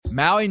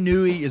Maui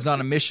Nui is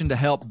on a mission to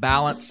help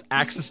balance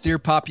axis deer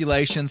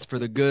populations for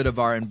the good of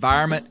our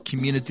environment,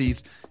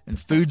 communities, and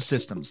food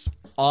systems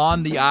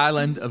on the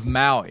island of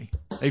Maui.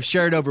 They've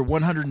shared over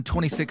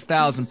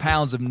 126,000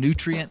 pounds of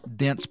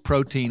nutrient-dense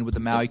protein with the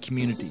Maui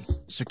community.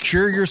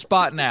 Secure your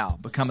spot now.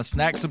 Become a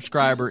snack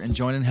subscriber and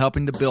join in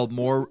helping to build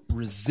more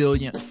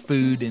resilient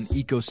food and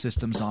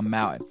ecosystems on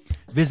Maui.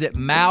 Visit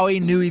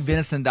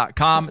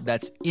MauiNuiVenison.com.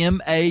 That's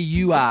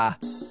MAUI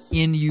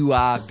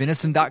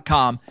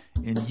venison.com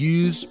and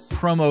use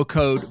promo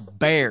code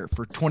BEAR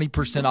for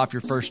 20% off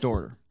your first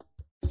order.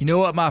 You know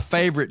what my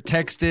favorite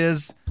text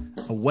is?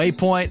 A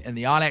waypoint in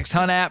the onX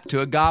Hunt app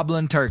to a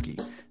goblin turkey.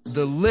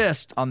 The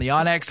list on the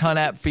onX Hunt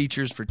app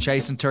features for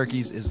chasing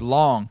turkeys is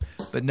long,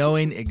 but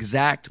knowing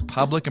exact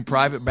public and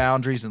private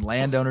boundaries and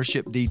land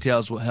ownership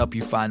details will help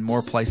you find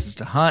more places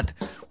to hunt,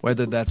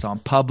 whether that's on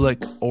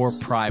public or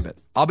private.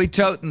 I'll be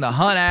toting the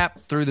Hunt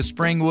app through the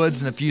spring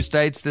woods in a few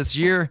states this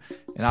year,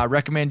 and I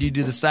recommend you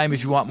do the same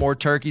if you want more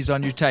turkeys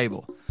on your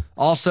table.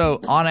 Also,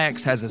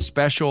 onX has a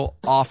special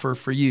offer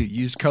for you.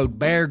 Use code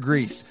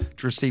BEARGREASE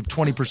to receive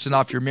 20%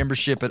 off your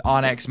membership at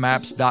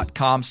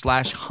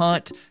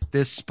onxmaps.com/hunt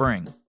this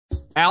spring.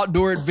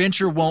 Outdoor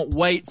adventure won't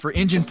wait for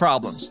engine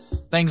problems.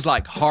 Things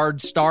like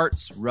hard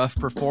starts, rough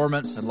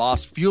performance, and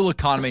lost fuel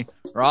economy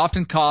are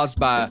often caused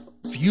by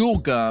fuel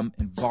gum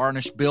and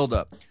varnish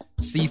buildup.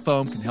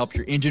 Seafoam can help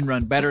your engine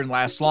run better and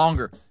last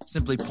longer.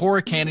 Simply pour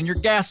a can in your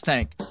gas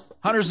tank.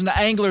 Hunters and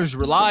anglers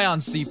rely on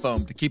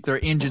Seafoam to keep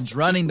their engines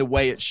running the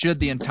way it should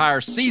the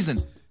entire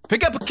season.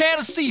 Pick up a can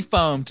of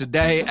Seafoam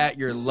today at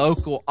your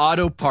local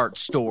auto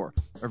parts store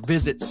or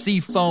visit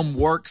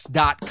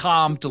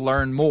seafoamworks.com to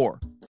learn more.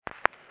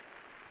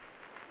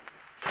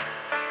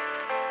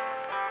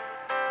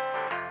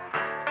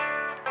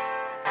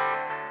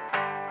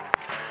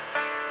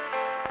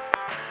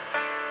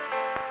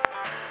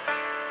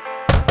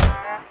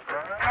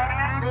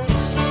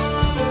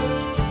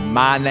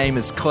 My name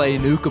is Clay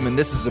Newcomb, and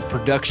this is a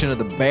production of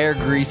the Bear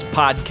Grease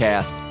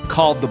podcast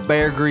called the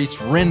Bear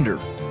Grease Render,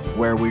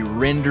 where we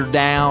render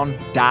down,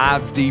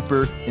 dive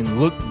deeper,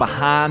 and look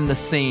behind the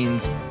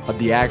scenes of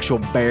the actual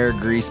Bear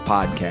Grease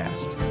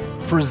podcast.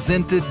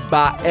 Presented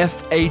by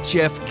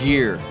FHF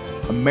Gear,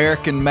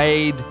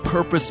 American-made,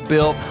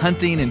 purpose-built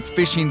hunting and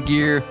fishing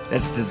gear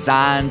that's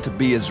designed to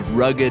be as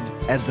rugged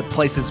as the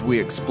places we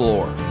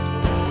explore.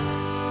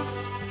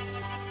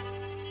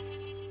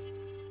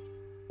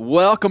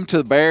 Welcome to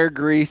the Bear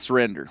Grease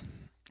Render.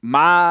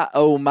 My,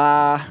 oh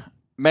my,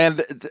 man,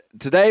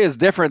 today is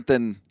different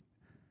than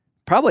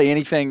probably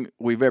anything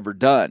we've ever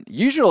done.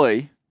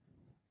 Usually,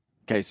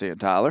 Casey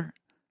and Tyler,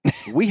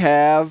 we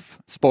have,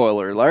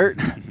 spoiler alert,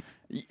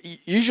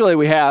 usually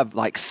we have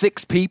like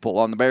 6 people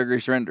on the Bear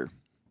Grease Render.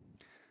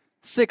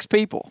 6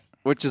 people,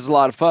 which is a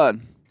lot of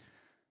fun.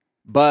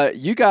 But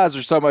you guys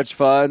are so much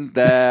fun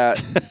that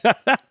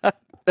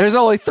there's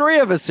only 3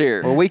 of us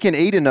here. Well, we can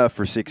eat enough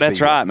for 6 people.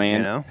 That's right, man.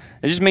 You know?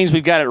 It just means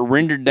we've got it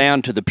rendered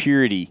down to the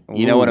purity.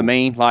 You know what I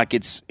mean? Like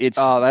it's.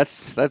 Oh,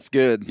 that's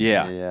good.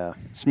 Yeah.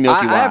 It's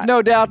milky white. I have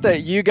no doubt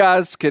that you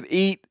guys could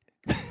eat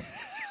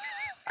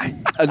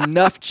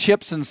enough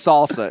chips and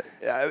salsa.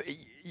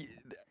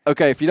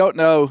 Okay, if you don't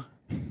know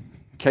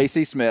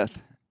Casey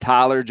Smith,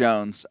 Tyler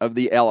Jones of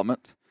The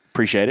Element.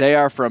 Appreciate it. They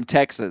are from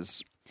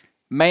Texas.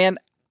 Man,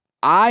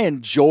 I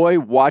enjoy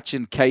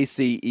watching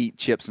Casey eat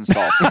chips and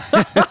salsa.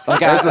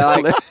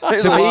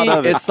 To me,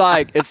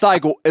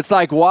 it's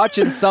like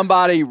watching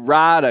somebody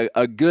ride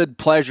a good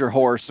pleasure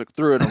horse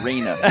through an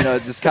arena. You know,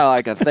 just kind of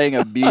like a thing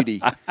of beauty,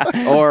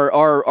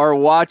 or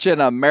watching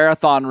a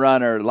marathon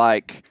runner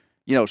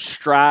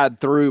stride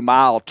through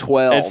mile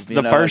 12. It's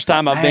the first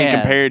time I've been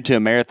compared to a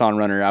marathon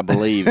runner, I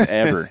believe,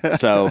 ever.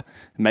 So it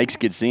makes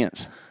good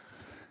sense.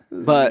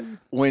 But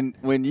when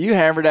you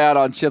hammered out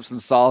on chips and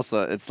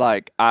salsa, it's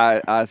like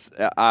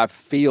I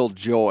feel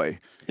joy.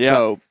 Yeah.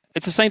 So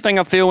it's the same thing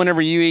I feel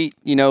whenever you eat,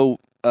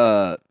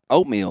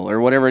 oatmeal or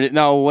whatever.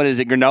 What is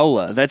it?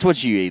 Granola. That's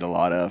what you eat a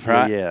lot of,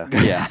 right?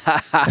 Yeah.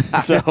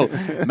 So,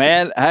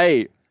 man,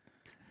 hey,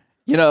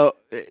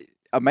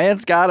 a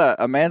man's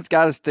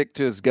gotta stick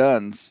to his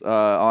guns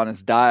on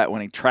his diet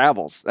when he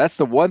travels. That's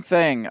the one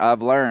thing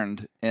I've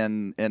learned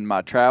in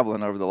my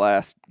traveling over the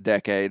last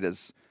decade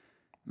is,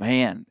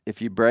 man,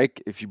 if you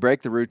break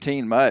the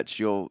routine much,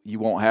 you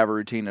won't have a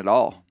routine at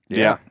all.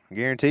 Yeah. I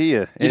guarantee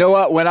you. You know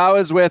what? When I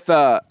was with,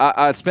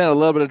 I spent a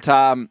little bit of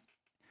time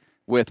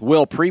with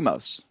Will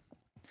Primos,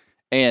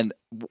 and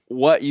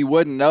what you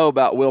wouldn't know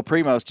about Will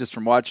Primos just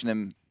from watching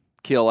him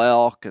kill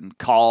elk and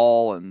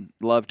call and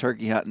love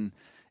turkey hunting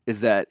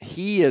is that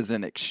he is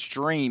an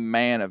extreme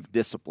man of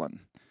discipline,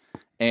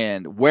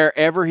 and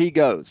wherever he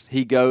goes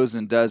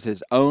and does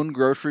his own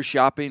grocery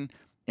shopping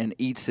and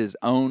eats his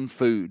own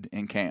food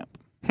in camp.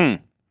 I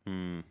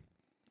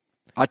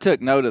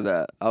took note of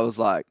that. I was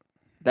like,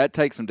 that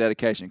takes some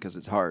dedication because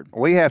it's hard.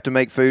 We have to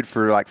make food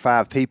for like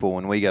 5 people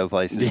when we go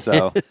places.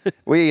 So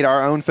we eat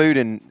our own food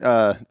and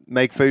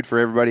make food for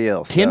everybody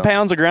else. 10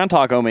 pounds of ground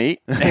taco meat.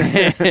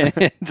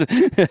 A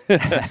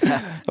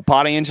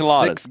pot of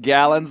enchiladas. 6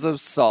 gallons of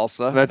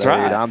salsa. That's Dude,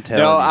 right. I'm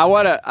telling No,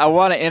 you. I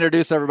want to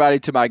introduce everybody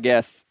to my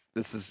guests.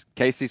 This is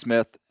Casey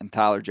Smith and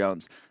Tyler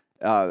Jones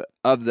of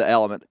The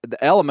Element.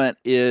 The Element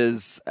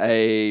is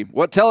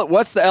what's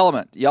the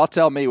Element? Y'all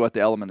tell me what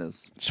the Element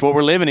is. It's what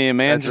we're living in,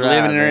 man. That's Just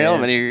right, living in our man.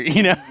 element here,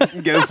 you know.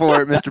 Go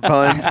for it, Mr.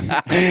 Puns.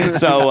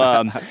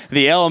 So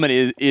the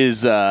element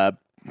is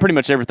pretty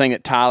much everything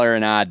that Tyler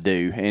and I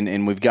do,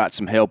 and we've got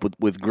some help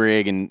with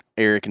Greg and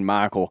Eric and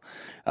Michael.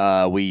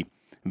 We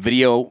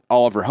video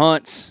all of our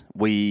hunts.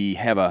 We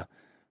have a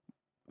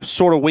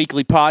sort of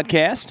weekly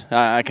podcast.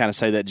 I kind of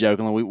say that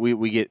jokingly.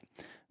 We get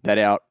that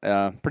out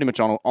pretty much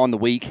on the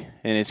week,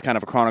 and it's kind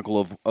of a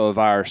chronicle of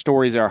our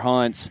stories, our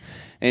hunts,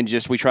 and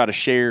just we try to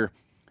share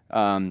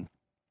the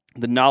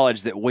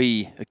knowledge that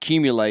we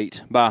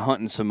accumulate by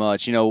hunting so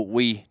much. You know,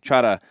 we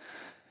try to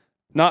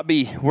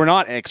we're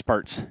not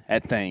experts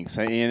at things,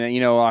 and you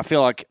know, I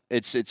feel like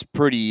it's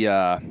pretty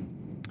I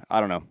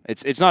don't know,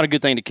 it's not a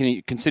good thing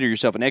to consider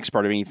yourself an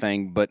expert of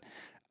anything, but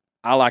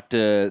I like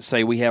to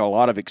say we have a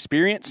lot of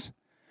experience,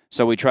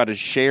 so we try to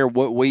share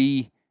what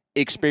we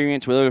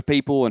experience with other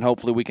people, and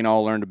hopefully we can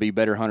all learn to be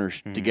better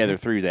hunters together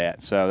through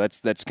that. So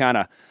that's kind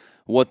of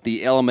what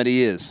the element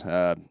is,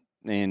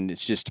 and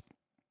it's just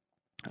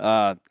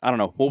I don't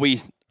know. Well, we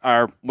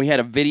had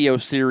a video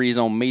series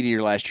on Meat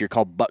Eater last year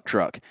called Buck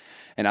Truck,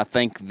 and I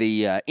think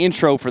the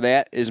intro for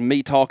that is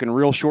me talking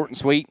real short and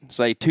sweet.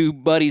 Say 2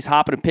 buddies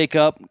hopping a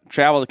pickup,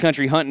 travel the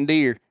country hunting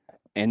deer,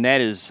 and that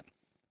is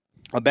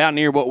about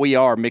near what we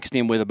are, mixed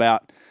in with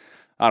about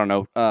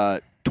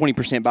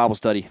 20% Bible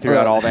study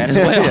throughout all that as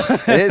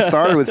well. It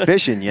started with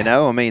fishing, you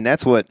know. I mean,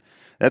 that's what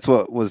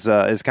was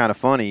is kind of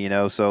funny, you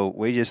know. So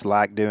we just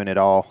like doing it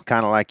all,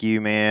 kind of like you,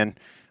 man,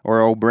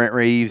 or old Brent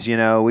Reeves. You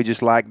know, we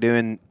just like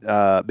doing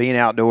being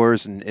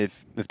outdoors, and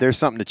if there's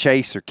something to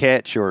chase or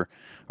catch or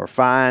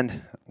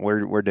find,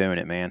 we're doing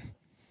it, man.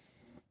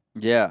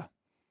 Yeah.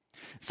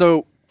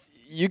 So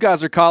you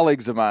guys are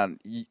colleagues of mine.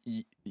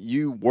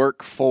 You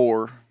work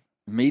for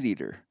Meat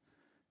Eater,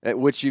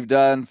 which you've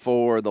done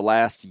for the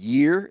last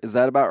year. Is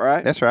that about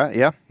right? That's right.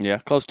 Yeah. Yeah,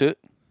 close to it.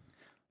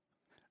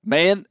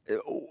 Man,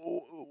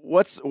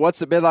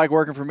 what's it been like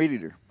working for Meat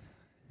Eater?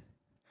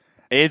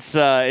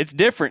 It's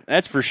different,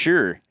 that's for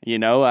sure. You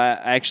know, I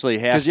actually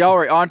have Because y'all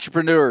were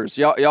entrepreneurs.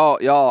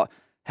 Y'all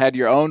had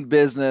your own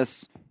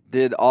business,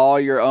 did all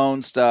your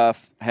own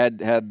stuff, had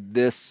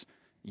this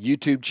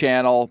YouTube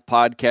channel,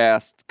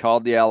 podcast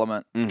called The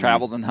Element,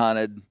 Travels and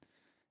Hunted,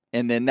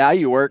 and then now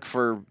you work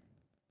for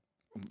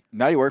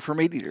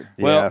Meat Eater.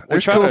 Well, Yeah. we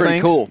There's try cool to- Pretty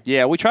things. cool.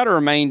 Yeah, we try to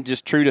remain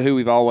just true to who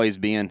we've always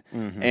been.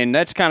 And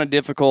that's kind of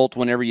difficult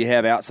whenever you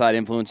have outside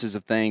influences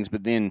of things,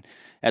 but then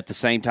at the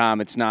same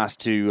time, it's nice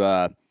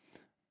to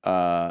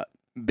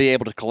be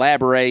able to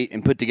collaborate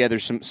and put together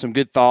some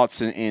good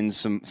thoughts and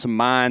some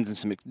minds and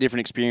some different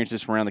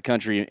experiences from around the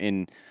country,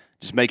 and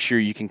just make sure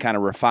you can kind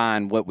of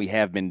refine what we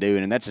have been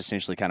doing. And that's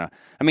essentially kind of,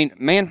 I mean,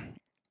 man,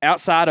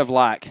 outside of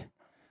like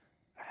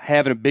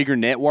having a bigger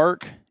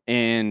network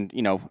and,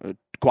 you know,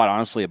 quite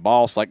honestly, a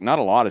boss, like not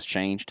a lot has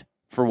changed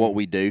for what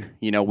we do.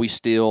 You know, we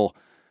still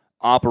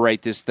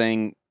operate this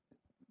thing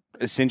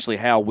essentially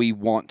how we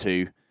want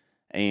to,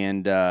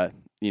 and,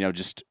 you know,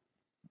 just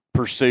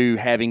pursue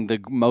having the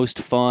most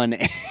fun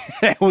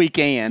that we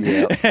can.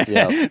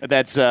 Yep.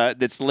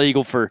 That's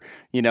legal for,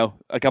 you know,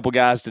 a couple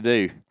guys to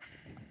do.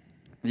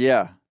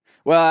 Yeah.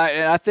 Well,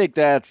 I think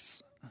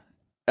that's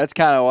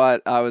kind of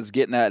what I was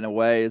getting at in a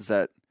way, is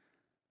that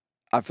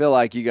I feel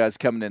like you guys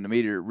coming into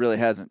Meat Eater really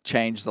hasn't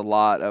changed a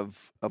lot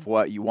of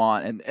what you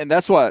want. And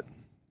that's what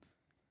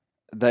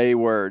they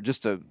were,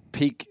 just to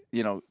peek,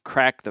 you know,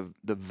 crack the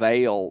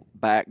veil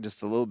back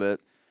just a little bit.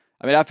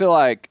 I mean, I feel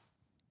like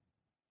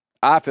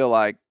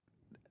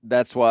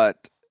that's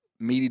what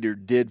Meat Eater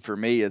did for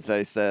me, is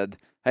they said,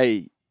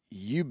 hey,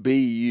 you be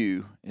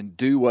you and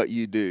do what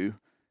you do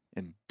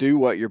and do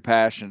what you're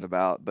passionate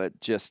about, but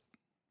just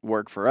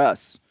work for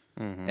us.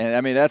 And I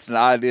mean, that's an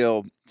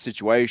ideal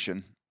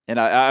situation. And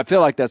I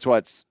feel like that's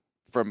what's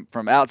from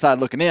outside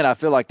looking in. I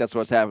feel like that's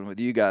what's happened with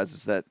you guys,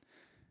 is that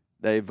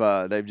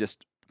they've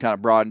just kind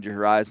of broadened your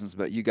horizons,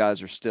 but you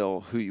guys are still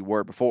who you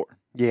were before.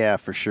 Yeah,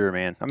 for sure,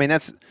 man. I mean,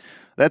 that's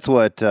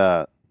what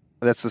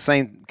that's the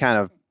same kind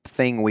of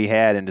thing we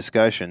had in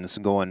discussions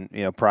going,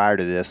 you know, prior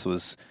to this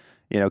was,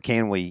 you know,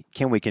 can we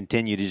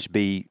continue to just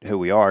be who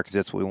we are, because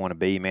that's what we want to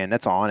be, man.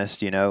 That's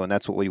honest, you know, and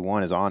that's what we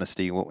want, is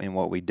honesty in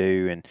what we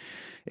do,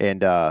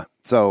 and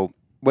so,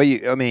 well,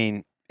 I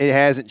mean, it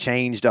hasn't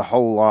changed a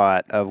whole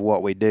lot of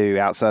what we do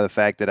outside of the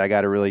fact that I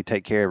got to really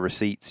take care of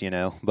receipts, you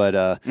know.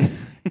 But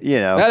you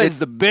know, That is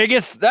the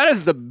biggest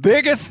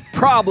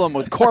problem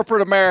with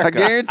corporate America.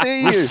 I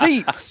guarantee you.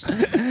 Receipts.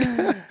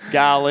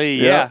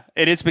 Golly, yeah.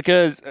 And it's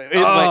because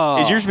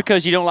is yours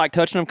because you don't like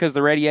touching them because of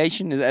the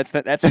radiation?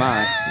 That's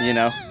mine. You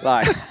know,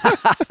 like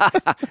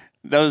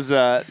those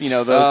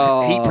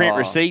heat print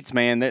receipts,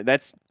 man.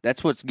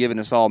 That's what's giving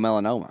us all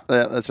melanoma.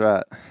 Yeah, that's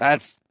right.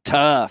 That's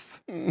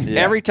tough.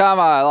 Every time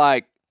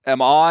I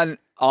am on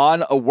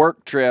a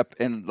work trip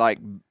and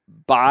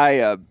buy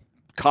a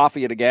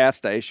coffee at a gas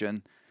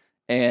station,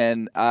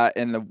 and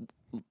the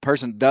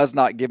person does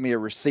not give me a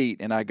receipt,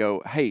 and I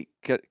go, "Hey,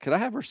 could I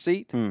have a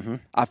receipt?" Mm-hmm.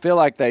 I feel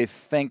like they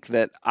think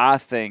that I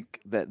think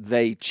that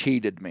they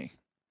cheated me.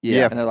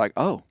 Yeah. And they're like,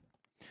 "Oh."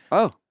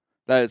 So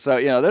there's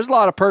a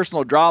lot of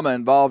personal drama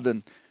involved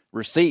in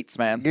receipts,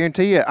 man.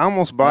 Guarantee you, I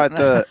almost bought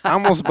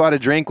a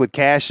drink with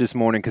cash this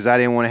morning because I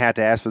didn't want to have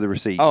to ask for the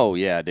receipt. Oh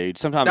yeah, dude.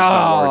 Sometimes it's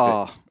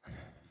not worth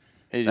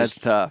it. That's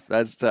tough.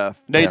 That's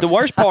tough. Dude, the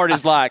worst part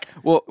is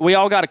we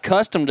all got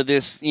accustomed to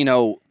this,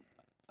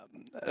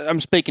 I'm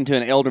speaking to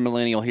an elder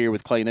millennial here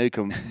with Clay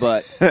Newcomb,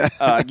 but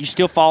you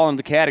still fall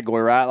into the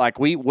category, right? Like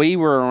we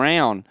were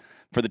around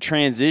for the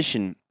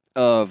transition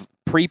of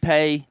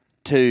prepay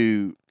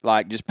to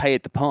just pay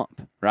at the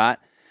pump, right?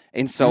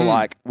 And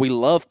so we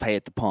love pay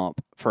at the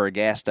pump for a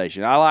gas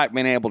station. I like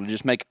being able to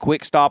just make a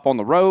quick stop on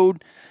the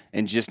road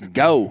and just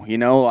go,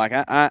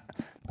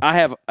 I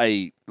have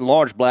a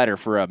large bladder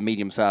for a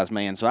medium-sized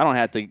man, so I don't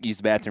have to use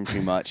the bathroom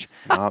too much.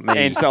 Not me.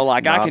 And so, I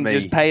can me.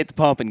 just pay at the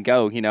pump and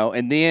go,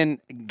 and then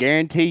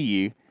guarantee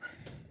you,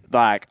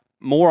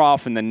 more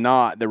often than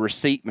not, the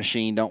receipt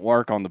machine don't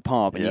work on the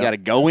pump, and you got to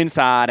go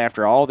inside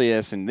after all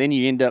this, and then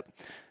you end up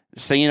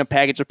seeing a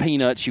package of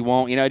peanuts you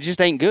want. It just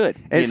ain't good.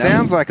 It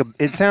sounds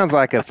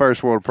like a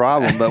first world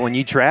problem, but when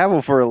you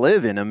travel for a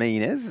living, I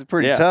mean, it's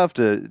pretty tough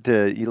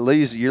to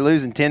you're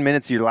losing 10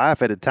 minutes of your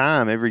life at a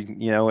time every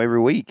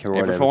week or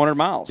whatever. Every 400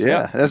 miles.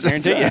 Yeah, that's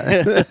guarantee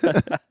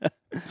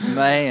you.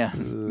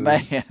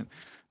 Man.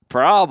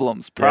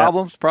 Problems.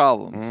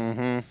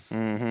 Mm-hmm,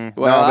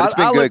 mm-hmm. Well, No, but it's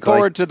been I good, look Clay.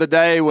 forward to the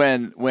day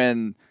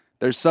when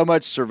there's so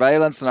much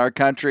surveillance in our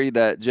country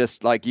that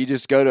just you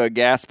just go to a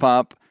gas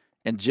pump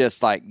and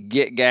just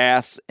get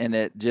gas, and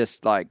it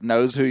just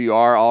knows who you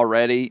are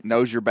already,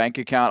 knows your bank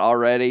account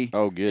already.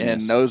 Oh,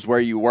 goodness. And knows where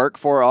you work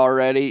for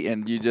already,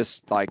 and you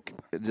just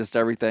just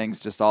everything's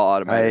just all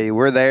automated. Hey,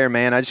 we're there,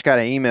 man. I just got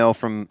an email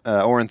from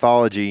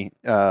Ornithology.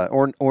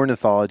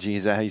 Ornithology,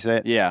 is that how you say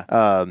it?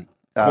 Yeah.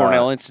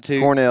 Cornell Institute.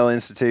 Cornell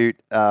Institute.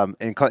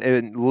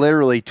 And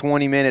literally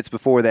 20 minutes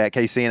before that,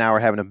 KC and I were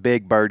having a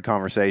big bird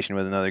conversation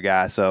with another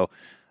guy. So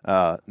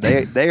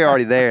they're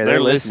already there.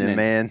 They're listening,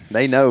 man.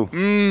 They know.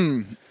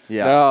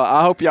 Yeah. No,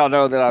 I hope y'all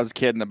know that I was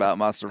kidding about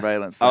my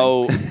surveillance thing.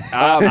 Oh,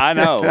 I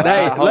know.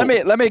 Hey,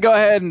 let me go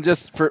ahead and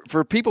just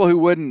for people who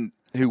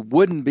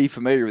wouldn't be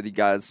familiar with you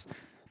guys,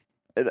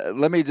 I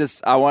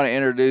want to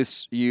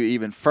introduce you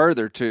even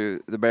further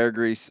to the Bear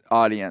Grease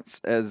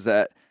audience as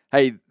that.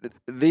 Hey,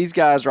 these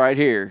guys right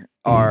here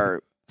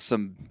are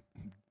some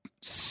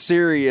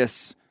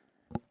serious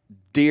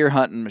deer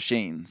hunting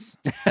machines,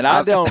 and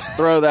I don't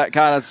throw that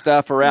kind of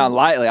stuff around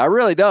lightly. I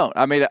really don't.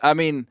 I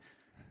mean.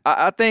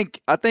 I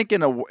think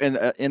in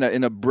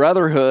a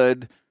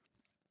brotherhood,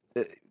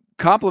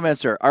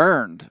 compliments are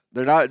earned.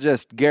 They're not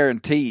just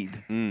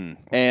guaranteed.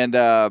 And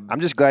I'm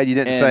just glad you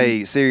didn't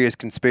say serious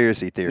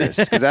conspiracy theorist,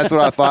 because that's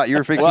what I thought you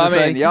were fixing to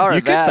say. Y'all are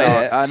you could say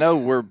that. I know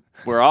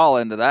we're all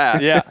into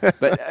that. Yeah,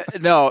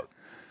 but no,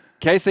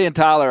 Casey and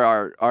Tyler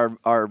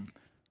are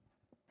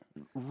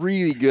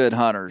really good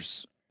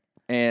hunters,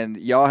 and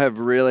y'all have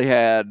really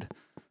had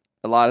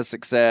a lot of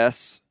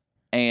success,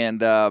 and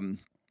the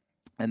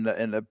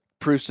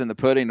proof's in the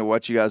pudding of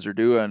what you guys are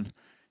doing.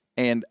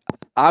 And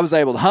I was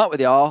able to hunt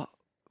with y'all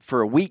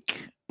for a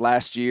week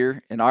last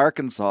year in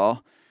Arkansas,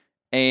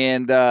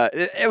 and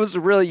it was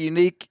a really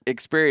unique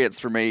experience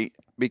for me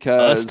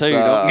because us too.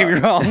 Don't get me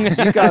wrong.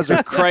 You guys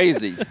are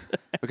crazy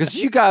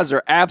because you guys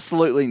are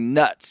absolutely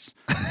nuts.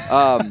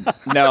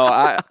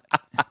 I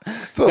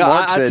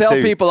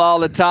tell people all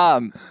the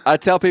time. I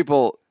tell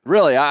people,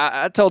 really,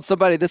 I told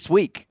somebody this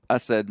week, I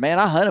said, man,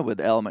 I hunted with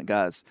the Element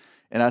guys.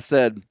 And I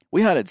said,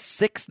 we hunted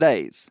 6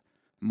 days,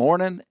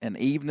 morning and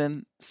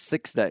evening,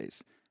 6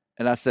 days.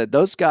 And I said,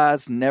 those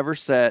guys never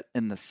sat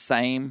in the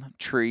same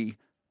tree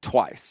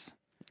twice.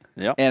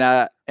 Yep.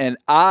 And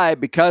I,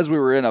 because we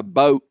were in a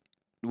boat,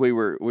 we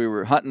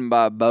were hunting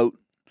by boat.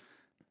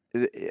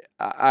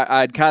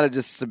 I'd kind of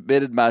just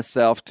submitted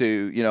myself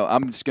to,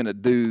 I'm just going to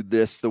do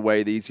this the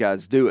way these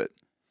guys do it.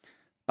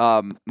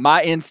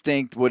 My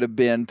instinct would have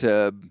been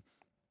to,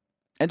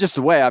 and just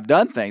the way I've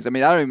done things. I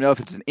mean, I don't even know if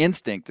it's an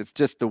instinct. It's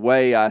just the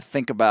way I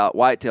think about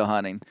whitetail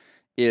hunting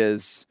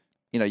is,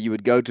 you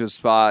would go to a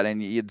spot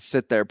and you'd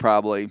sit there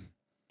probably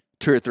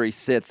 2 or 3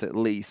 sits at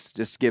least,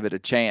 just give it a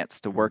chance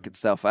to work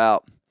itself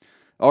out.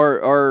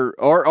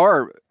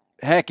 Or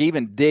heck,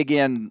 even dig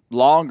in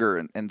longer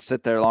and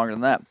sit there longer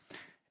than that.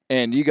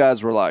 And you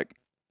guys were like,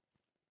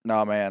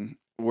 "No, man,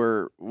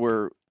 we're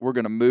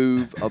gonna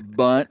move a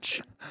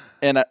bunch,"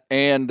 and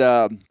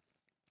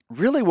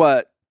really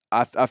what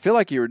I feel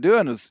like you were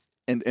doing is,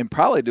 and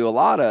probably do a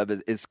lot of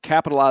is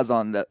capitalize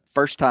on the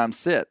first time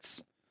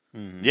sits.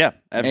 Mm-hmm. Yeah,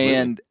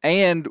 absolutely.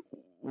 And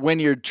when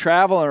you're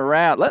traveling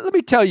around, let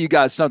me tell you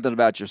guys something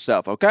about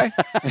yourself, okay?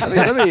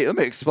 let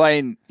me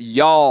explain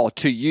y'all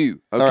to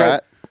you, okay?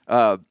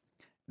 All right.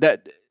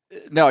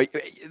 No,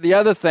 the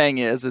other thing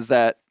is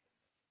that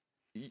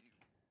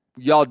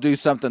y'all do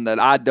something that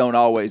I don't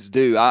always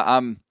do.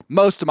 I'm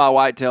most of my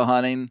whitetail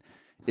hunting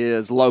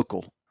is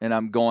local, and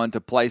I'm going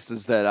to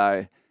places that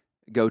I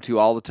go to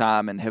all the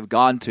time and have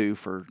gone to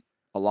for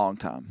a long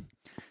time.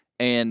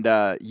 And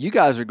you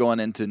guys are going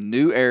into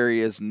new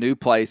areas, new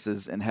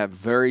places, and have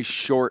very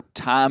short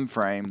time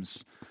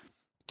frames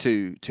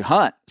to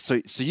hunt.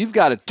 So you've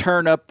got to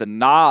turn up the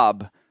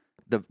knob,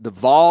 the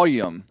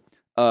volume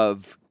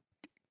of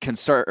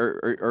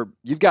or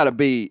you've got to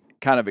be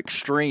kind of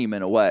extreme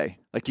in a way.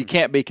 Like you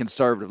can't be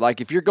conservative.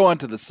 Like if you're going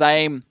to the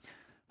same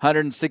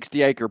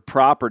 160-acre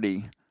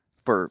property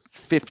for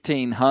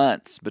 15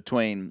 hunts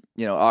between,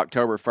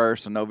 October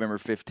 1st and November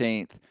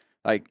 15th,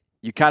 like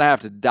you kind of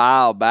have to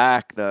dial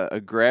back the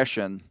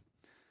aggression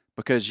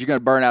because you're going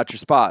to burn out your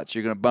spots.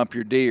 You're going to bump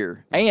your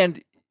deer.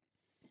 And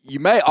you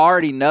may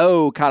already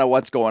know kind of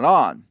what's going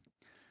on.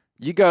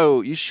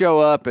 You show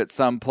up at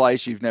some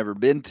place you've never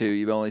been to.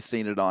 You've only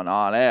seen it on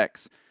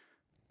OnX.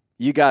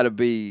 You got to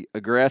be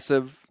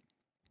aggressive,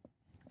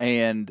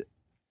 and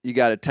you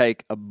got to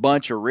take a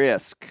bunch of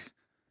risk.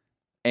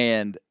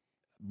 And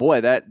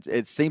boy, that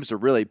it seems to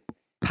really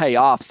pay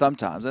off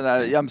sometimes. And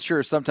I'm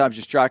sure sometimes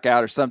you strike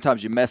out, or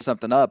sometimes you mess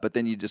something up, but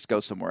then you just go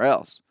somewhere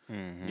else.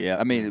 Mm-hmm. Yeah.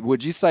 I mean,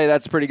 would you say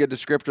that's a pretty good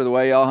descriptor of the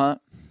way y'all hunt?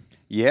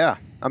 Yeah,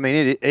 I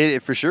mean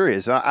it for sure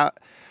is. I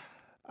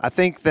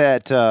think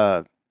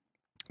that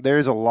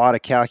there's a lot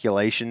of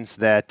calculations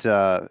that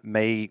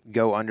may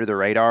go under the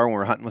radar when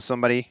we're hunting with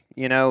somebody,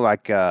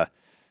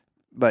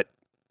 but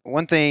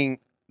one thing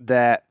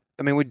that,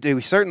 I mean,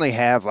 we certainly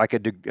have like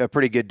a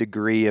pretty good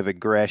degree of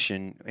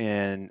aggression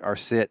in our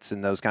sits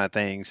and those kind of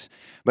things,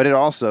 but it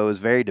also is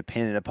very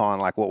dependent upon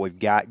like what we've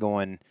got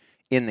going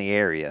in the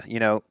area,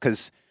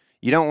 because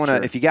you don't want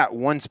to, if you got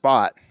one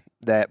spot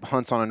that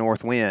hunts on a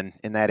north wind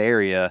in that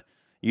area,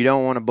 you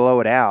don't want to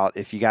blow it out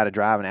if you got to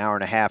drive an hour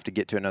and a half to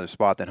get to another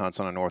spot that hunts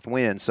on a north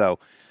wind. So,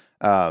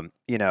 and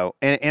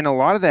a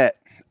lot of that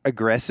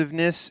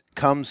aggressiveness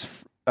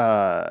comes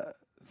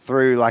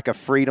through like a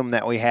freedom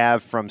that we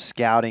have from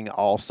scouting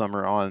all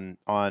summer on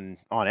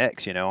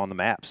X, on the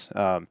maps.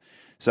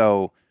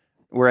 So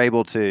we're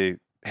able to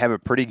have a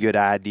pretty good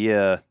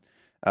idea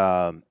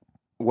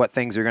what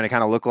things are going to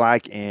kind of look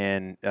like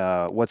and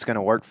what's going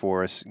to work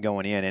for us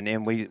going in.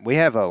 And we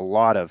have a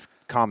lot of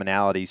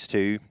commonalities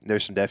too.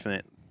 There's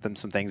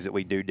some things that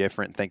we do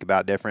different, think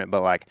about different,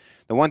 but like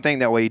the one thing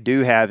that we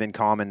do have in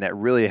common that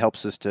really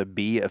helps us to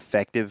be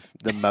effective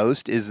the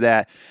most is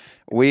that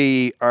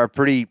we are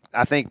pretty,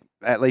 I think,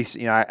 at least,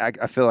 I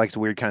feel like it's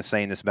weird kind of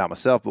saying this about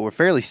myself, but we're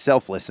fairly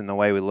selfless in the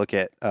way we look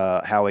at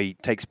how we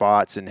take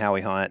spots and how we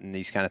hunt and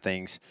these kind of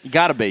things. You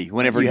got to be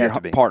whenever you're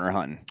partner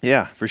hunting.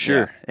 Yeah, for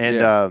sure.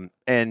 Yeah.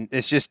 And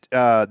it's just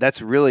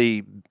that's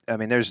really, I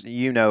mean, there's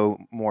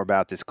more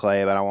about this,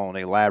 Clay, but I won't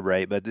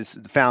elaborate. But this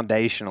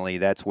foundationally,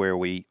 that's where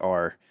we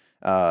are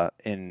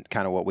in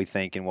kind of what we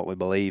think and what we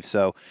believe.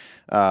 So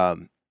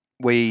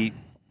we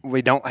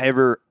don't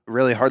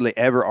hardly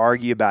ever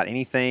argue about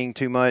anything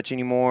too much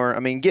anymore. I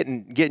mean,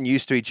 getting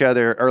used to each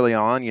other early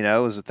on,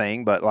 is a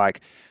thing, but like,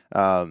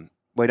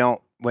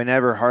 we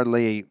never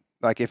hardly,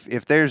 like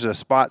if there's a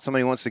spot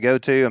somebody wants to go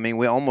to, I mean,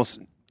 we almost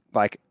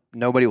like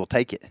nobody will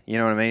take it. You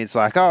know what I mean? It's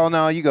like, oh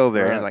no, you go over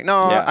there. Right. And it's like,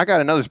 no, yeah. I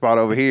got another spot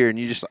over here. And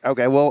you just,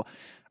 okay, well,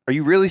 are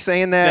you really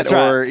saying that? That's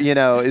or,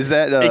 right. Is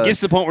that, it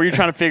gets to the point where you're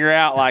trying to figure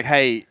out like,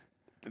 hey,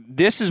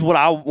 this is what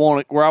I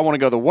want, where I want to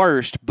go the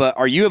worst, but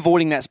are you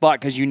avoiding that spot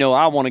because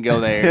I want to go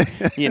there,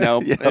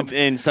 Yep.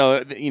 And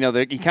so,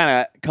 you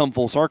kind of come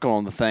full circle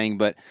on the thing,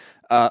 but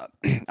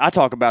I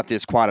talk about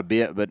this quite a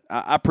bit, but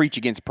I preach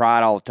against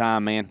pride all the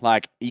time, man.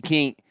 Like, you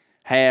can't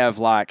have,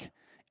 like,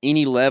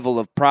 any level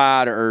of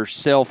pride or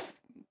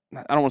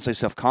I don't want to say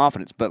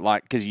self-confidence, but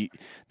like, because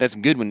that's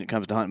good when it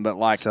comes to hunting, but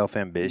like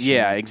self-ambition.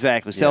 Yeah,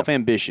 exactly. Yep.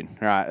 Self-ambition.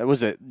 Right.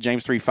 Was it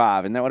James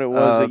 3:5? Isn't that what it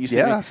was that you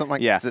said? Yeah,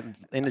 something like that.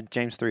 Into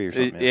James 3 or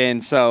something.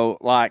 And so,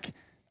 like,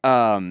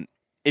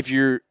 if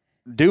you're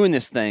doing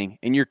this thing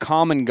and your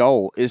common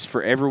goal is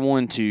for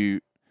everyone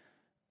to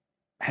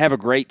have a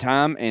great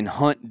time and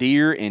hunt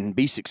deer and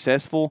be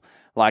successful,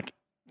 like,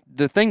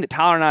 the thing that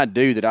Tyler and I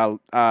do that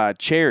I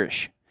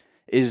cherish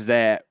is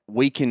that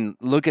we can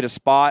look at a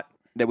spot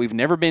that we've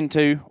never been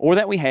to or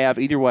that we have,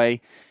 either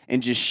way,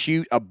 and just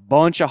shoot a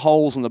bunch of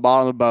holes in the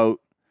bottom of the boat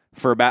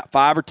for about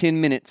 5 or 10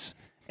 minutes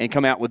and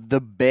come out with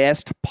the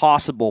best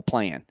possible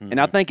plan. Mm-hmm.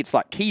 And I think it's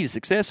like key to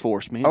success for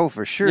us, man. Oh,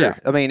 for sure. Yeah.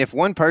 I mean, if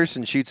one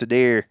person shoots a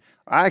deer,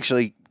 I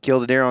actually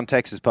killed a deer on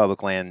Texas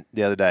public land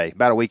the other day,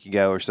 about a week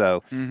ago or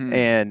so. Mm-hmm.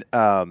 And,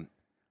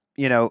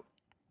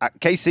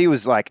 KC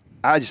was like,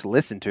 I just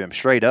listened to him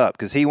straight up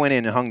because he went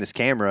in and hung this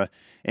camera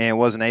and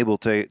wasn't able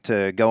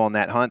to go on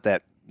that hunt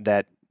that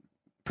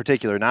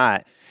particular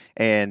night.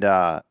 And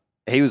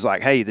he was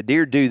like, hey, the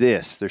deer do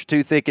this. There's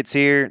 2 thickets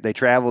here. They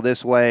travel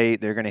this way.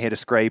 They're going to hit a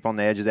scrape on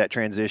the edge of that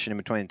transition in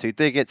between the 2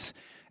 thickets.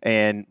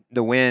 And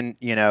the wind,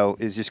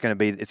 is just going to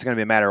be, it's going to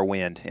be a matter of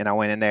wind. And I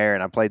went in there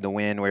and I played the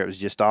wind where it was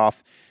just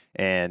off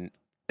and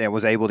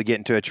was able to get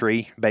into a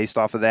tree based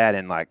off of that.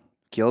 And like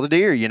killed a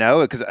deer,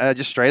 because I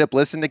just straight up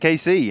listened to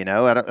KC,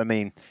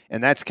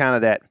 and that's kind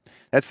of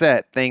that's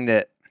that thing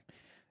that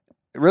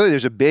really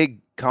there's a big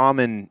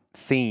common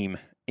theme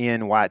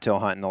in whitetail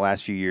hunting the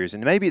last few years,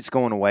 and maybe it's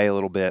going away a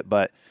little bit,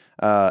 but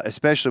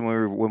especially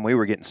when we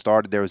were getting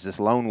started, there was this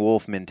lone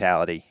wolf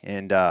mentality,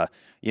 and right.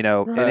 And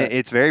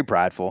it's very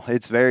prideful.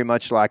 It's very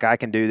much like I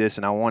can do this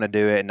and I want to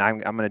do it, and I'm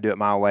going to do it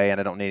my way, and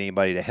I don't need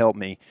anybody to help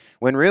me.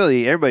 When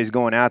really everybody's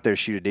going out there to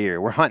shoot a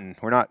deer. We're hunting.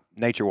 We're not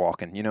nature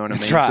walking. You know what I mean?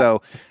 That's right.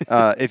 So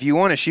if you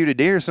want to shoot a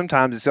deer,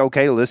 sometimes it's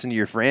okay to listen to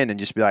your friend and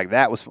just be like,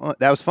 that was fun.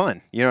 That was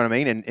fun. You know what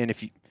I mean? And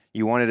if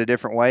you want it a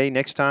different way,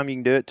 next time you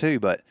can do it too.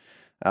 But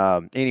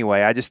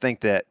anyway, I just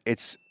think that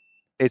it's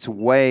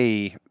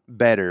way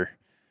better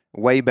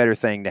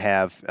thing to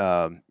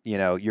have,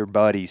 your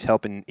buddies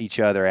helping each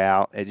other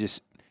out.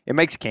 It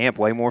makes camp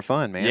way more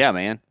fun, man. Yeah,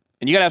 man.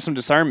 And you got to have some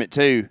discernment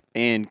too,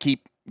 and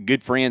keep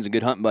good friends and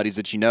good hunting buddies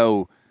that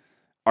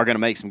are going to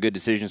make some good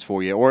decisions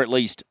for you, or at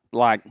least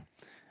like.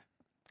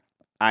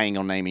 I ain't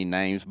gonna name any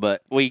names,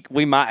 but we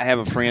might have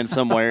a friend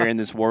somewhere in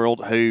this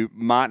world who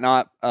might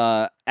not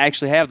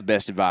actually have the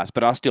best advice,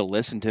 but I'll still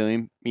listen to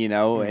him,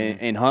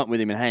 and hunt with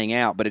him and hang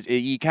out. But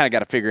you kind of got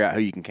to figure out who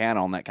you can count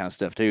on, that kind of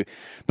stuff too.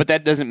 But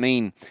that doesn't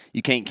mean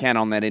you can't count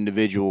on that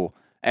individual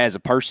as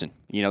a person.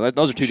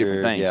 Those are two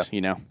different things.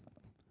 Yeah.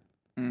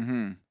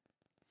 Mm-hmm.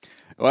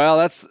 Well,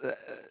 that's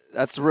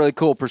a really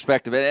cool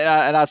perspective,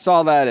 and I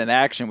saw that in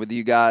action with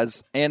you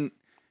guys, and.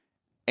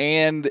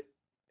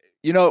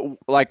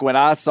 Like when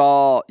I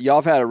saw y'all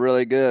have had a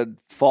really good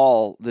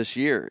fall this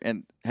year,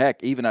 and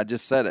heck, even I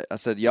just said it. I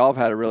said y'all have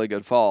had a really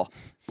good fall.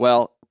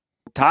 Well,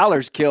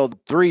 Tyler's killed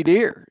 3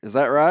 deer. Is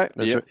that right?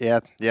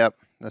 Yep.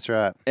 That's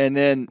right. And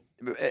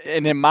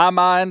in my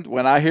mind,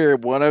 when I hear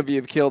one of you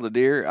have killed a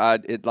deer,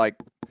 it's like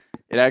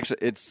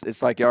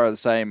y'all are the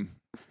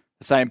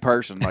same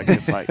person. Like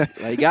it's like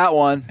they got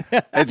one.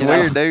 It's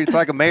weird, dude. It's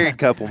like a married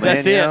couple, man.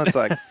 That's it. It's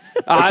like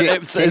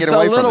it's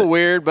a little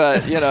weird,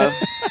 but it is.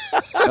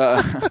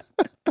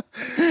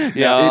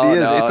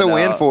 It's a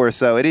win for us,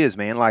 though. It is,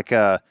 man. Like,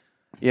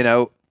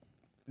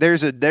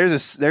 there's a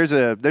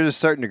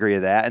certain degree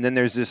of that, and then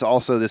there's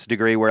this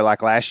degree where,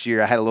 like last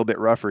year, I had a little bit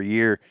rougher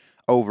year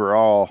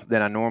overall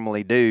than I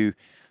normally do.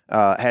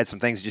 Had some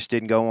things just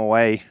didn't go my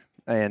way,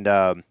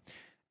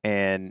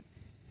 and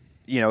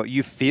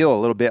you feel a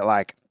little bit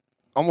like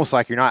almost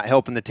like you're not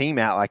helping the team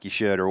out like you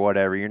should or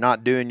whatever. You're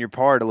not doing your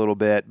part a little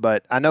bit,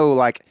 but I know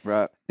like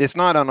It's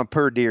not on a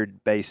per deer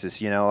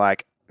basis,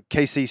 like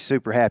KC's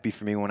super happy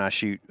for me when I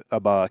shoot a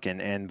buck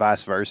and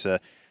vice versa.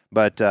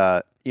 But,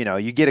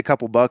 you get a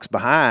couple bucks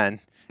behind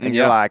and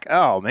you're like,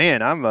 oh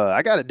man,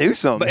 I got to do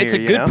something. But it's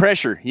a good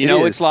pressure.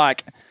 It's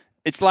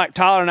like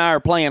Tyler and I are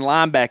playing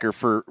linebacker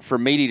for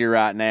Meat Eater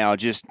right now,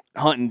 just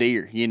hunting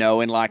deer,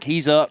 and like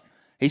he's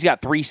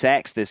got 3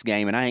 sacks this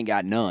game, and I ain't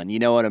got none. You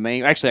know what I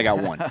mean? Actually, I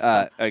got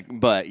 1.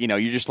 But,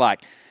 you're just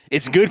like,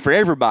 it's good for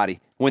everybody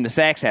when the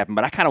sacks happen,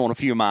 but I kind of want a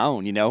few of my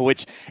own,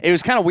 which it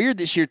was kind of weird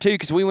this year, too,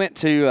 because we went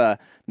to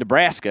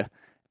Nebraska,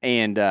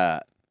 and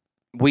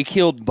we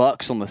killed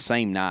bucks on the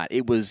same night.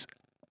 It was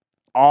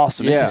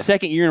awesome. Yeah. It's the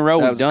second year in a row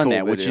we've done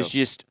that, which is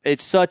just –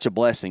 it's such a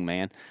blessing,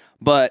 man.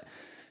 But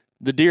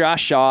the deer I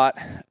shot,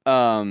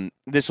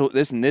 this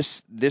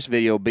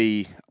video will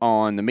be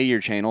on the Meat Eater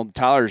channel.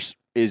 Tyler's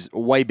is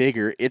way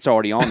bigger. It's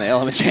already on the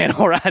Element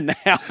channel right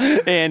now.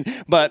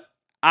 But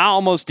I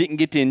almost didn't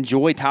get to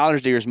enjoy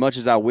Tyler's deer as much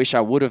as I wish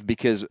I would have,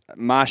 because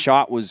my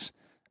shot was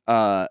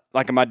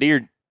like my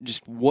deer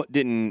just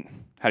didn't,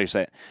 how do you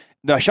say it?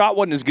 The shot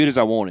wasn't as good as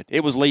I wanted.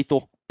 It was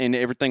lethal and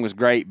everything was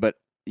great, but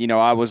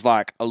I was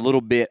like a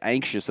little bit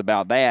anxious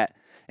about that,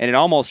 and it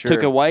almost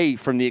took away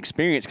from the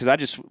experience, because I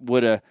just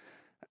would have,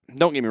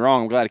 don't get me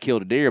wrong, I'm glad I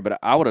killed a deer, but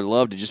I would have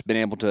loved to just been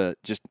able to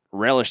just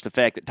relish the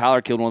fact that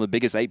Tyler killed one of the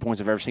biggest 8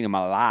 points I've ever seen in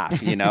my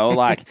life, and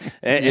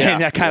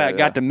I kind of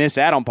got to miss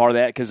out on part of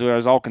that because I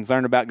was all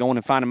concerned about going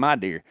and finding my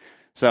deer.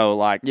 So,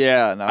 I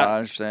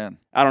understand.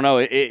 I don't know.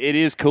 It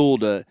is cool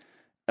to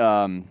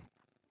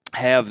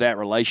have that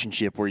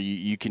relationship where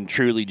you can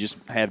truly just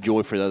have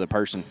joy for the other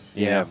person.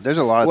 Yeah, there's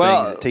a lot of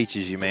things it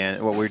teaches you,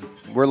 man. What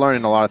we're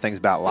learning a lot of things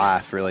about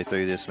life really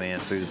through this, man,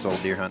 through this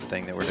old deer hunting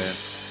thing that we're doing.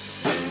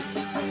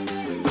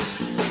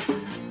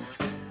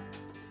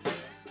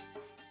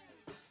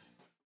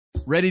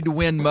 Ready to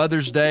win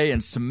Mother's Day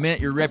and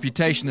cement your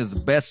reputation as the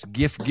best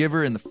gift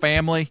giver in the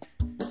family?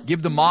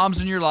 Give the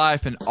moms in your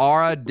life an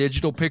Aura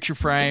digital picture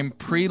frame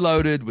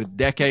preloaded with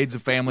decades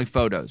of family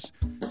photos.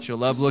 She'll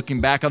love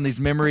looking back on these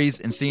memories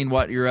and seeing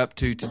what you're up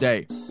to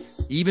today.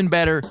 Even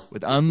better,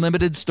 with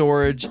unlimited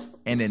storage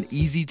and an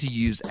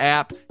easy-to-use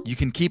app, you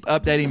can keep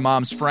updating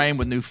mom's frame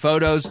with new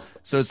photos,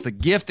 so it's the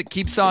gift that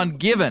keeps on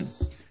giving.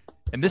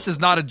 And this is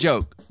not a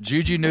joke.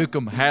 Juju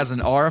Newcomb has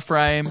an Aura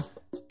frame,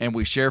 and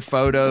we share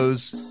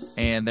photos,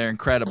 and they're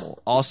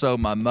incredible. Also,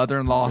 my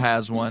mother-in-law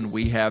has one.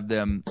 We have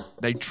them.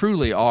 They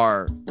truly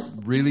are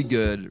really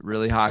good,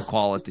 really high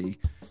quality.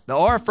 The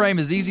Aura frame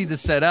is easy to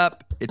set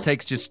up. It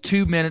takes just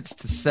 2 minutes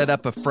to set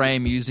up a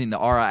frame using the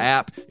Aura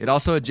app. It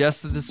also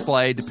adjusts the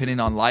display depending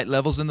on light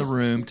levels in the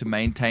room to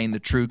maintain the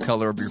true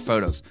color of your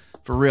photos.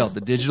 For real,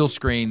 the digital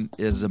screen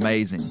is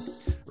amazing.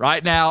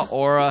 Right now,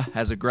 Aura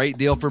has a great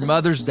deal for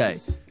Mother's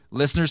Day.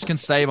 Listeners can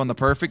save on the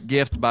perfect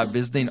gift by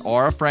visiting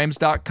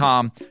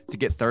auraframes.com to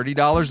get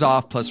 $30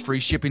 off plus free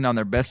shipping on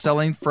their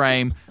best-selling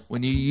frame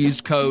when you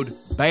use code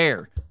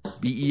BEAR,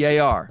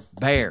 B-E-A-R,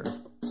 BEAR.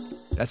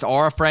 That's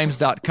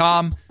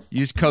auraframes.com.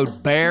 Use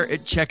code BEAR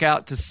at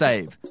checkout to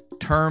save.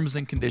 Terms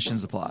and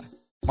conditions apply.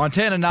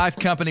 Montana Knife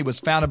Company was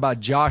founded by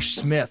Josh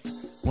Smith,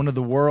 one of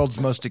the world's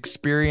most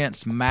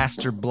experienced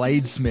master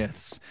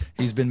bladesmiths.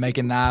 He's been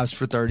making knives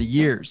for 30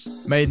 years.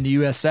 Made in the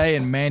USA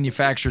and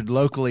manufactured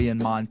locally in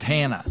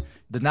Montana.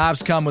 The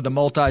knives come with a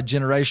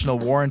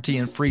multi-generational warranty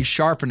and free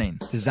sharpening.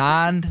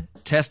 Designed,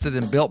 tested,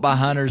 and built by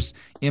hunters,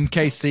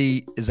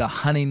 MKC is a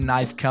hunting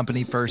knife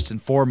company first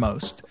and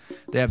foremost.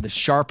 They have the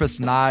sharpest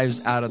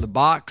knives out of the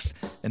box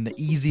and the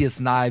easiest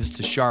knives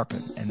to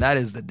sharpen. And that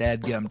is the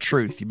dadgum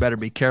truth. You better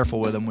be careful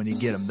with them when you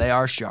get them. They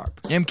are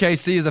sharp.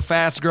 MKC is a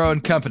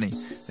fast-growing company.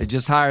 They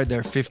just hired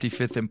their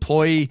 55th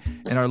employee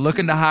and are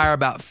looking to hire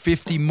about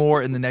 50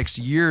 more in the next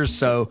year or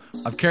so.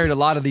 I've carried a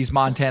lot of these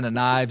Montana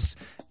knives,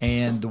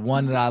 and the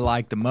one that I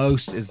like the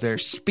most is their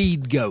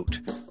Speed Goat,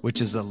 which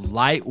is a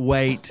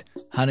lightweight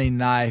hunting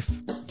knife,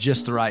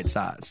 just the right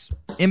size.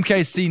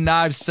 MKC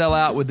knives sell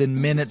out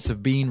within minutes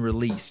of being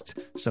released,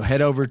 so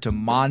head over to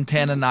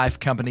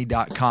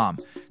montanaknifecompany.com.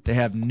 They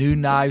have new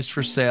knives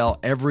for sale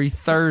every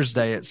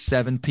Thursday at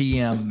 7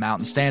 p.m.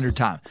 Mountain Standard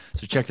Time,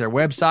 so check their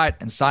website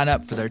and sign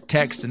up for their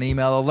text and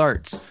email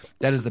alerts.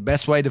 That is the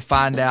best way to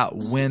find out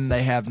when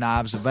they have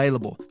knives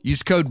available.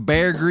 Use code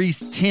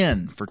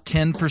BEARGREASE10 for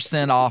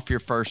 10% off your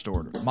first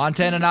order.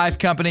 Montana Knife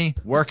Company,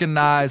 working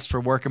knives for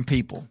working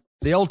people.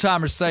 The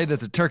old-timers say that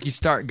the turkeys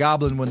start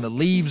gobbling when the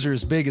leaves are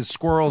as big as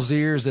squirrels'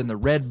 ears and the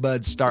red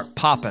buds start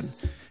popping.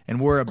 And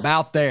we're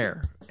about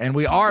there, and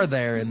we are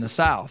there in the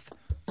South.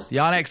 The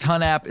onX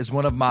Hunt app is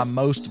one of my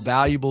most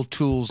valuable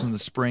tools in the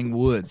spring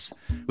woods.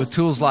 With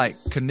tools like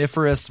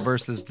coniferous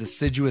versus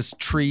deciduous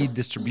tree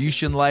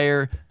distribution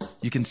layer,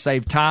 you can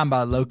save time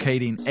by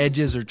locating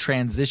edges or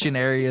transition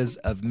areas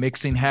of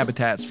mixing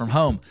habitats from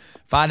home.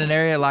 Find an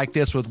area like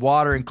this with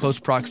water in close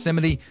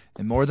proximity,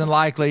 and more than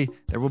likely,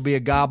 there will be a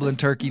gobbling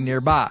turkey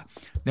nearby.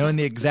 Knowing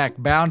the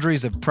exact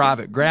boundaries of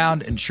private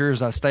ground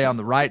ensures I stay on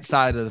the right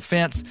side of the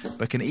fence,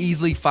 but can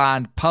easily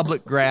find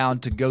public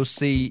ground to go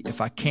see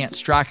if I can't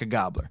strike a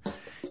gobbler.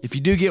 If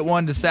you do get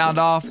one to sound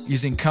off,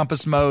 using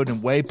compass mode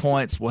and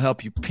waypoints will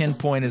help you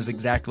pinpoint his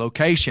exact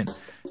location,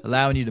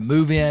 allowing you to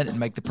move in and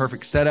make the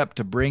perfect setup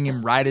to bring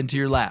him right into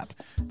your lap.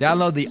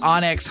 Download the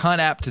onX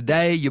Hunt app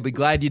today. You'll be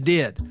glad you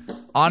did.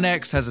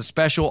 onX has a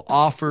special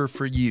offer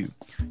for you.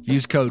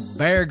 Use code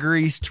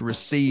BEARGREASE to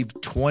receive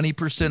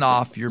 20%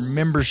 off your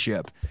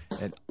membership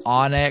at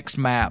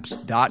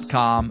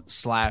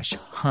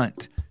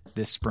onxmaps.com/hunt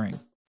this spring.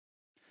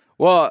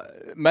 Well,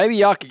 maybe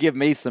y'all could give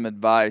me some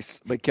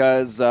advice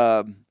because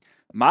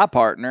my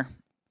partner,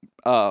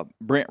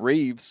 Brent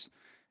Reeves,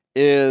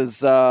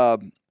 is I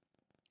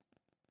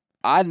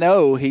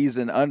know he's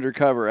an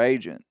undercover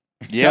agent.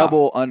 Yeah.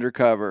 Double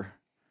undercover,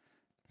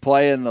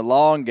 playing the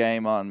long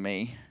game on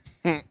me.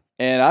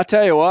 And I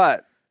tell you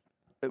what,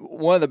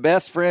 one of the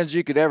best friends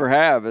you could ever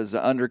have is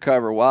an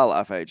undercover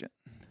wildlife agent.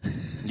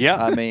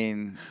 Yeah. I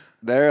mean,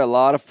 they're a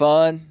lot of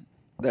fun.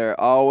 They're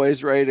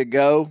always ready to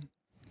go,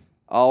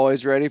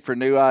 always ready for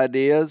new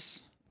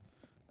ideas.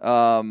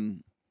 But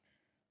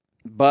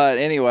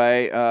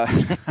anyway,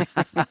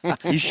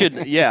 You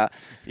should, yeah.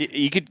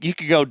 You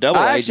could go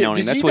double agent on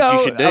him. That's did what know-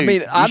 you should do. I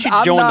mean, you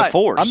should join the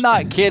force. I'm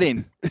not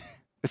kidding.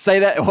 Say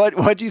that.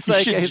 What'd you say,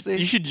 you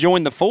Casey? should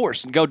join the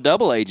force and go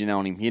double agent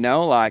on him.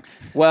 Like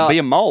Well, be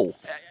a mole.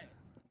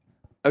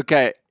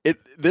 Okay,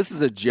 this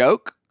is a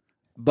joke,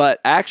 but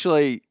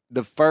actually,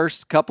 the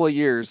first couple of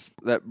years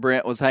that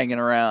Brent was hanging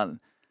around,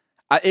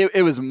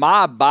 it was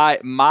my.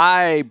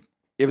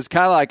 It was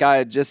kind of like I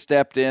had just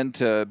stepped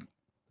into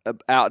an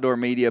outdoor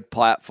media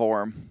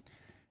platform,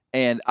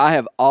 and I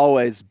have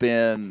always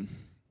been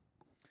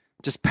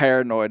just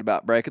paranoid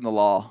about breaking the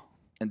law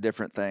and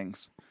different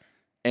things.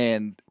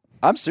 And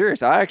I'm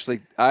serious. I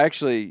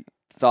actually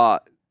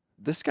thought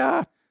this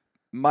guy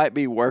might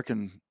be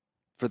working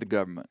for the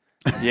government.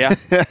 Yeah.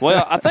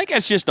 Well, I think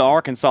that's just an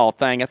Arkansas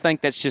thing. I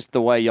think that's just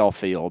the way y'all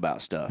feel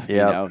about stuff.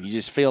 Yeah. You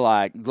just feel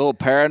like, A little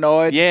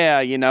paranoid.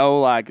 yeah,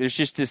 like there's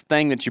just this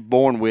thing that you're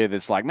born with.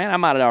 It's like, man, I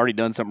might have already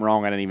done something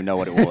wrong. I didn't even know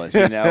what it was.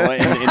 In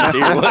the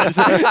deer woods.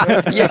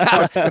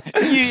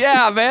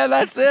 Yeah, man,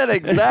 that's it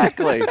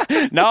exactly.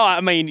 No, I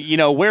mean,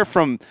 we're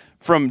from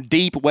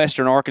deep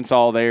western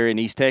Arkansas there in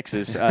East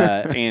Texas,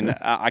 and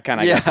I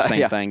kind of got the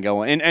same thing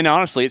going. And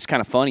honestly, it's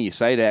kind of funny you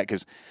say that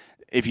because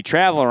if you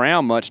travel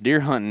around much,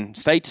 deer hunting,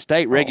 state to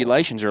state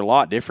regulations are a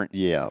lot different.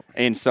 Yeah.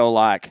 And so,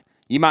 like,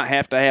 you might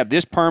have to have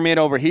this permit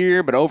over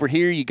here, but over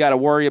here you got to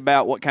worry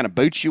about what kind of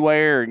boots you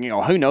wear, and,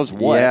 who knows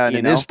what. Yeah, and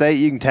in this state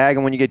you can tag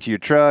them when you get to your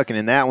truck, and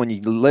in that one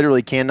you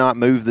literally cannot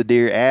move the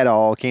deer at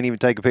all. Can't even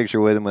take a picture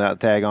with him without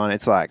the tag on.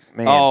 It's like,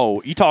 man.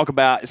 Oh, you talk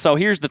about – so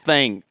here's the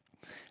thing.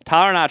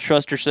 Tyler and I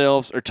trust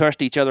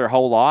each other a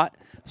whole lot.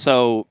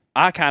 So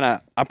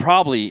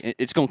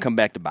it's going to come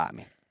back to bite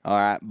me. All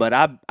right, but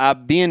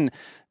I've been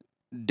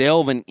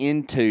delving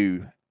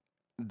into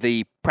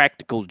the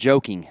practical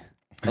joking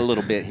a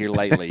little bit here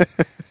lately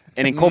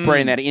and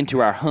incorporating that into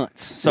our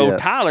hunts. So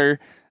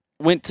Tyler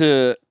went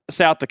to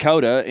South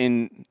Dakota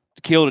and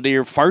killed a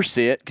deer first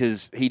sit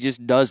because he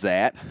just does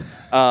that.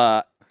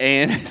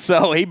 And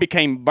so he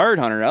became bird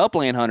hunter,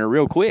 upland hunter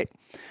real quick.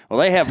 Well,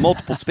 they have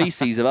multiple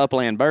species of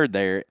upland bird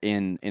there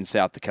in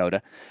South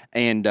Dakota.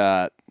 And,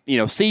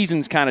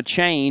 seasons kind of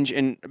change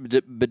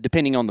but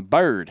depending on the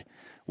bird.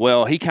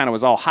 Well, he kind of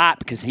was all hyped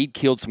because he'd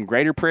killed some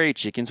greater prairie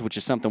chickens, which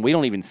is something we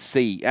don't even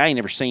see. I ain't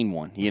never seen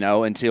one,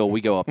 until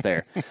we go up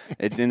there.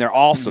 And they're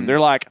awesome. They're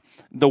like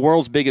the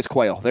world's biggest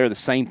quail. They're the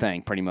same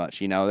thing pretty much.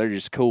 They're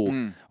just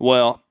cool.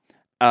 Well,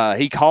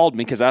 he called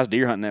me because I was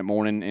deer hunting that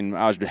morning, and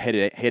I was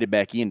headed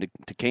back into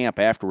camp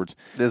afterwards.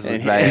 This is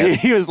and bad.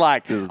 He was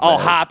like all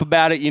hype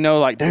about it,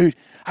 like, dude,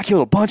 I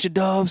killed a bunch of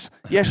doves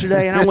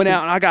yesterday, and I went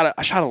out and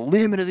I shot a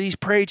limit of these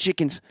prairie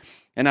chickens.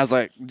 And I was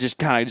like, just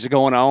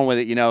going on with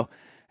it, And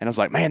I was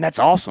like, man, that's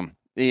awesome.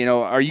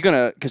 Are you going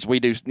to, because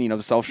we do,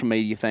 the social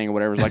media thing or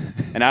whatever. It's like,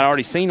 and I'd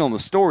already seen on the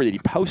story that he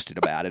posted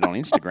about it on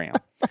Instagram.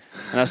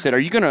 And I said, are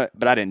you going to,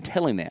 but I didn't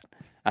tell him that.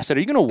 I said,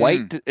 are you going to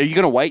wait? Are you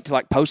going to wait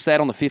to post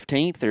that on the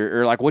 15th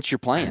or what's your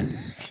plan?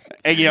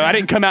 And, I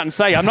didn't come out and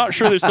say, I'm not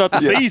sure there's not the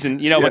season,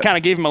 but kind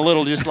of give him a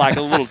little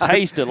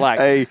taste of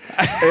Hey,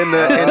 and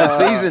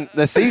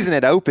the season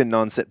had opened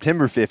on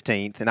September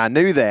 15th, and I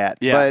knew that.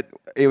 Yeah. But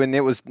it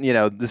was, the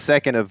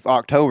 2nd of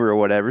October or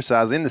whatever, so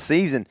I was in the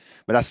season,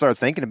 but I started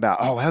thinking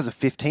about, that was the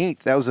 15th.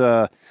 That's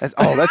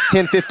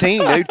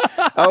 10-15, dude.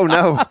 Oh,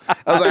 no.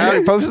 I was like, I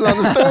already posted on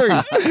the story.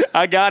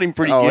 I got him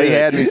pretty good. Oh, he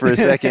had me for a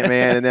second,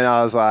 man, and then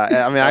I was like,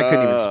 I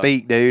couldn't even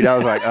speak, dude. I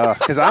was like,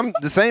 because I'm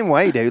the same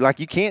way, dude. Like,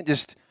 you can't do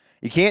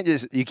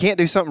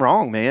something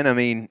wrong, man. I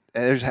mean,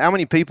 there's how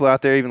many people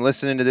out there even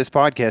listening to this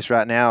podcast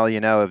right now,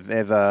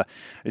 have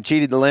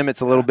cheated the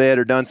limits a little bit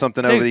or done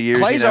something over the years.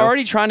 Clay's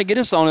already trying to get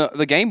us on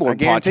the Game Board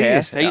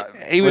podcast.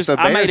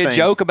 I made a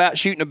joke about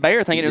shooting a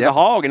bear thinking it was a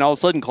hog, and all of a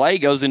sudden Clay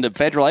goes into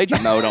federal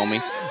agent mode on me,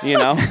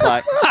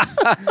 like.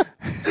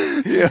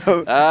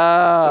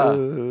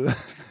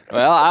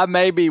 Well, I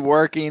may be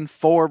working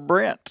for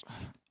Brent.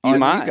 You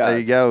might. There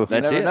you go.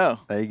 That's it. Know.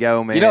 There you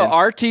go, man.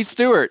 R.T.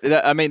 Stewart.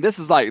 I mean, this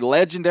is like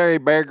legendary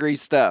Bear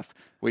Grease stuff.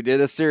 We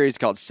did a series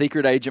called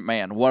Secret Agent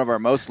Man, one of our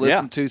most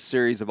listened to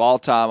series of all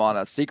time on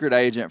a secret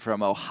agent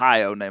from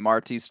Ohio named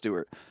R.T.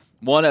 Stewart.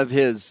 One of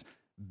his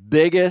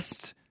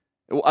best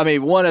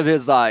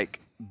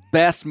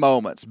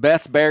moments,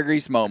 best Bear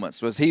Grease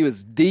moments was he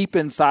was deep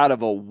inside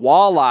of a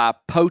walleye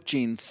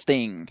poaching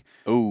sting.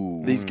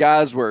 Ooh. These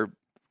guys were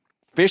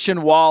fishing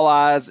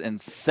walleyes and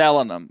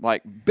selling them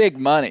like big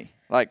money.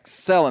 Like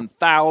selling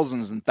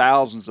thousands and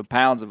thousands of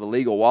pounds of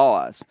illegal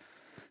walleyes.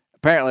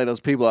 Apparently, those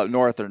people up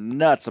north are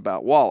nuts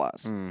about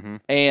walleyes. Mm-hmm.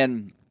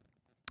 And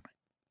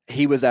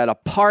he was at a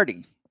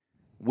party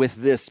with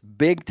this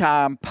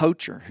big-time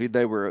poacher who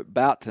they were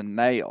about to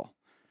nail.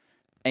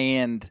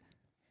 And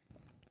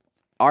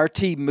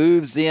RT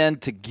moves in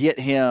to get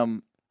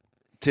him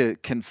to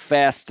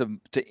confess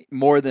to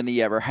more than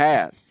he ever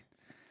had.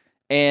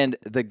 And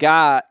the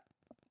guy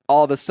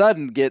all of a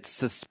sudden gets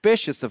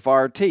suspicious of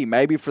RT,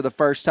 maybe for the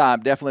first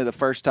time, definitely the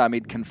first time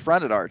he'd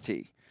confronted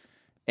RT.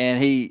 And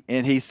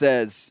he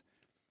says,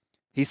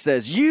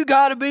 you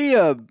got to be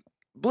a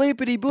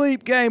bleepity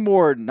bleep game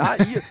warden.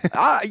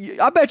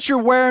 I bet you're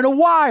wearing a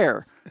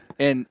wire.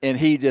 And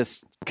he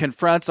just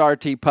confronts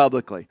RT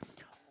publicly.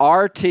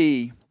 RT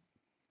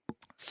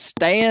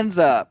stands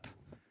up,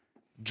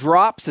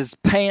 drops his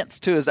pants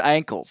to his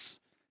ankles,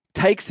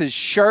 takes his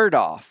shirt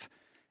off,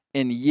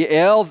 and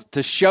yells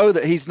to show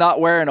that he's not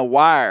wearing a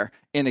wire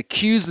and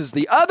accuses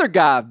the other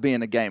guy of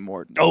being a game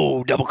warden.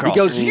 Oh, double cross. He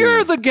goes,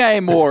 you're the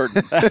game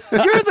warden.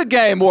 You're the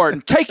game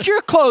warden. Take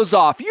your clothes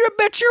off. I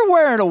bet you're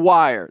wearing a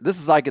wire. This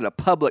is like at a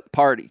public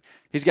party.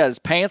 He's got his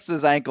pants to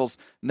his ankles,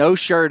 no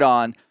shirt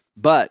on,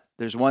 but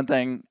there's one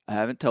thing I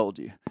haven't told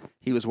you.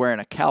 He was wearing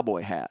a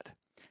cowboy hat,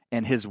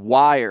 and his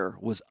wire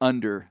was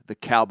under the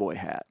cowboy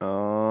hat.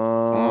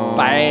 Oh.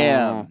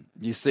 Bam.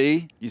 You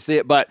see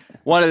it. But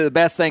one of the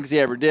best things he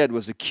ever did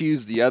was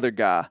accuse the other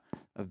guy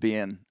of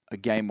being a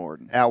game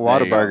warden. Out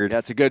Whataburger.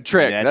 That's a good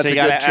trick. That's a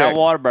good trick. Out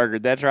Whataburger.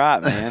 That's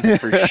right, man,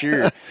 for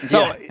sure.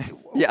 So,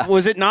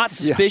 was it not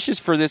suspicious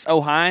for this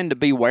Ohioan to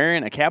be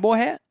wearing a cowboy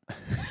hat?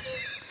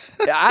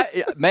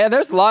 Man,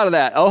 there's a lot of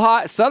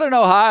that. Southern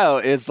Ohio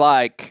is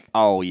like,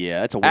 oh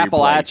yeah, that's a weird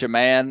Appalachia, place.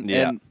 Man.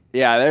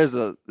 Yeah, and there's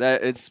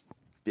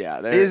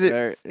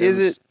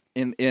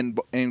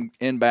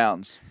in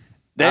bounds.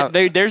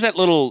 There's that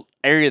little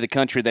area of the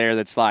country there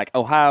that's like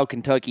Ohio,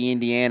 Kentucky,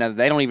 Indiana.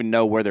 They don't even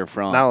know where they're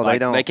from. No, they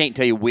don't. They can't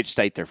tell you which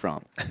state they're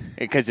from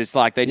because it's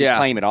like they just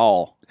claim it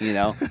all.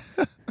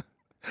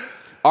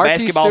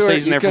 Basketball Stewart,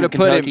 season, they're from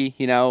Kentucky.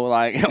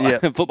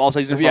 Football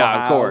season, from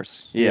Ohio. Of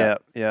course. Yeah.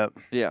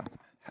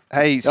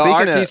 Hey,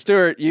 speaking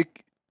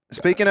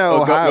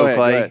of Ohio,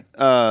 Clay,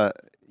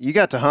 you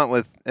got to hunt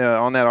with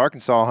on that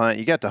Arkansas hunt.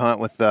 You got to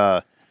hunt with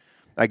a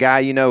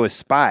guy is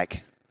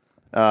Spike.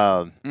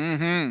 How's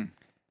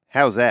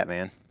that,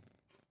 man?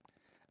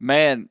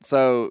 Man,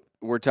 so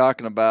we're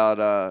talking about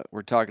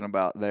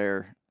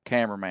their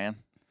cameraman,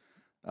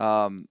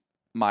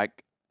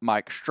 Mike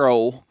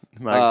Stroll.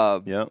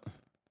 Mike's, yep.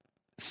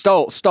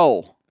 Stole.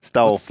 Stole.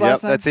 What's his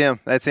last name?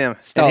 That's him.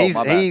 Stole, And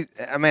my bad.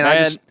 I mean,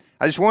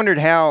 I just wondered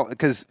how,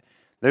 because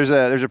there's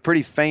a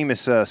pretty famous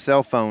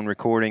cell phone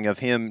recording of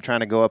him trying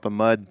to go up a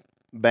mud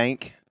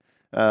bank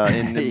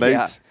in the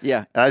boots.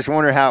 Yeah. I just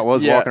wonder how it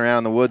was Yeah. walking around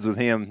in the woods with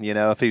him. You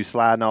know, if he was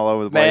sliding all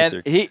over the place.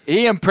 Man,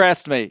 he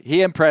impressed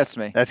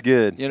me. That's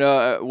good. You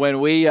know, when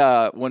we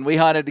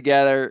hunted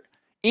together,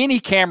 any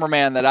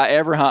cameraman that I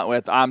ever hunt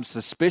with, I'm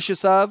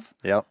suspicious of.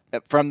 Yep.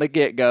 From the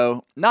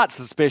get-go. Not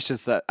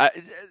suspicious that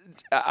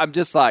I'm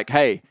just like,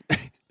 hey.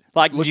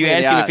 Like, would you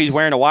ask him if he's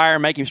wearing a wire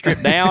and make him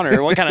strip down,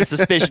 or what kind of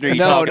suspicion are you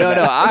talking about?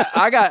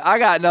 No. I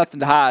got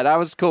nothing to hide. I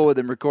was cool with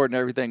him recording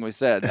everything we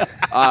said.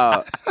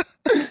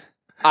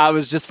 I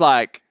was just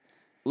like,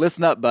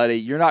 listen up, buddy.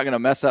 You're not going to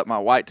mess up my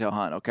whitetail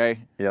hunt, okay?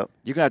 Yep.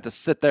 You're going to have to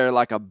sit there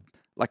like a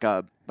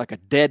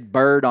dead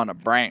bird on a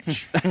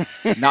branch,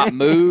 not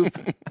move,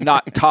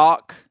 not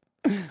talk,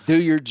 do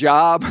your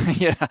job.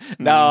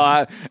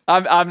 No,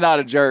 I'm not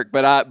a jerk,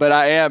 but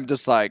I am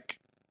just like,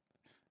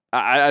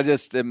 I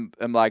just am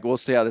like, we'll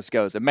see how this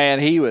goes. And man,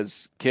 he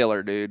was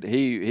killer, dude.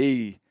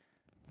 He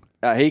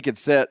could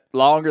sit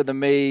longer than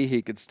me.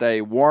 He could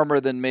stay warmer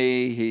than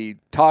me. He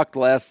talked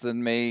less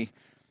than me.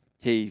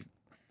 He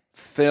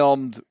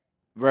filmed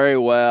very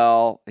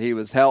well. He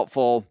was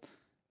helpful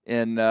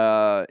in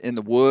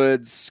the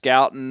woods,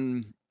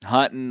 scouting,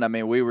 hunting. I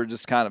mean, we were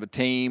just kind of a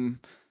team.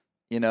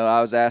 You know,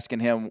 I was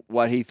asking him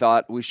what he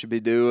thought we should be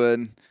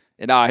doing.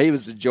 And he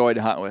was a joy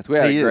to hunt with. We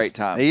had a great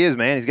time. He is,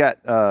 man. He's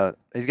got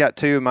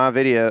 2 of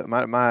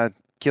my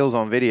kills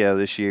on video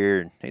this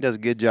year, and he does a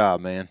good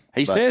job, man.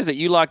 He says that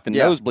you like the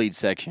nosebleed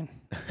section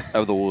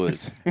of the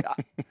woods.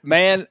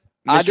 Man,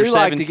 I do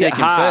like to get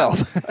high.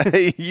 himself.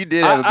 You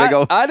did have a big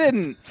old I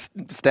didn't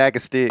stack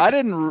of sticks. I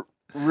didn't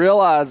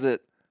realize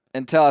it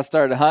until I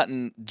started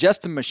hunting.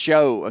 Justin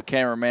Michaud, a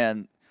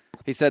cameraman,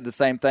 he said the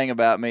same thing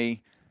about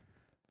me.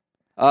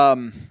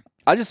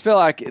 I just feel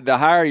like the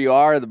higher you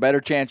are, the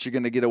better chance you're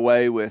going to get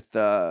away with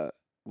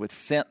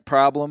scent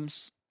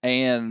problems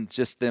and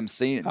just them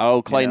seeing.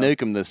 Oh, Clay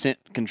Newcomb, the scent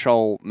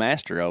control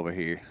master over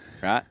here,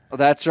 right?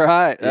 That's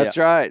right. That's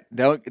right.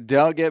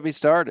 Don't get me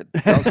started.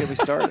 Don't get me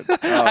started.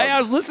 Hey, I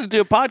was listening to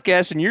a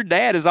podcast, and your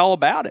dad is all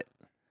about it.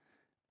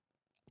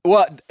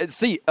 Well,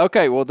 see,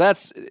 okay, well,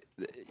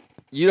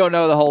 you don't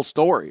know the whole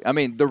story. I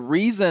mean, the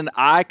reason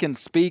I can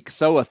speak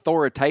so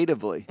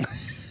authoritatively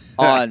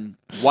on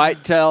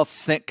whitetail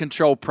scent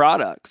control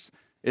products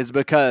is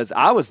because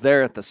I was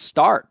there at the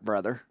start,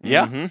 brother.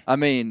 Yeah. Mm-hmm. I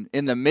mean,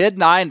 in the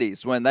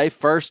mid-'90s when they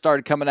first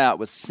started coming out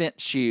with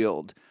Scent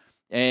Shield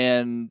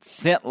and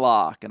Scent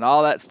Lock and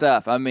all that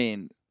stuff, I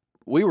mean,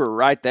 we were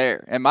right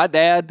there. And my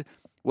dad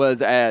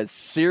was as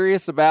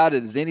serious about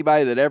it as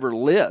anybody that ever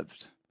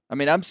lived. I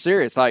mean, I'm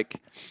serious.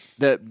 Like,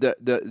 the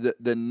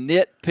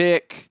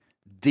nitpick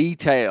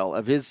detail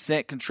of his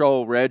scent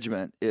control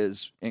regimen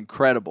is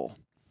incredible.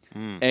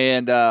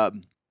 And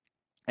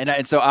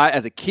so I,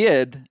 as a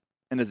kid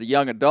and as a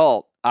young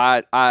adult,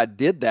 I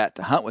did that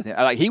to hunt with him.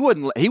 Like, he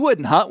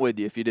wouldn't hunt with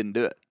you if you didn't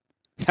do it.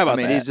 How about I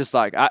mean, that? he's just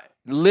like,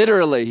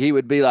 literally, he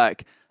would be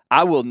like,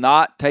 I will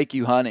not take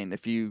you hunting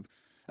if you,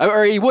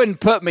 or he wouldn't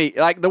put me,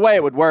 like, the way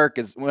it would work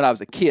is when I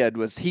was a kid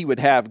was he would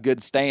have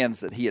good stands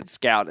that he had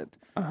scouted.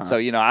 So,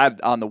 you know,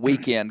 I'd on the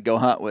weekend go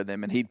hunt with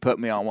him and he'd put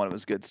me on one of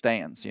his good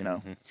stands, you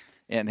know.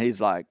 And he's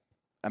like,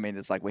 I mean,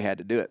 it's like we had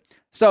to do it.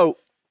 So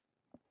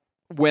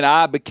when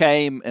I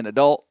became an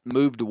adult,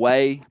 moved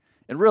away,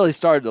 and really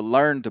started to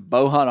learn to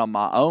bow hunt on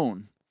my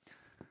own,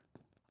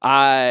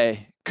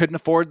 I couldn't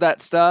afford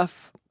that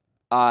stuff.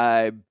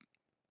 I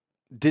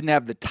didn't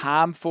have the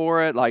time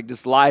for it. Like,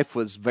 just life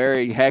was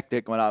very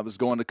hectic when I was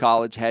going to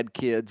college, had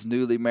kids,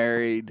 newly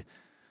married,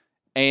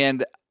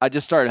 and I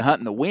just started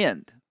hunting the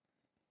wind.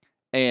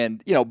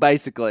 And, you know,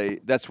 basically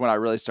that's when I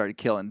really started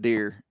killing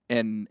deer.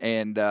 And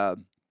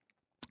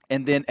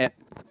then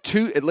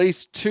at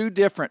least two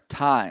different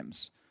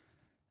times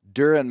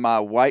during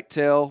my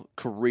whitetail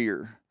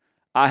career,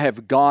 I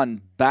have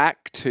gone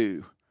back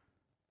to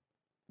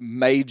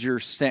major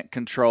scent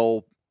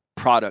control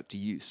product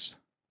use.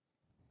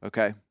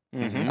 Okay?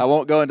 I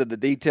won't go into the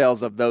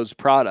details of those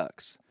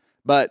products,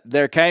 but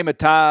there came a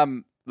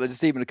time,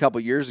 just even a couple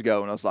years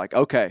ago, when I was like,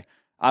 okay,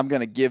 I'm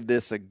going to give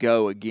this a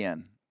go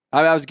again.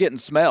 I was getting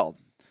smelled.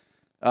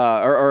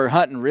 Or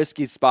hunting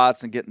risky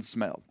spots and getting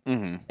smelled.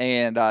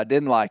 And I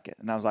didn't like it.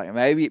 And I was like,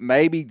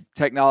 maybe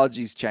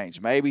technology's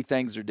changed. Maybe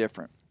things are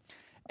different.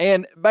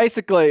 And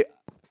basically,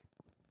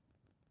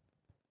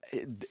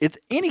 it's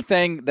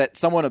anything that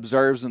someone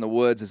observes in the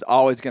woods is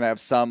always going to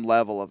have some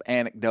level of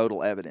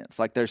anecdotal evidence.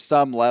 Like, there's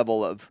some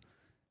level of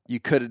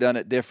you could have done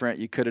it different,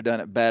 you could have done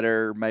it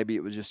better, maybe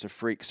it was just a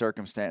freak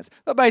circumstance.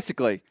 But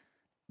basically,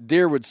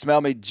 deer would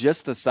smell me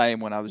just the same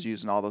when I was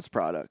using all those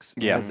products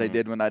as they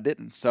did when I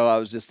didn't. So I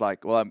was just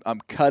like, well, I'm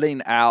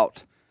cutting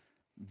out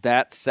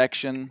that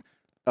section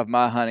of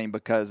my hunting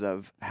because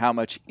of how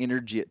much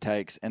energy it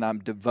takes, and I'm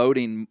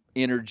devoting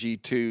energy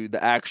to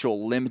the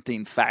actual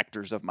limiting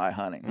factors of my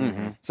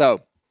hunting.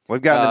 So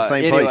We've gotten to the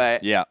same anyway, place.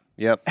 Yeah.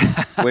 Yep.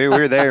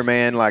 we're there,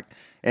 man. Like,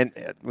 and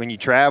when you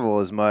travel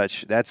as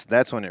much, that's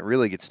when it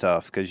really gets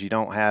tough because you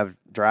don't have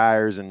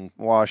dryers and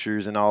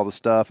washers and all the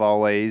stuff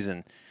always.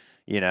 And,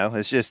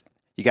 it's just,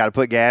 you got to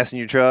put gas in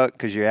your truck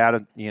because you're out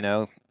of,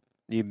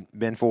 you've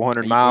been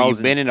 400 miles.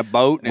 You've been in a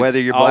boat. And whether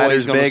it's your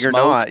always bladder's gonna big or smoke.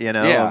 not,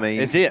 Yeah, I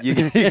mean, it's it.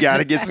 you got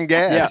to get some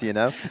gas,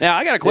 Now,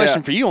 I got a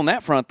question for you on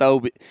that front, though.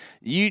 But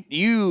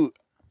you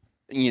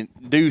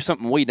do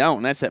something we don't,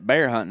 and that's that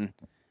bear hunting.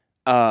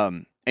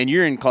 And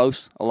you're in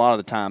close a lot of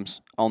the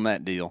times on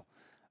that deal.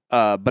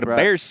 But a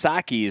bear's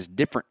psyche is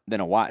different than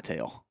a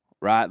whitetail,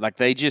 right? Like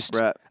they just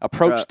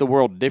approach the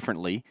world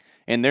differently,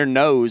 and their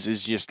nose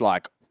is just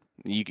like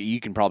you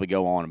can probably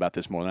go on about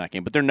this more than I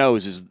can, but their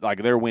nose is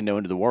like their window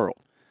into the world.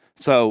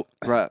 So,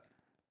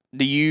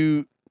 do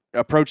you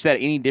approach that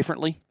any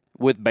differently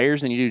with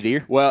bears than you do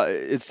deer? Well,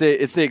 it's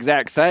the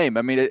exact same.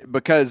 I mean,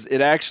 because it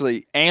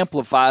actually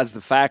amplifies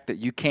the fact that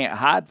you can't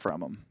hide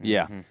from them.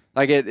 Yeah.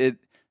 Like it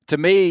to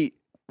me,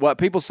 what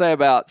people say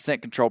about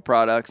scent control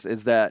products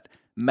is that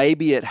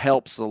maybe it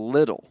helps a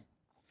little,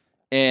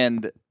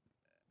 and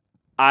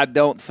I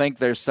don't think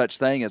there's such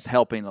thing as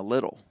helping a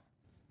little.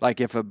 Like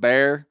if a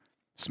bear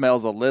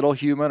smells a little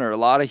human or a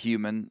lot of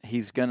human,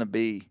 he's going to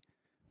be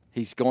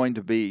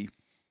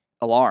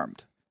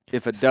alarmed.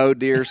 If a doe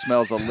deer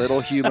smells a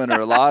little human or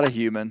a lot of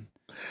human,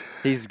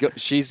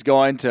 she's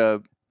going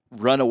to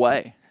run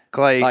away.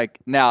 Clay, Like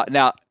now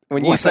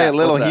when you what's say that? a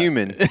little What's that?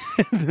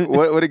 human,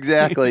 what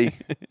exactly?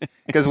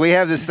 Because we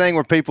have this thing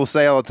where people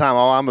say all the time,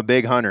 "Oh, I'm a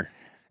big hunter,"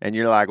 and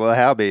you're like, "Well,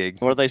 how big?"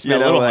 What if they smell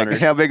little like, hunters?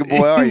 how big a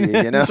boy are you?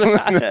 You know.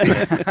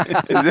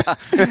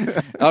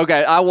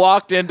 Okay, I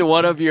walked into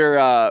one of your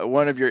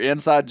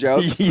inside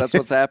jokes. That's what's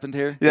Yes. happened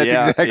here. That's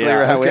Yeah, exactly yeah,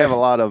 right. We okay. have a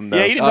lot of them. Though.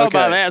 Yeah, you didn't talk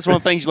about Okay. that. That's one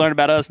of the things you learned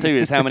about us, too,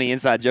 is how many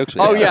inside jokes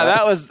we Oh have. yeah,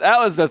 that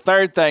was the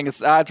third thing.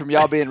 Aside from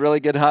y'all being really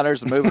good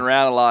hunters and moving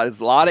around a lot, is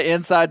a lot of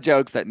inside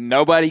jokes that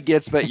nobody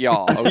gets but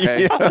y'all.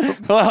 Okay.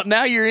 Well,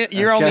 now you're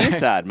on the Okay.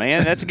 inside,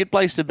 man. That's a good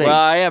place to be. Well,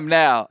 I am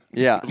now.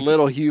 Yeah.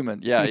 Little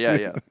human.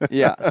 Yeah.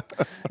 Yeah.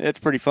 It's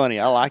pretty funny.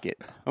 I like it.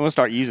 I'm going to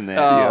start using that.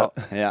 Oh.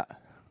 Yeah.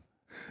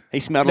 He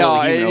smelled a No,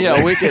 little human over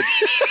there. we could.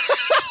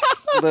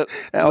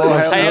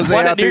 Hey, Jose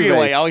point that deer your Altuve.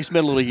 way. I always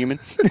smell a little human.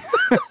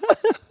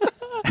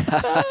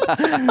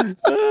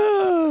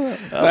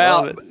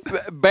 Well,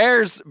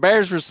 bears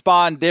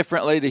respond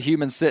differently to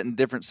humans sit in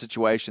different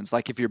situations.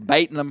 Like if you're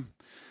baiting them,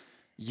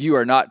 you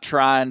are not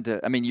trying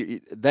to. I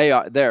mean,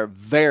 they're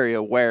very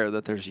aware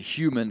that there's a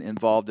human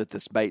involved at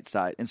this bait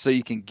site, and so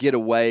you can get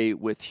away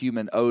with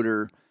human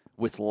odor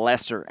with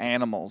lesser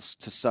animals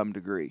to some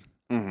degree.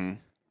 Mm-hmm.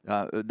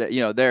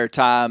 There are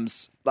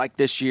times like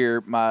this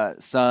year, my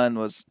son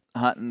was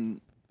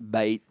hunting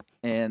bait,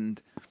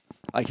 and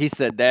like he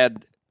said,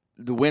 Dad,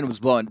 the wind was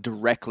blowing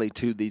directly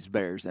to these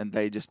bears, and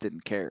they just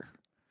didn't care,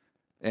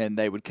 and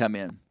they would come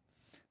in.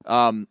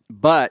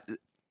 But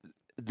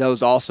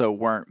those also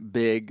weren't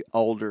big,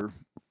 older,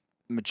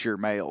 mature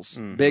males.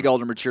 Mm-hmm. Big,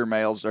 older, mature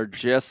males are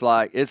just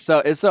like it's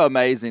so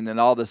amazing. In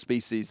all the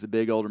species, the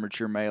big, older,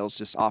 mature males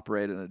just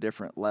operate at a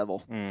different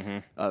level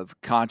of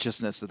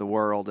consciousness of the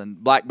world.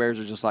 And black bears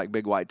are just like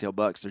big whitetail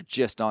bucks. They're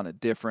just on a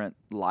different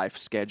life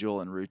schedule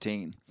and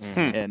routine.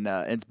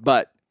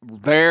 But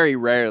very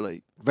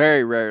rarely,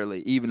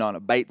 even on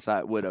a bait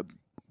site, would a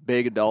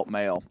big adult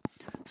male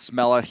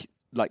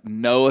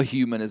know a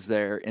human is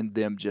there and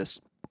them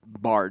just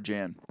barge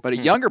in. But a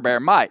younger bear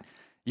might.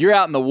 You're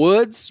out in the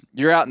woods,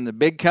 you're out in the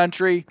big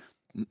country,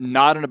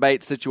 not in a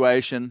bait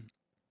situation.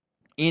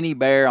 Any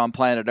bear on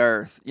planet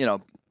Earth,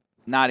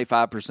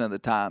 95% of the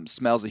time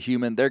smells a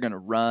human, they're going to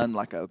run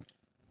like a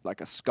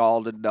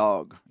scalded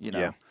dog,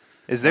 Yeah.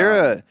 Is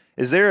there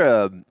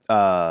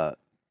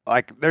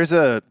there's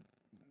a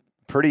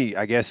pretty,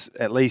 I guess,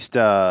 at least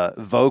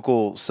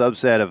vocal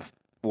subset of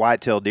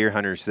whitetail deer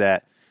hunters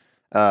that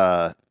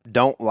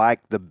don't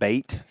like the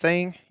bait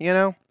thing,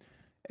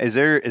 Is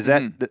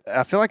that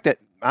I feel like that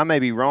I may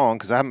be wrong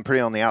because I'm pretty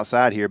on the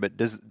outside here, but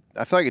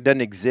I feel like it doesn't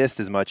exist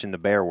as much in the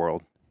bear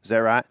world. Is that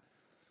right?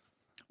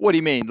 What do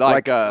you mean?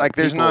 Like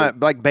there's people- not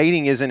like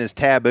baiting isn't as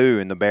taboo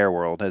in the bear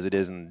world as it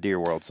is in the deer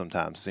world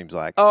sometimes, it seems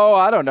like. Oh,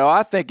 I don't know.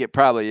 I think it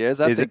probably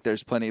is. I Is think it?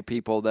 there's plenty of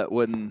people that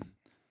wouldn't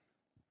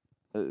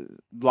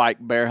like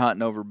bear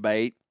hunting over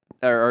bait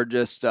or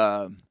just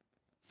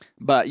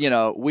but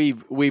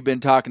we've been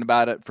talking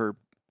about it for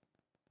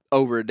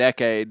over a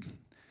decade,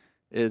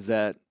 is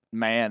that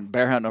man,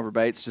 bear hunting over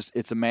bait,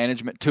 it's a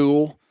management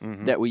tool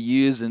that we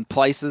use in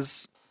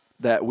places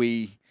that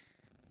we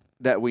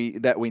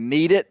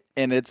need it,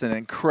 and it's an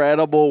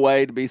incredible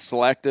way to be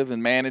selective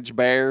and manage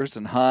bears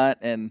and hunt.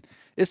 And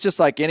it's just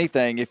like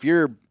anything. If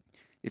you're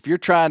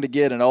trying to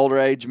get an older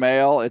age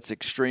male, it's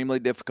extremely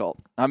difficult.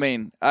 I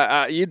mean,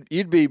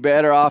 you'd be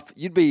better off.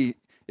 It'd be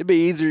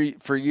easier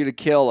for you to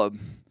kill a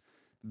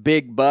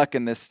big buck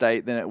in this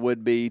state than it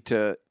would be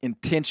to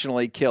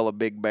intentionally kill a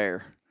big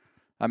bear.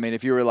 I mean,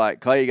 if you were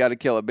like, Clay, you got to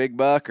kill a big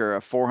buck or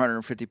a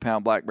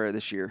 450-pound black bear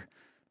this year,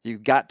 you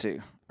got to,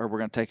 or we're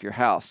going to take your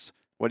house.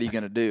 What are you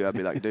going to do? I'd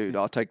be like, dude,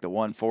 I'll take the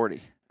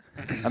 140.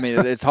 I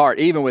mean, it's hard,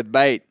 even with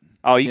bait.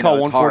 Oh, you call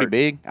know, 140 hard.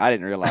 big? I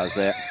didn't realize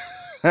that.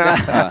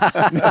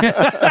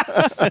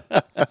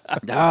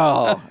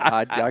 No,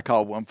 I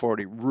call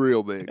 140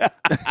 real big.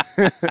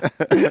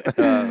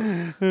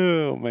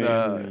 Oh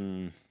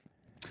man.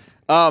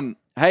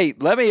 Hey,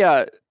 let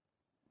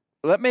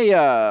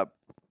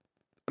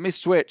me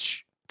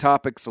switch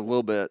topics a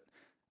little bit,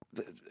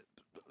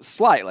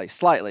 slightly.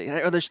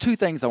 There's two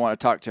things I want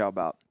to talk to you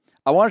about.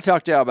 I want to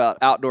talk to you about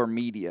outdoor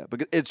media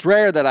because it's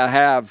rare that I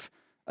have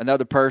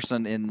another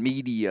person in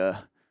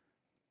media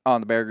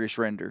on the Bear Grease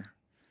Render,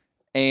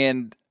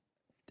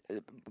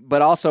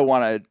 but also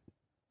want to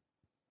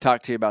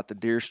talk to you about the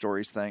deer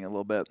stories thing a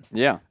little bit.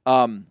 Yeah.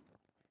 I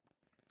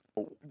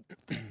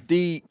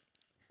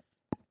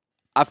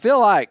feel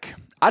like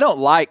I don't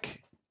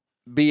like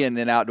being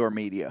in outdoor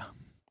media.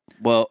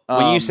 Well,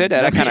 when you said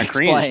that, I let me kind of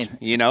cringed. explain.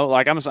 You know,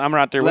 like I'm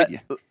right there with you.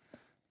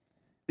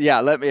 Yeah,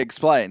 let me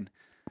explain.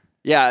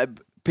 Yeah,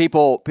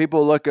 people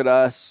look at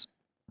us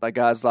like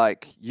guys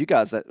like you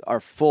guys that are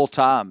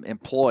full-time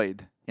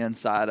employed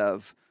inside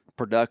of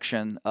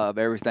production of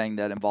everything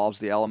that involves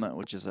the element,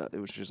 which is a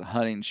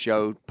hunting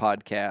show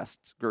podcast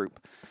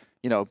group.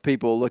 You know,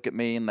 people look at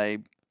me and they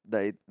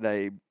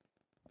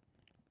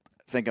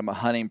think I'm a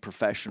hunting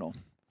professional.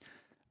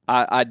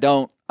 I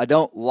don't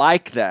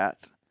like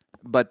that,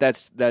 but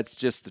that's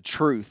just the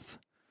truth.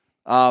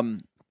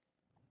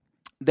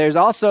 There's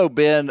also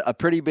been a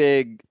pretty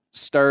big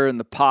stir in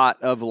the pot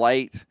of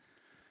late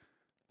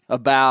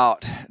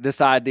about this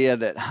idea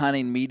that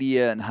hunting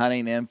media and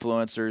hunting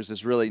influencers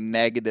is really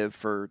negative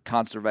for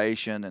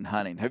conservation and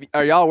hunting.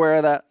 Are y'all aware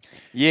of that?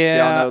 Yeah. Do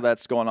y'all know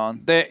that's going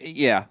on?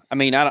 Yeah. I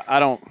mean, I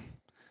don't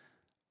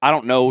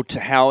know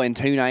how in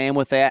tune I am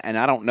with that, and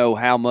I don't know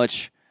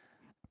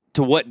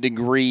to what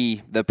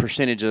degree the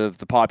percentage of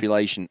the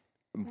population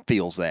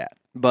feels that.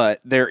 But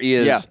there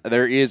is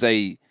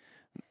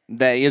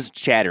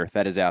chatter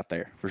that is out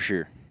there for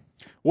sure.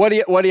 What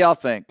do y'all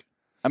think?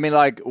 I mean,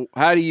 like,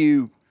 how do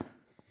you?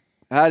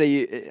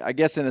 I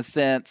guess in a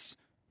sense,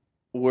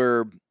 we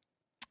are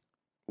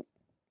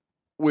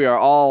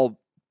all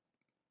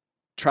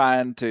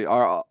trying to.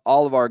 All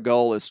of our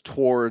goal is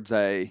towards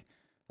a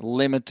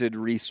limited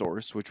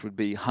resource, which would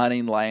be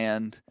hunting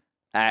land,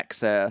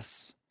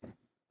 access,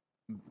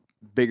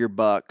 bigger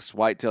bucks,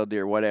 whitetail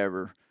deer,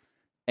 whatever.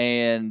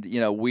 And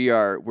you know,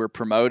 we're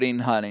promoting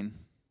hunting,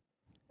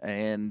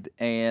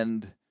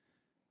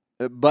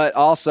 but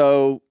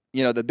also,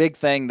 you know, the big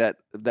thing that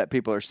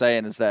people are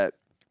saying is that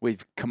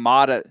we've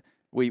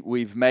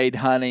made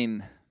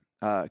hunting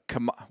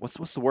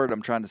what's the word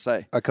I'm trying to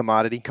say? A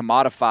commodity.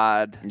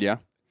 Commodified. Yeah.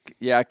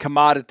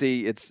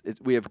 Commodity.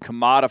 We have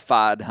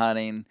commodified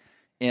hunting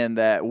in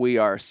that we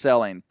are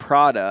selling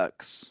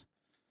products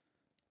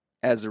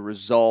as a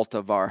result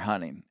of our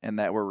hunting, and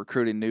that we're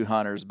recruiting new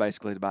hunters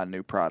basically to buy a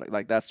new product.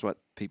 Like, that's what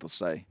people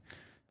say.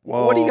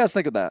 Well, what do you guys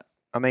think of that?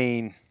 I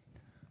mean,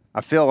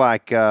 I feel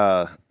like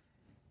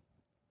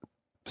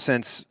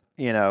since,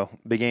 you know,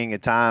 beginning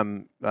of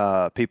time,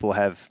 people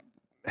have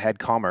had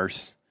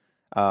commerce.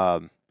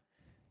 I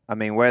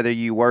mean, whether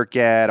you work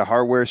at a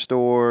hardware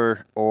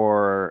store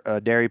or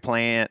a dairy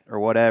plant or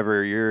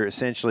whatever, you're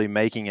essentially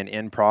making an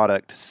end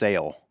product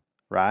sale,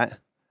 right?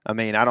 I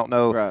mean, I don't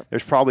know. Right.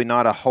 There's probably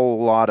not a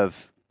whole lot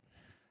of,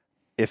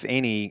 if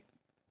any,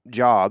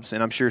 jobs,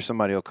 and I'm sure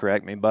somebody will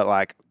correct me, but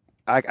like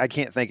I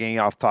can't think of any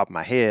off the top of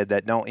my head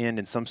that don't end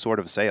in some sort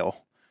of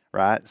sale,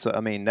 right? So,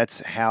 I mean,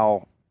 that's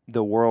how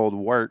the world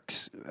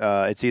works.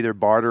 It's either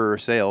barter or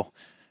sale,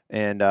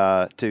 and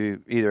to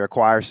either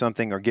acquire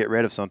something or get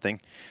rid of something.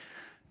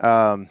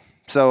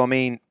 So, I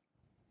mean,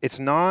 it's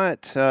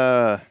not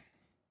it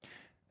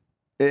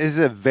is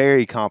a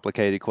very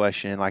complicated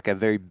question, like a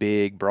very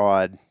big,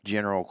 broad,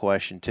 general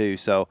question too.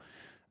 So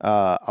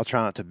I'll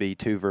try not to be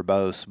too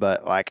verbose,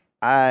 but like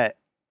I've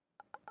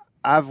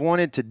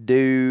wanted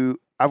to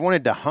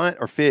hunt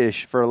or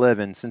fish for a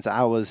living since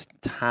I was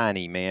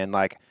tiny, man.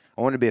 Like,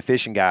 I wanted to be a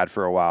fishing guide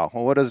for a while.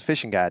 Well, what does a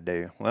fishing guide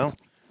do? Well,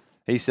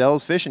 he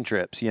sells fishing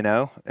trips, you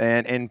know,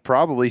 and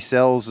probably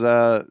sells,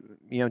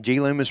 G.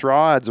 Loomis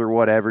rods or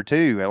whatever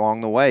too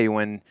along the way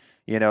when,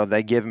 you know,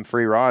 they give him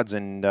free rods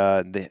and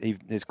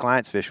his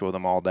clients fish with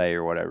them all day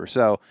or whatever.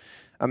 So,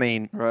 I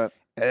mean, Right.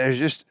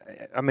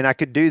 I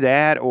could do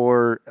that,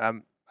 or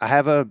I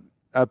have a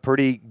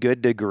pretty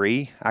good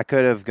degree. I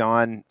could have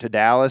gone to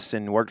Dallas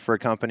and worked for a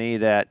company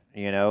that,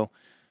 you know,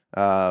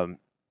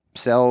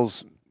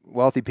 sells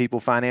wealthy people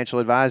financial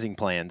advising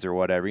plans or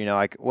whatever, you know,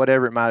 like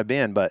whatever it might have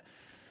been. But,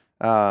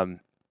 I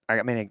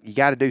mean, you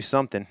got to do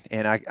something.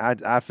 And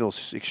I feel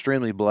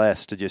extremely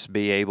blessed to just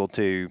be able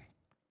to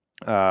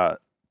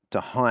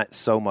hunt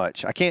so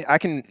much. I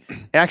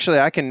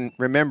can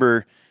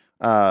remember,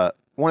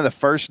 one of the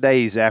first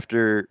days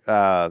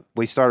after,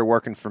 we started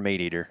working for Meat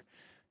Eater,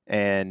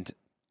 and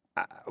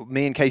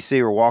me and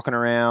KC were walking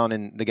around,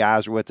 and the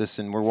guys were with us,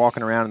 and we're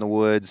walking around in the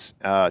woods,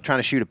 trying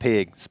to shoot a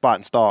pig, spot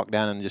and stalk,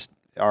 down in just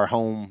our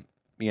home,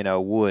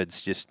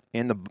 woods, just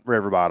in the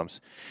river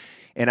bottoms.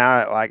 And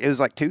it was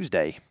like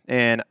Tuesday,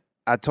 and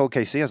I told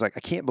KC, I was like, I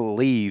can't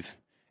believe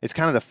it's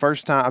kind of the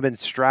first time I've been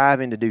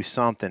striving to do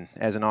something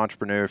as an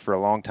entrepreneur for a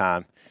long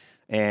time,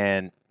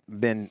 and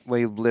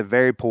we lived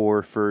very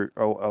poor for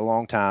a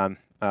long time,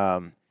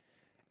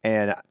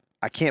 and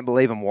I can't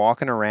believe I'm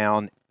walking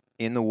around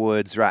in the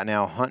woods right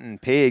now hunting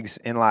pigs,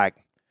 and like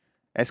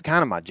that's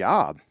kind of my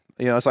job.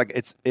 It's like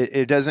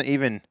it doesn't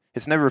even.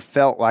 It's never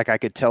felt like I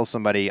could tell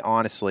somebody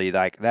honestly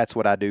like that's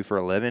what I do for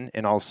a living,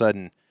 and all of a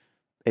sudden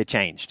it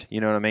changed. You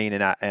know what I mean?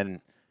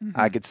 And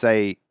I could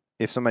say,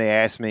 if somebody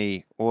asked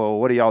me, well,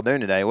 what are y'all doing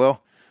today?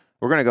 Well,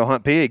 we're going to go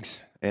hunt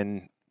pigs.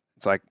 And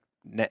it's like,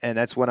 and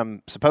that's what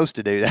I'm supposed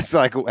to do. That's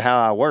like how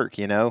I work,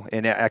 and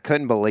I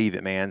couldn't believe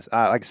it, man.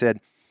 Like I said,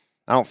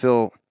 I've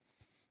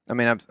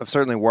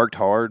certainly worked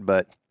hard,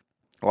 but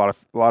a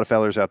lot of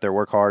fellas out there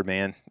work hard,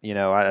 man.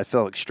 I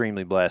feel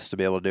extremely blessed to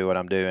be able to do what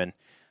I'm doing.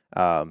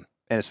 And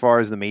as far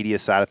as the media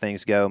side of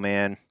things go,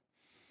 man,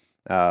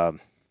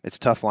 it's a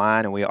tough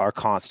line, and we are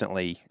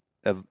constantly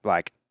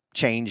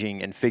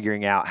changing and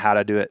figuring out how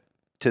to do it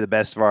to the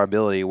best of our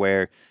ability,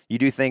 where you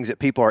do things that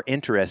people are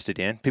interested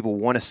in, people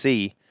want to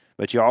see,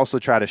 but you also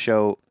try to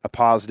show a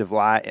positive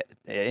light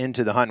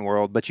into the hunting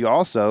world, but you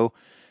also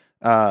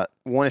want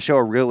to show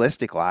a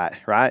realistic light,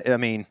 right? I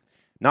mean,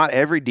 not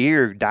every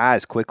deer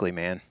dies quickly,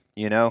 man.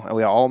 We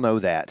all know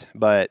that,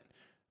 but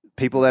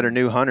people that are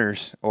new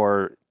hunters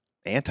or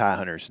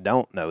anti-hunters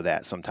don't know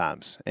that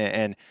sometimes.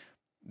 And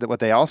what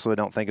they also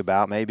don't think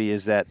about maybe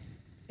is that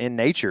in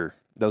nature,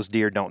 those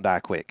deer don't die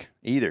quick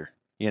either,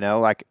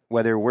 like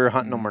whether we're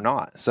hunting them or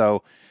not.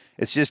 So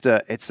it's just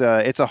it's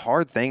a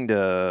hard thing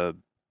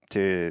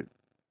to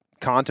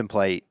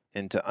contemplate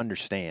and to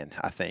understand.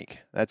 I think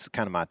that's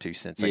kind of my 2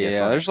 cents. I guess.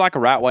 There's like a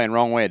right way and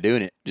wrong way of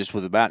doing it, just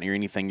with about near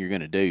anything you're going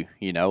to do,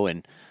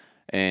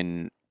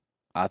 and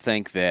I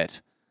think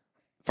that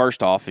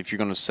first off, if you're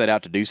going to set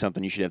out to do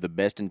something, you should have the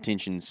best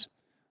intentions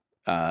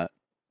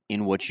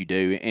in what you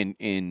do,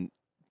 and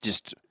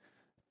just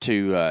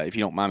to if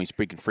you don't mind me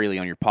speaking freely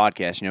on your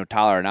podcast,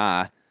 Tyler and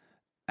I,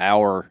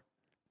 our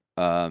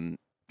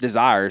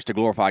desire is to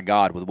glorify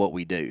God with what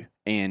we do,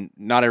 and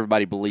not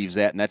everybody believes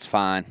that, and that's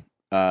fine.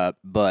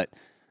 But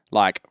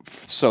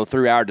so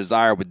through our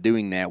desire with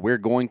doing that, we're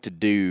going to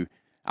do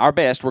our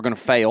best. We're going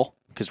to fail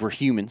because we're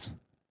humans,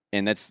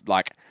 and that's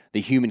like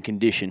the human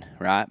condition,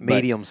 right?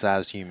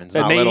 Medium-sized humans,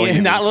 not little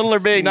humans. Not little or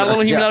big, not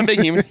little human, not a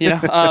big human.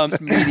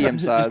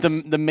 Medium-sized.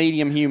 Just the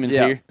medium humans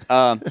here.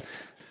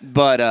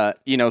 But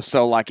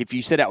so like if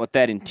you set out with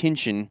that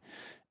intention,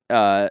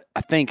 I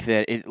think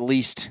that at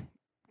least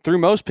through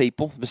most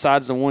people,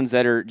 besides the ones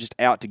that are just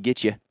out to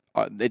get you,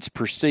 it's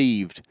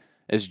perceived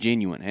as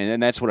genuine,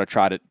 and that's what I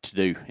try to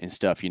do and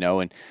stuff,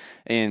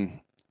 and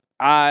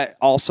I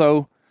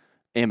also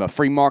am a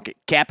free market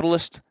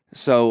capitalist,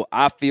 so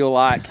I feel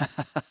like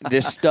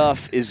this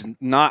stuff is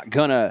not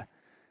gonna,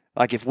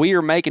 like if we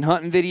are making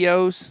hunting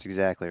videos, that's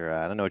exactly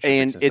right. I know what you're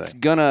and it's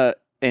gonna,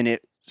 and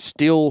it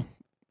still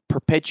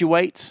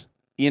perpetuates,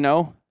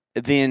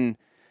 then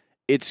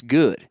it's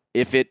good.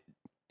 If it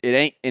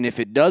ain't, and if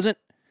it doesn't,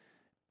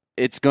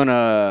 it's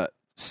gonna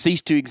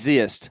cease to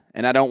exist,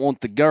 and I don't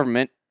want the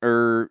government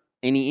or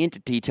any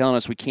entity telling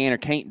us we can or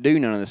can't do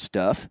none of this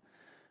stuff,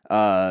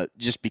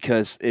 just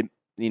because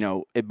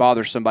it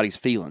bothers somebody's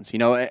feelings.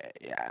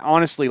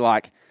 Honestly,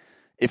 like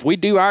if we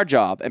do our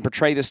job and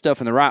portray this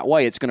stuff in the right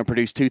way, it's going to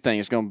produce two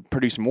things. It's going to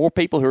produce more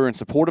people who are in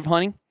support of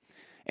hunting,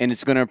 and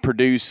it's going to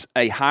produce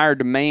a higher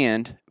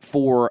demand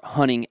for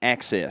hunting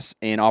access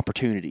and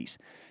opportunities.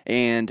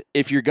 And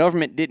if your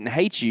government didn't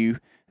hate you,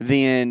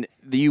 then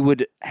they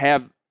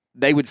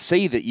would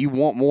see that you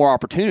want more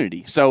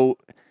opportunity. So,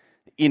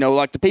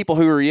 like the people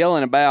who are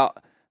yelling about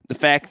the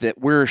fact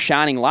that we're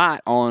shining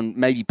light on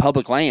maybe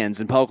public lands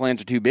and public lands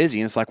are too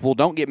busy, and it's like, well,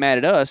 don't get mad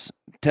at us.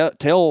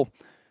 Tell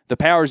the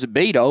powers that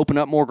be to open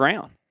up more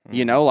ground.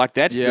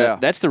 Mm-hmm.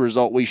 That's the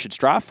result we should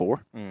strive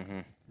for. Mm-hmm.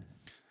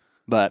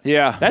 But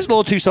that's a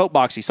little too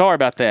soapboxy. Sorry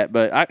about that,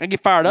 but I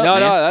get fired up. No,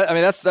 I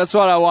mean that's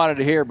what I wanted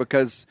to hear,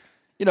 because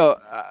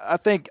I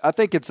think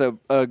it's a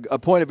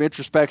point of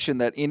introspection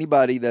that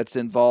anybody that's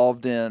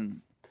involved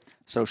in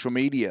social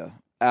media,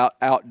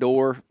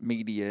 outdoor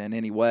media in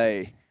any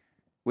way,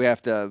 we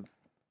have to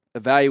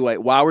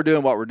evaluate why we're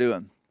doing what we're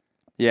doing.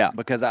 Yeah.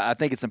 Because I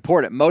think it's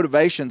important.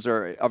 Motivations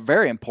are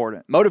very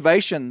important.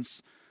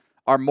 Motivations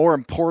are more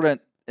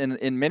important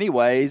in many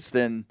ways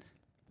than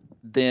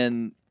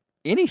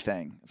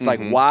anything. It's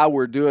like why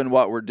we're doing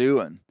what we're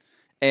doing.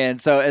 And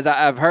so as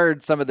I've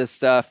heard some of this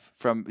stuff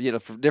from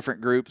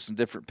different groups and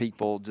different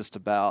people, just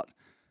about,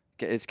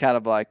 it's kind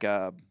of like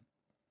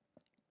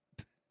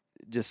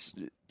just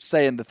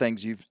saying the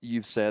things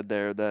you've said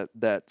there,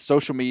 that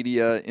social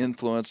media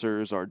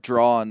influencers are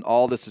drawing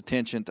all this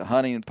attention to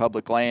hunting in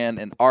public land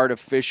and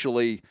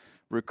artificially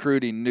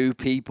recruiting new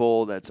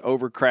people, that's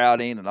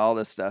overcrowding and all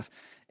this stuff.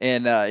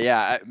 And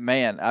I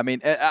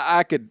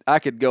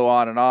could go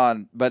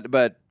on,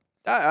 but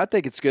I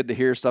think it's good to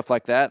hear stuff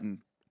like that and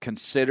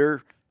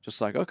consider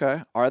just like,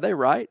 okay, are they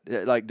right?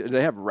 Like, do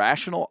they have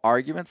rational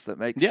arguments that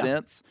make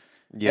sense?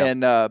 Yeah.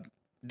 And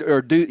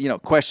or do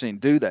questioning,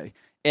 do they?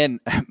 And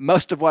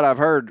most of what I've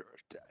heard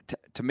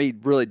to me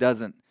really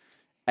doesn't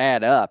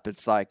add up.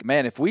 It's like,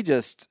 man, if we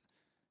just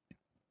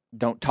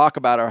don't talk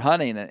about our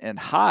hunting and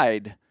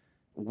hide,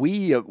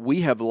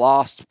 we have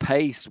lost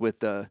pace with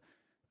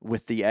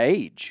the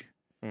age.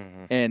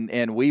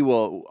 And we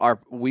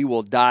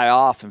will die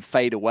off and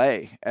fade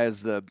away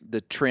as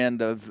the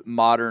trend of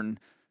modern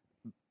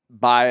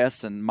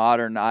bias and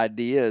modern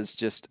ideas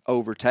just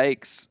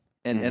overtakes.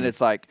 And it's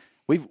like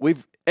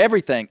we've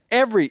everything,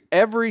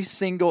 every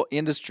single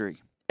industry,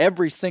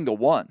 every single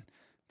one,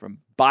 from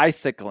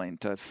bicycling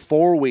to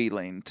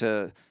four-wheeling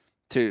to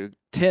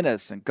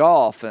tennis and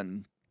golf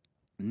and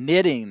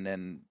knitting,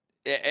 and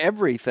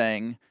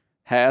everything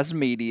has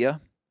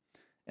media.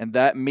 And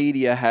that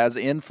media has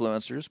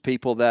influencers,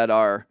 people that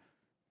are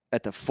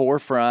at the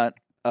forefront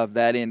of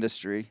that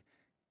industry.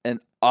 And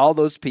all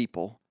those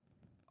people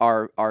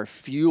are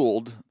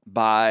fueled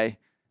by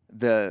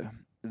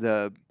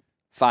the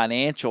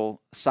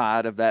financial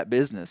side of that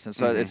business. And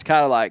so it's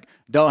kind of like,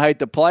 don't hate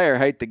the player,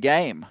 hate the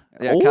game.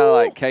 Yeah, kind of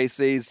like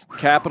KC's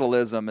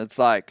capitalism. It's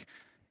like,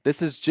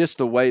 this is just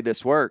the way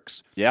this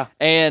works. Yeah.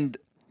 And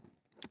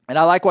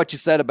I like what you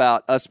said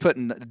about us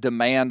putting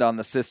demand on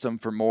the system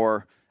for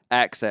more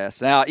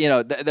access. Now,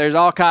 there's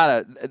all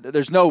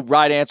there's no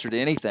right answer to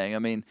anything. I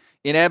mean,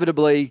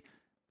 inevitably,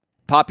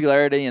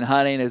 popularity in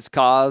hunting has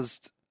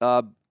caused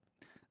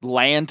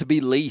land to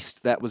be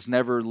leased that was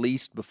never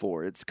leased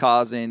before. It's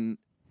causing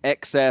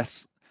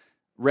excess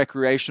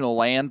recreational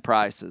land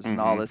prices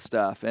and all this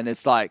stuff. And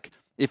it's like,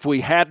 if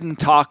we hadn't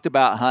talked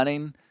about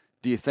hunting,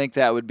 do you think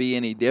that would be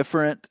any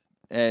different?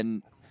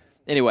 And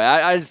anyway,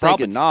 I just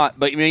probably think it's not.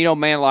 But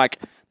man, like,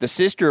 the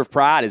sister of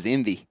pride is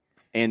envy.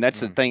 And that's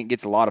the thing that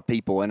gets a lot of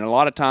people. And a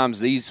lot of times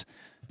these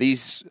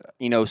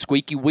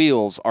squeaky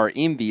wheels are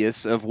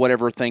envious of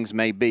whatever things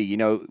may be.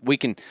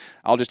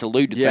 I'll just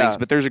allude to things,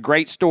 but there's a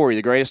great story,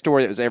 the greatest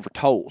story that was ever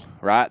told,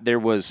 right? There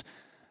was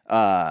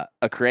a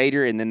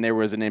creator, and then there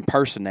was an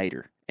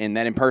impersonator. And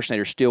that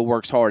impersonator still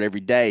works hard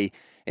every day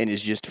and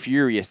is just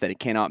furious that it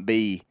cannot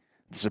be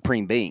the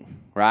supreme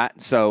being, right?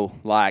 So,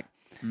 like,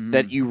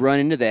 that you run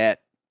into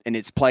that, and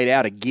it's played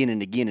out again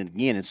and again and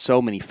again in so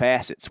many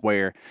facets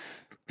where –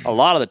 a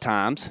lot of the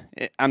times,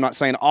 I'm not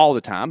saying all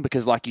the time,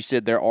 because like you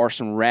said, there are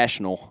some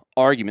rational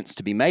arguments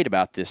to be made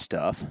about this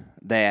stuff,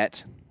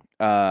 that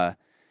the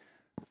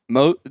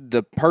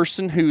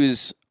person who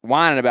is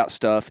whining about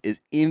stuff is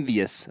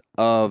envious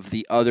of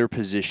the other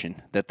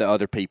position that the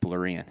other people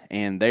are in.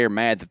 And they're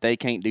mad that they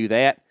can't do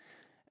that,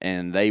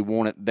 and they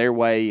want it their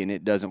way, and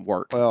it doesn't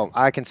work. Well,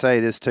 I can say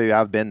this too.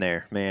 I've been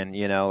there, man.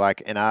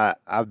 And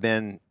I've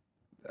been,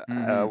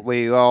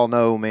 we all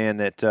know, man,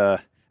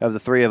 that of the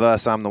three of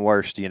us, I'm the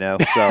worst, So, yeah,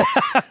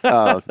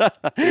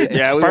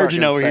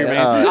 Spurgeon over here,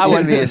 man. I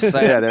wouldn't be a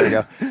saint. Yeah, there we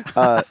go.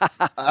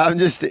 I'm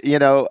just,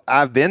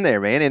 I've been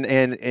there, man,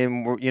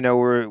 and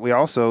we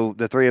also,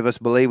 the three of us,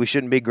 believe we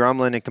shouldn't be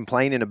grumbling and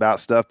complaining about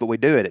stuff, but we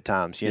do it at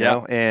times,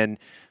 know, and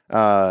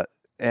I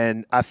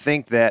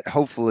think that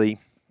hopefully,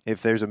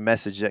 if there's a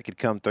message that could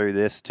come through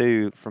this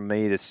too from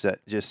me, that's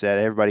just that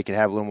everybody could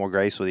have a little more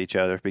grace with each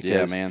other,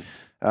 because,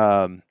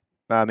 I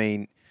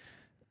mean,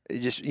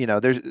 just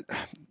there's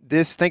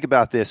this. Think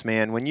about this,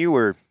 man. When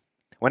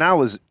I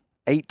was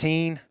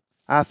 18,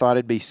 I thought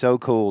it'd be so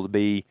cool to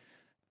be,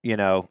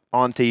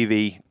 on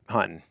TV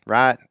hunting,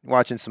 right?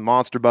 Watching some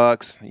monster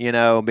bucks, being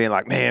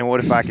like, man, what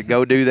if I could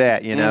go do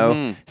that?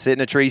 Sit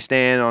in a tree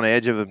stand on the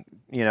edge of a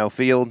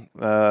field,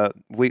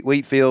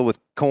 wheat field with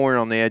corn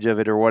on the edge of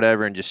it or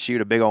whatever, and just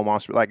shoot a big old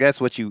monster. Like, that's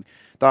what you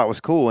thought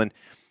was cool. And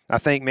I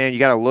think, man, you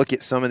got to look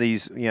at some of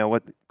these,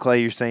 what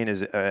Clay, you're saying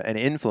is an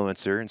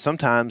influencer, and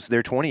sometimes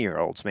they're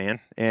 20-year-olds, man.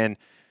 And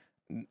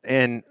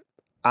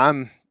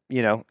I'm,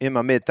 in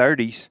my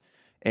mid-30s,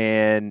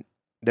 and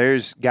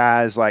there's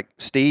guys like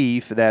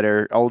Steve that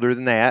are older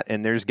than that,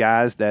 and there's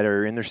guys that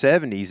are in their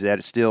 70s that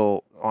are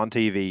still on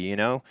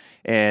TV,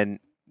 and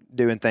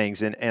doing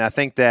things. And I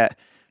think that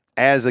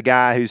as a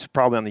guy who's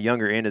probably on the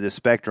younger end of the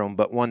spectrum,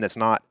 but one that's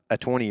not a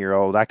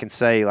 20-year-old, I can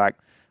say, like,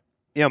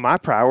 my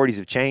priorities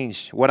have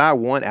changed. What I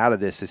want out of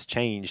this has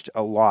changed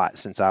a lot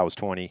since I was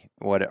 20,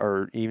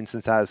 or even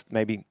since I was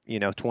maybe,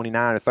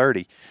 29 or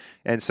 30.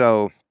 And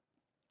so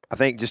I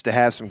think just to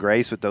have some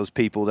grace with those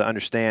people, to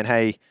understand,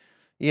 hey,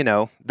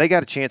 they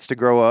got a chance to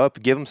grow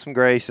up, give them some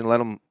grace, and let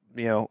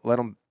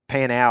them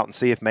pan out and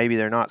see if maybe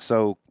they're not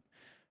so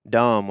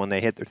dumb when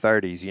they hit their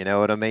 30s, you know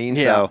what I mean?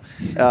 Yeah.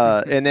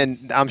 So, and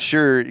then I'm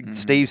sure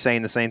Steve's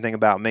saying the same thing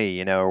about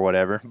me, or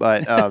whatever.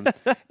 But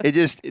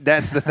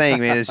that's the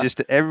thing, man. It's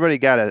just everybody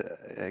gotta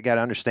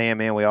understand,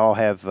 man. We all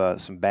have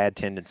some bad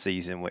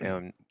tendencies,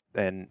 and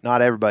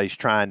not everybody's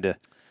trying to,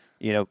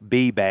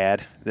 be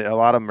bad. A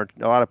lot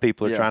of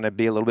people are trying to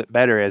be a little bit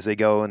better as they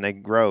go and they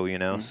grow,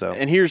 So,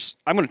 and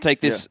I'm going to take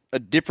this a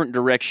different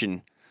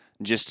direction,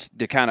 just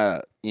to kind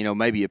of,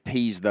 maybe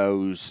appease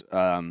those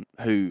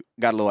who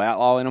got a little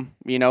outlaw in them,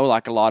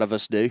 like a lot of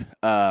us do.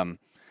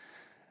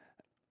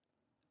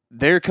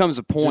 there comes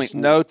a point. Just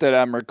note that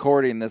I'm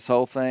recording this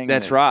whole thing.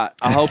 That's right.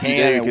 I hope you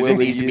do, because it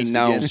needs to be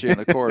known.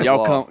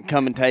 Y'all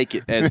come and take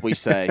it, as we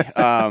say.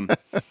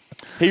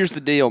 Here's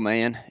the deal,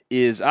 man,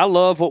 is I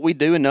love what we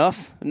do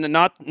enough,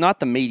 not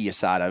the media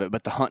side of it,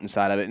 but the hunting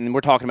side of it. And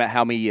we're talking about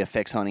how media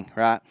affects hunting,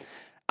 right?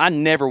 I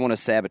never want to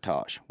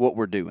sabotage what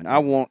we're doing. I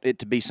want it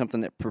to be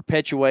something that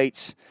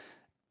perpetuates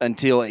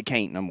until it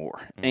can't no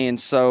more. And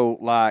so,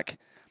 like,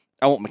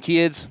 I want my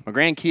kids, my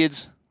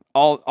grandkids,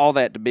 all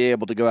that to be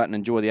able to go out and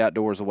enjoy the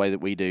outdoors the way that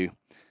we do.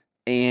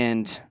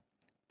 And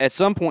at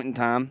some point in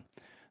time,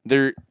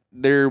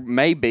 there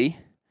may be,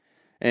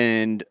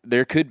 and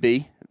there could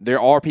be, there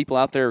are people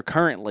out there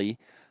currently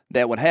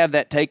that would have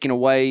that taken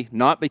away,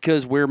 not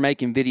because we're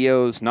making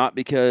videos, not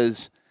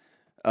because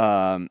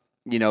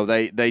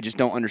they just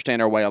don't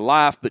understand our way of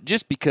life, but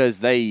just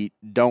because they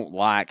don't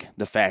like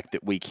the fact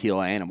that we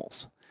kill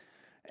animals.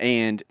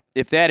 And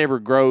if that ever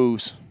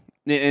grows,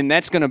 and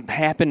that's going to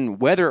happen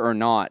whether or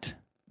not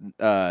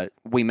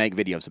we make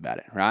videos about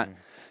it, right?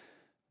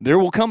 There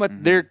will come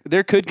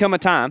there could come a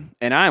time,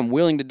 and I am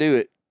willing to do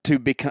it,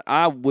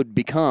 I would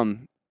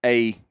become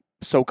a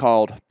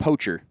so-called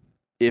poacher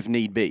if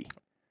need be.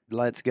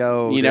 Let's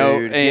go, dude.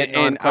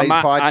 And Clay's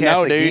podcast I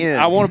know, dude. again.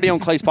 I want to be on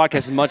Clay's podcast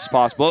as much as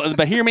possible,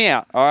 but hear me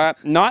out, all right?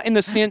 Not in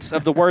the sense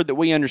of the word that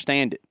we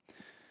understand it,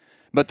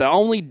 but the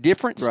only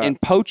difference in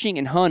poaching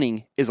and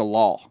hunting is a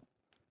law.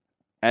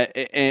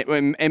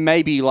 And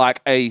maybe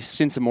like a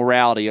sense of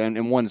morality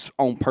and one's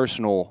own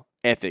personal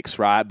ethics,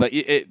 right? But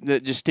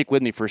just stick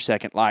with me for a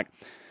second. Like,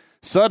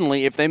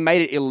 suddenly, if they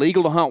made it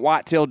illegal to hunt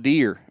whitetail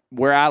deer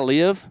where I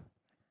live,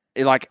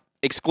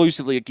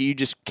 exclusively, you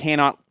just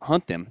cannot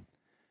hunt them,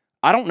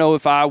 I don't know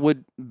if I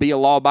would be a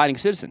law-abiding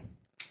citizen.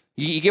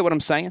 You get what I'm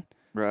saying?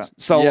 Right.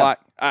 So,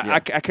 I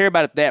care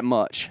about it that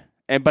much,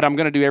 but I'm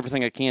going to do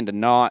everything I can to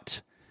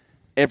not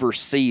ever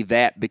see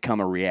that become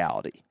a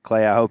reality.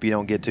 Clay, I hope you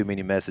don't get too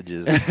many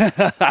messages.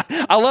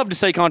 I love to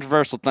say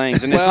controversial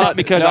things, and it's not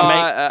because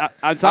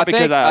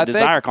I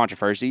desire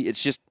controversy.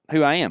 It's just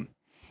who I am.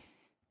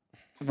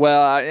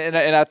 Well,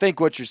 and I think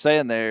what you're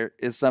saying there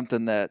is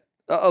something that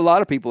a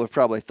lot of people have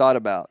probably thought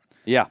about.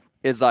 Yeah,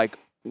 is like,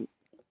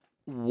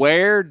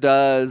 where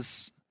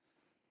does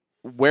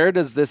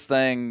this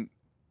thing?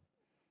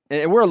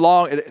 And we're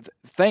long.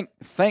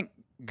 Thank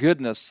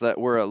goodness that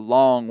we're a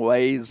long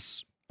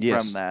ways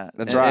from that.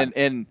 That's right.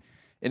 And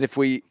if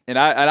we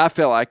I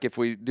feel like if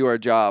we do our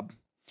job,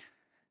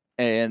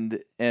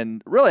 and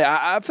really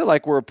I feel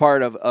like we're a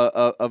part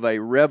of a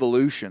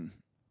revolution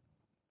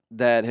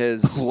that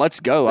has. Let's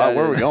go.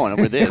 Where are we going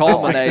with this?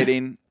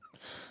 Culminating.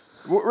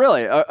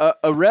 Really,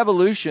 a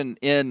revolution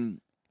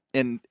in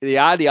the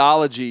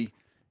ideology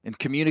and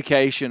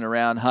communication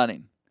around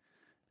hunting.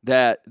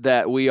 That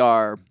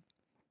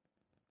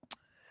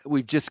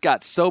we've just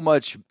got so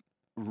much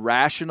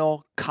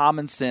rational,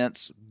 common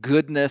sense,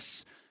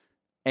 goodness,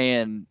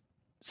 and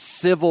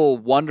civil,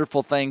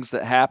 wonderful things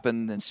that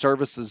happen and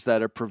services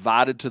that are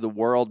provided to the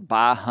world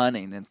by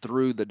hunting and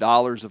through the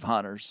dollars of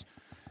hunters,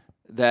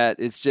 that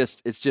it's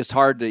just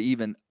hard to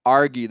even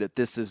argue that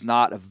this is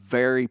not a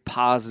very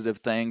positive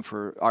thing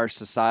for our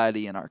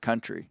society and our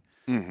country.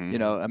 Mm-hmm. You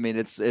know, I mean,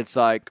 it's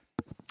like,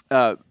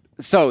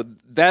 so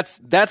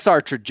that's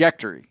our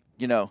trajectory,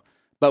 you know,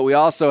 but we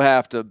also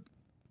have to,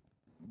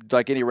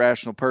 like any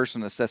rational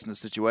person assessing the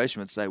situation,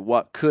 would say,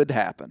 what could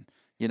happen,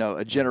 you know,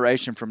 a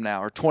generation from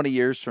now or 20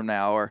 years from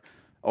now,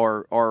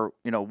 or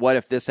you know, what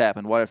if this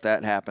happened? What if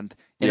that happened?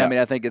 And I mean,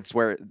 I think it's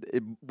where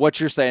what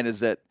you're saying is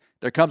that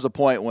there comes a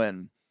point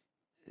when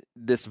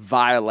this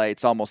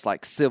violates almost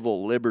like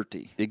civil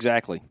liberty.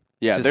 Exactly.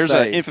 Yeah, there's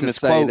an infamous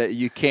quote that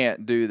you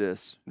can't do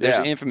this. There's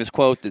an infamous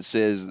quote that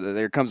says that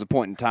there comes a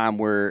point in time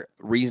where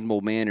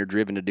reasonable men are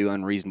driven to do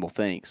unreasonable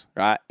things,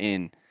 right?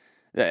 And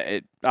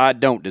I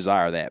don't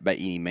desire that by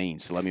any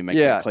means. So let me make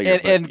that clear.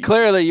 And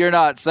clearly, you're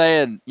not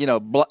saying, you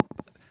know,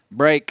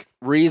 break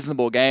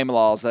reasonable game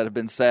laws that have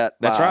been set.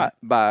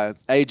 By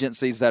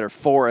agencies that are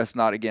for us,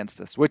 not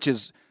against us. Which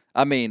is,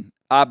 I mean,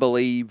 I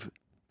believe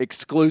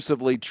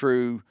exclusively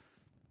true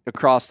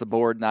across the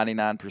board,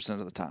 99%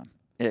 of the time.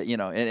 You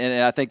know,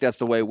 and I think that's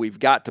the way we've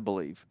got to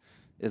believe,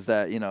 is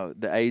that, you know,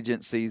 the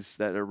agencies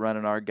that are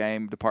running our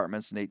game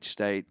departments in each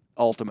state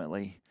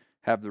ultimately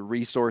have the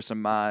resource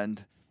in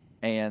mind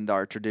and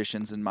our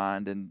traditions in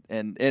mind,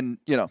 and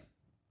you know,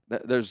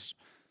 that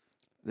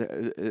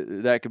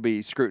could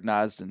be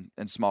scrutinized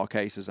in small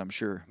cases, I'm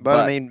sure. But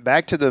I mean,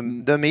 back to the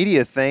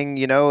media thing,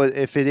 you know,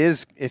 if it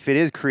is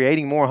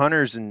creating more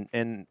hunters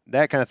and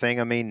that kind of thing,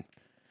 I mean,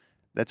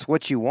 that's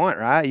what you want,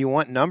 right? You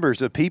want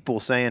numbers of people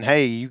saying,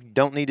 "Hey, you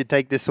don't need to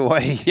take this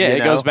away." Yeah,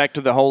 it goes back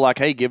to the whole like,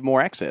 "Hey, give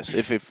more access."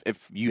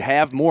 If you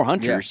have more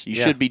hunters, you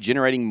should be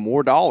generating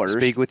more dollars.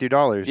 Speak with your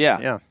dollars.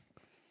 Yeah.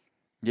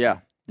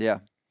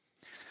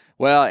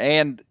 Well,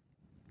 and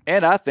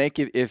I think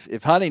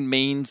if hunting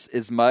means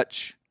as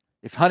much,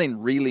 if hunting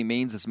really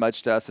means as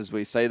much to us as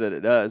we say that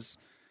it does,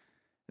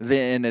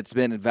 then it's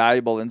been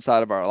invaluable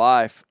inside of our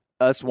life.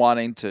 Us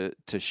wanting to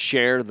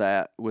share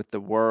that with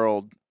the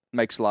world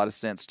makes a lot of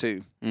sense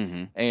too.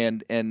 Mm-hmm.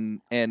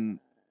 And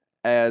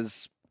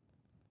as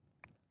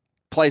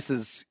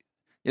places,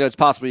 it's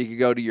possible you could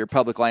go to your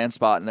public land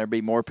spot and there'd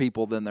be more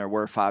people than there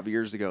were 5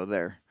 years ago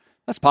there.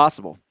 That's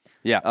possible.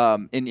 Yeah.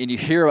 And you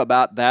hear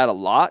about that a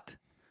lot.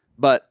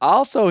 But I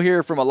also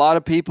hear from a lot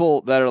of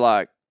people that are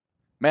like,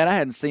 man, I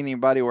hadn't seen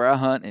anybody where I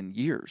hunt in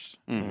years.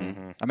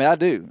 Mm-hmm. I mean, I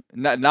do.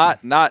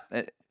 Not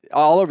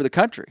all over the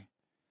country.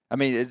 I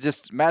mean, it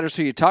just matters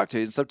who you talk to.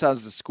 And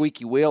sometimes the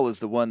squeaky wheel is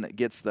the one that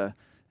gets the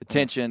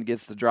attention,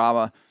 gets the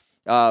drama.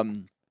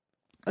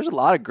 There's a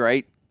lot of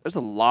great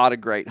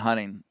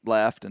hunting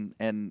left and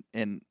in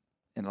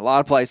a lot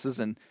of places.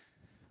 And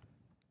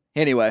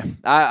anyway,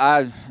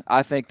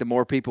 I think the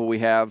more people we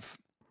have,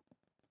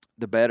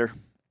 the better.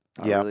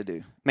 I really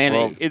do. Man,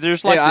 Well,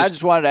 there's like I this,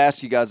 just wanted to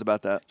ask you guys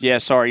about that. yeah,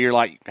 sorry, you're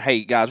like,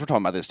 hey guys, we're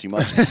talking about this too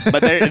much.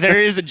 But there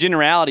is a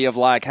generality of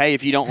like, hey,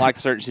 if you don't like a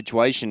certain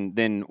situation,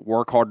 then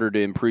work harder to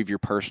improve your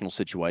personal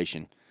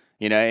situation.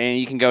 And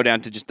you can go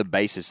down to just the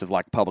basis of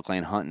like public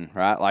land hunting,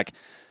 right? Like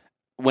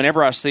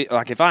whenever I see,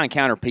 like if I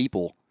encounter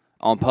people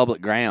on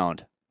public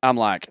ground, I'm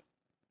like,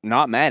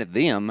 not mad at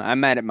them, I'm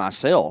mad at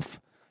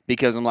myself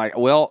because I'm like,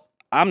 well,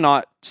 I'm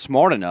not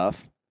smart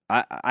enough.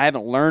 I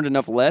haven't learned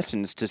enough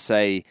lessons to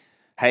say,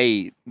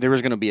 hey, there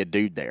was going to be a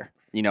dude there.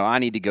 I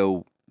need to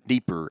go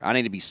deeper. I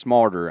need to be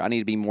smarter. I need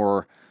to be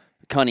more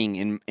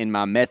cunning in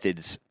my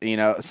methods.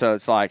 So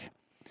it's like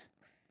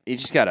you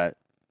just got to,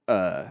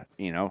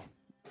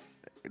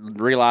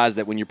 realize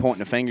that when you're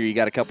pointing a finger, you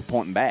got a couple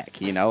pointing back.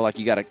 Like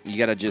you got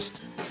to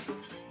just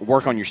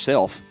work on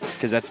yourself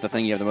because that's the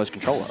thing you have the most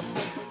control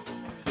of.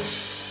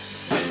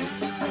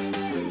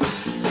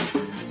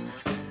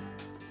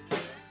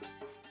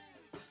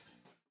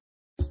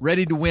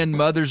 Ready to win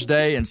Mother's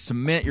Day and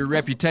cement your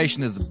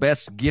reputation as the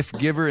best gift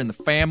giver in the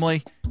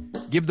family?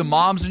 Give the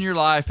moms in your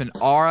life an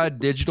Aura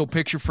digital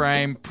picture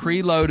frame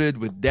preloaded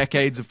with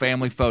decades of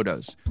family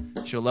photos.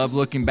 She'll love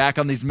looking back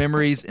on these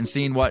memories and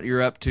seeing what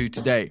you're up to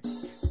today.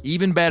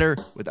 Even better,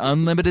 with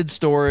unlimited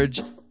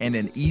storage and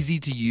an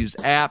easy-to-use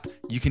app,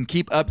 you can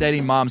keep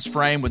updating mom's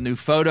frame with new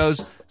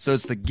photos, so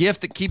it's the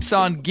gift that keeps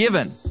on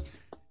giving.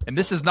 And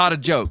this is not a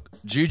joke.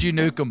 Juju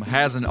Newcomb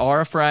has an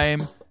Aura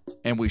frame,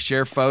 and we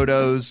share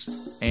photos,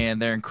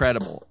 and they're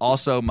incredible.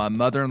 Also, my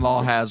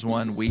mother-in-law has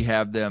one. We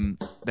have them.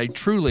 They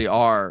truly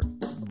are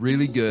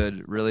really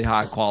good, really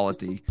high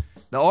quality.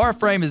 The Aura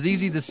frame is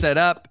easy to set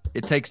up.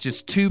 It takes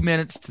just 2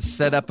 minutes to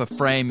set up a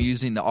frame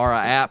using the Aura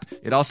app.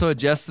 It also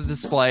adjusts the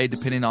display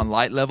depending on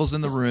light levels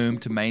in the room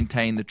to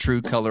maintain the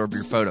true color of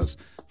your photos.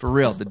 For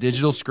real, the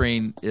digital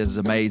screen is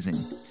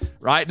amazing.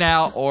 Right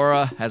now,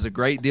 Aura has a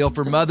great deal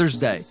for Mother's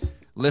Day.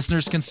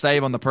 Listeners can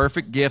save on the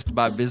perfect gift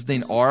by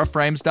visiting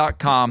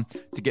auraframes.com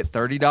to get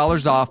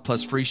 $30 off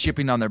plus free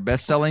shipping on their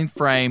best-selling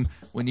frame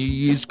when you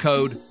use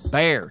code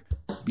BEAR,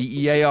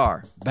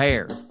 B-E-A-R,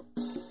 BEAR.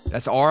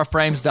 That's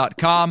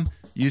auraframes.com.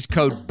 Use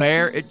code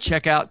BEAR at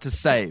checkout to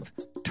save.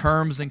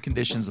 Terms and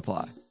conditions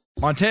apply.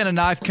 Montana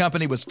Knife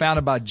Company was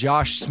founded by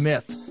Josh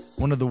Smith,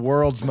 one of the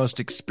world's most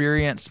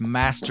experienced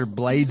master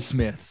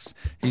bladesmiths.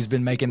 He's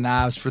been making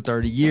knives for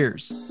 30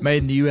 years.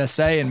 Made in the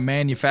USA and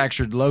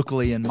manufactured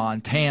locally in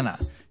Montana.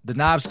 The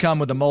knives come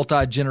with a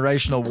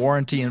multi-generational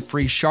warranty and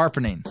free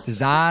sharpening.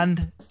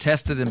 Designed,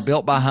 tested, and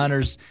built by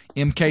hunters,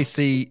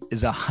 MKC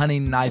is a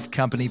hunting knife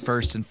company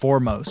first and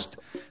foremost.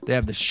 They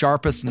have the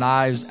sharpest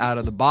knives out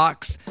of the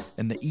box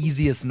and the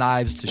easiest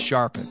knives to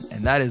sharpen.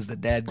 And that is the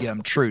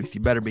dadgum truth.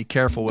 You better be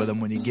careful with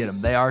them when you get them.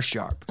 They are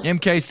sharp.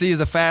 MKC is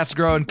a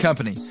fast-growing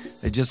company.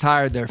 They just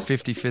hired their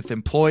 55th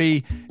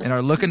employee and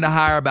are looking to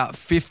hire about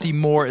 50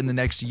 more in the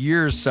next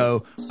year or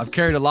so. I've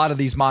carried a lot of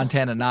these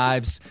Montana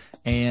knives,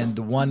 and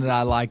the one that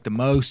I like the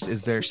most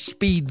is their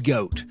Speed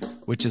Goat,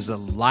 which is a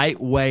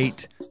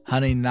lightweight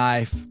hunting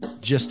knife,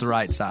 just the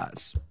right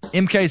size.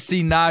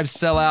 MKC knives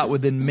sell out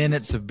within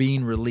minutes of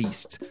being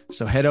released,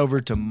 so head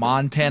over to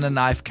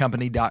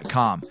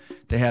montanaknifecompany.com.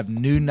 They have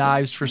new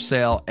knives for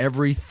sale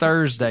every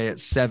Thursday at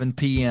 7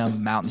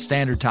 p.m. Mountain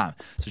Standard Time,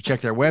 so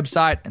check their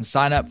website and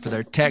sign up for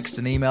their text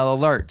and email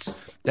alerts.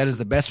 That is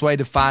the best way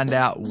to find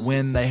out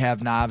when they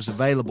have knives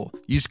available.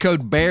 Use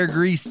code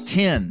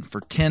BEARGREASE10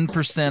 for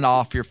 10%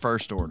 off your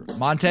first order.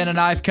 Montana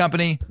Knife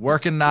Company,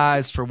 working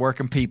knives for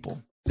working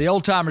people. The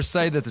old-timers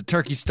say that the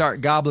turkeys start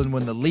gobbling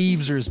when the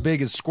leaves are as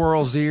big as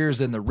squirrels'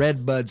 ears and the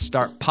red buds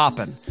start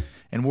popping.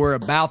 And we're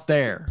about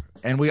there.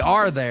 And we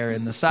are there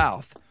in the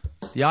South.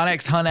 The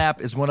onX Hunt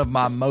app is one of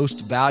my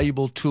most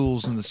valuable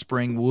tools in the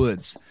spring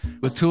woods.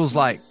 With tools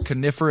like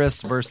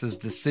coniferous versus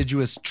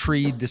deciduous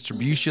tree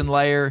distribution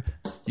layer,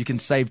 you can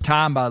save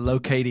time by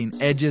locating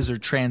edges or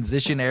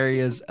transition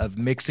areas of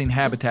mixing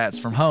habitats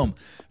from home.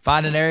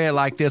 Find an area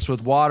like this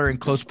with water in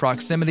close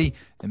proximity,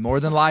 and more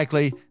than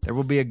likely, there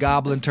will be a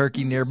gobbling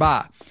turkey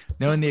nearby.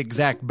 Knowing the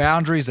exact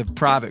boundaries of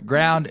private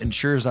ground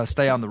ensures I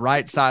stay on the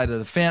right side of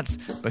the fence,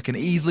 but can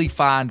easily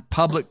find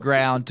public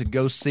ground to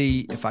go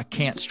see if I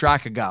can't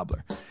strike a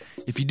gobbler.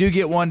 If you do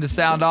get one to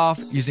sound off,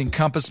 using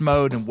compass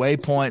mode and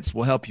waypoints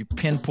will help you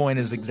pinpoint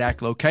his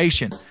exact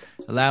location,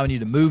 allowing you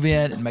to move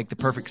in and make the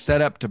perfect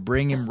setup to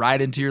bring him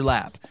right into your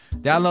lap.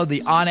 Download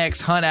the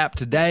onX Hunt app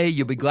today.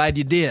 You'll be glad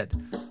you did.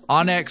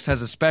 onX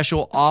has a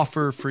special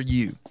offer for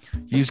you.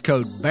 Use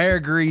code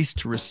BEARGREASE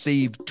to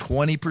receive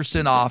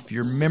 20% off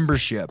your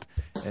membership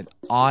at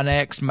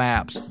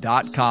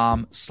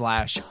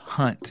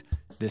onxmaps.com/hunt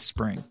this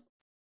spring.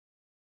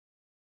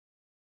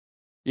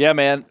 Yeah,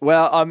 man.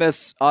 Well, on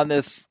this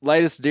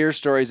latest Deer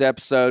Stories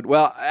episode,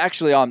 well,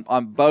 actually on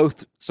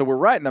both. So we're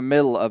right in the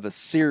middle of a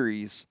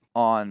series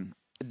on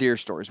Deer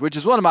Stories, which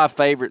is one of my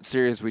favorite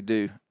series we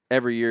do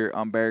every year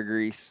on Bear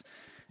Grease.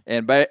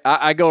 And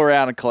I go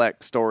around and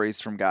collect stories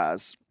from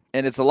guys,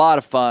 and it's a lot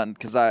of fun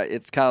because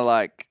it's kind of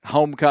like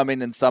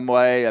homecoming in some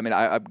way. I mean,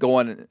 I'm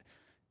going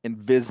and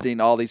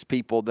visiting all these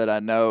people that I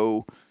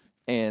know,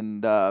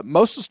 and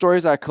most of the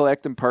stories I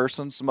collect in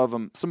person. Some of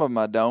them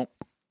I don't.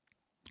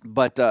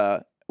 But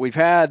I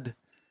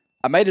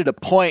made it a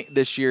point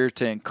this year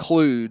to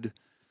include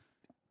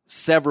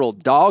several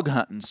dog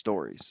hunting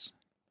stories,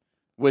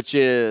 which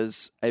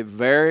is a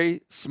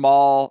very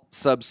small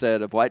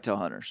subset of whitetail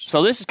hunters.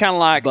 So this is kind of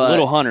like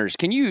Little Hunters.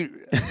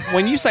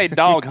 When you say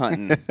dog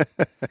hunting,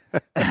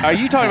 are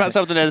you talking about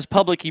something that is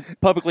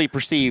publicly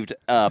perceived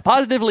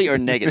positively or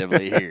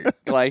negatively here,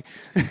 Clay?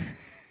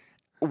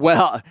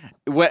 Well,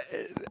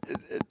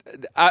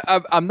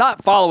 I'm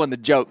not following the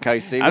joke,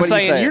 Casey. I'm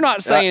saying you're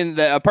not saying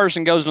that a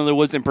person goes into the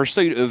woods in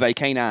pursuit of a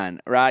canine,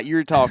 right?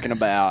 You're talking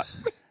about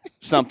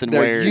something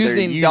where they're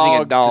using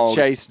dogs a dog to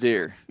chase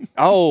deer.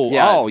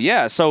 Oh,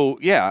 yeah. So,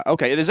 yeah,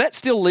 okay. Is that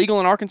still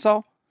legal in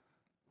Arkansas?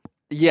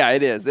 Yeah,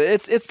 it is.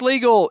 It's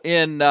legal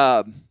in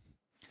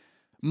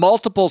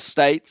multiple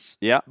states.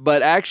 Yeah,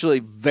 but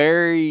actually,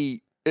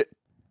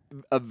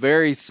 a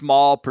very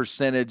small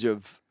percentage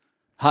of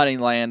hunting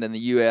land in the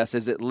U.S.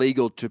 is it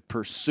legal to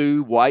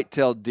pursue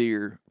white-tailed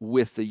deer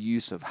with the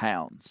use of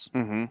hounds,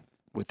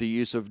 with the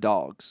use of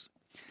dogs.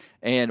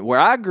 And where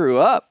I grew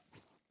up,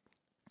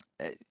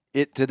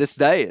 to this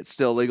day, it's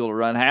still legal to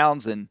run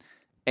hounds, and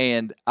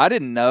I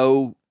didn't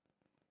know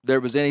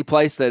there was any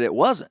place that it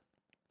wasn't,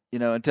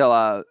 until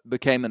I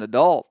became an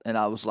adult, and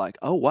I was like,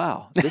 oh,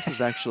 wow, this is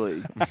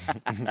actually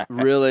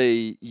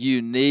really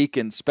unique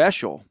and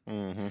special.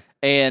 Mm-hmm.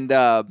 And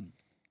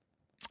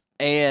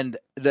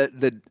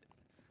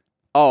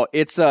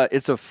it's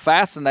a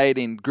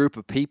fascinating group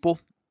of people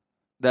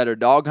that are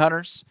dog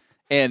hunters,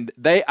 and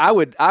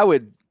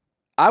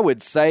I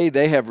would say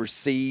they have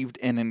received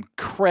an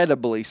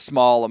incredibly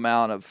small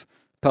amount of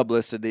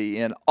publicity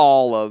in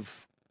all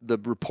of the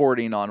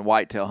reporting on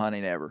whitetail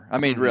hunting ever. I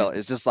mean, really,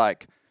 it's just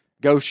like,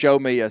 go show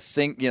me a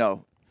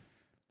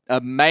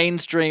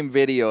mainstream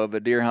video of a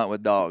deer hunt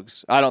with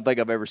dogs. I don't think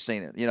I've ever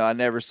seen it. I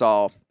never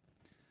saw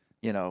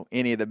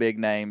any of the big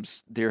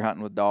names deer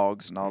hunting with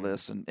dogs and all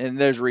this. And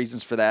there's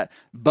reasons for that.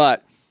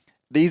 But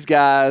these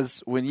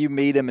guys, when you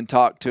meet them and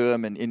talk to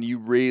them and you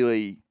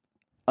really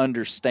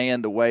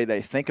understand the way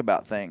they think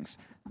about things,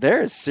 they're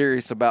as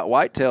serious about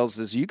whitetails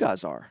as you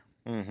guys are.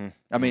 Mm-hmm.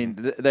 I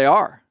mean, they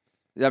are.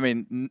 I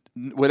mean,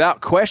 without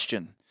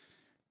question,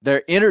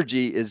 their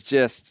energy is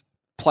just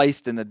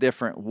placed in a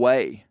different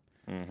way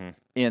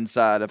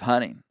inside of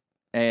hunting.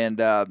 And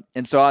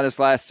so on this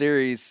last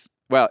series,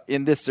 well,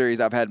 in this series,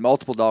 I've had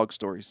multiple dog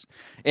stories,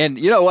 and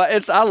you know what?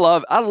 I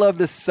love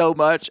this so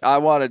much. I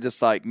want to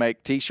just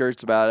make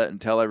T-shirts about it and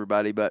tell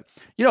everybody. But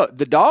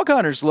the dog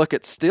hunters look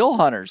at still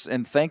hunters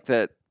and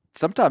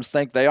sometimes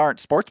think they aren't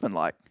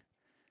sportsmanlike.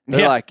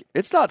 They're like,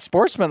 it's not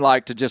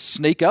sportsmanlike to just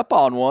sneak up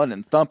on one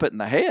and thump it in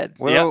the head.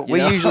 Well, we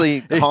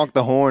usually honk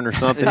the horn or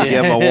something to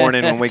give them a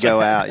warning when we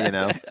go out,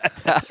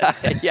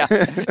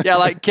 Yeah,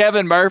 like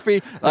Kevin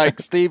Murphy, like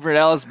Steve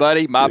Rinnella's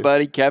buddy,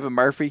 buddy, Kevin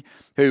Murphy,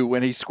 who,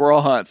 when he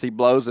squirrel hunts, he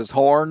blows his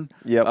horn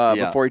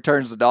before he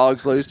turns the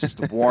dogs loose just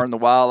to warn the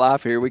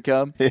wildlife, here we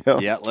come.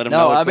 Yeah, let him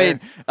know it's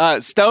there.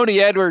 Stoney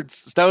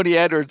Edwards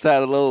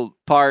had a little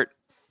part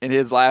in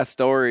his last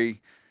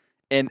story,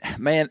 and,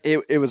 man,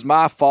 it was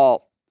my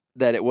fault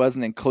that it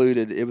wasn't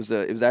included. It was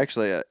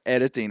actually an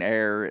editing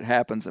error. It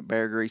happens at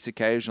Bear Grease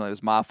occasionally. It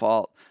was my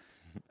fault.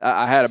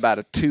 I had about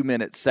a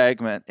 2-minute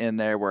segment in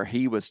there where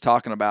he was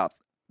talking about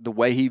the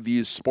way he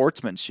views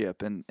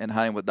sportsmanship and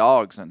hunting with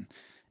dogs, and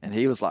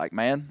he was like,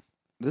 man,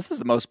 this is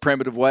the most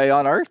primitive way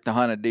on earth to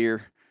hunt a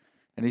deer.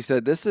 And he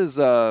said,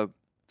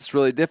 it's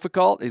really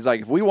difficult. He's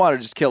like, if we wanted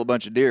to just kill a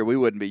bunch of deer, we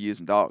wouldn't be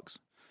using dogs.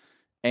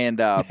 And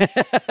but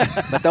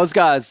those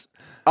guys,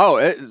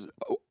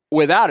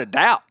 without a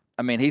doubt.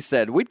 I mean, he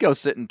said we'd go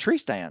sit in tree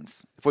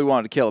stands if we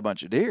wanted to kill a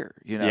bunch of deer,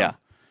 Yeah.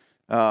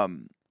 But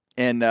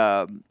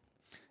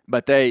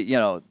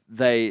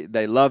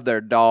they love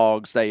their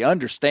dogs. They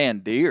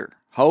understand deer.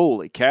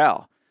 Holy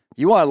cow!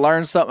 You want to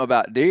learn something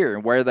about deer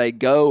and where they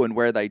go and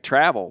where they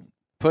travel?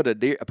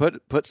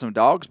 Put some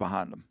dogs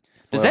behind them.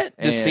 Does that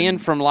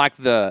descend from like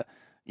the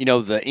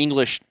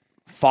English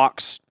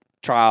fox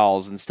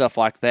trials and stuff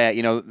like that?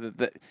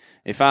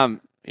 If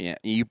I'm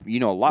you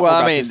know a lot more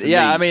about this than me.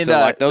 I mean,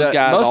 so those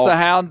guys. Most of the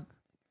hound.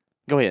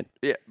 Go ahead.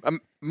 Yeah,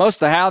 most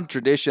of the hound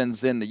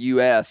traditions in the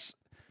U.S.,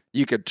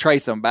 you could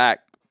trace them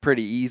back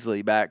pretty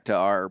easily back to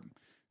our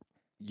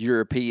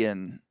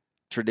European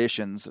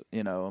traditions.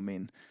 They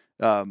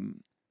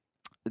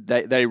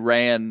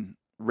ran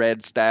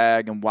red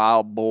stag and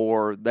wild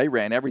boar. They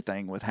ran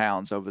everything with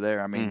hounds over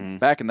there. I mean,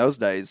 back in those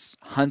days,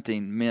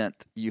 hunting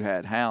meant you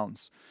had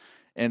hounds.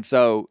 And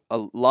so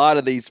a lot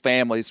of these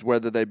families,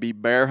 whether they be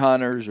bear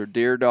hunters or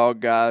deer dog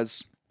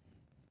guys,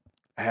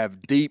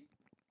 have deep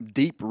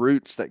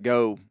roots that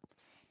go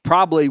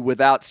probably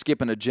without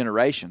skipping a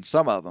generation,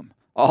 some of them,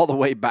 all the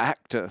way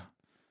back to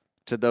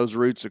those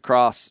roots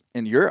across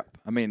in Europe.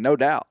 I mean, no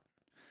doubt.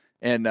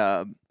 And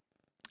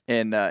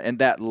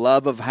that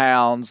love of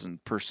hounds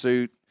and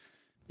pursuit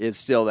is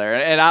still there.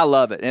 And I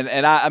love it.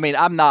 And I mean,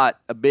 I'm not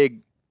a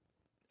big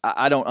 –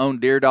 I don't own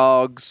deer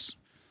dogs.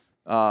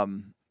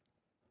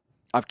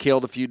 I've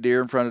killed a few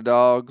deer in front of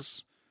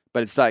dogs,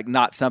 but it's like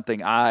not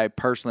something I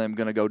personally am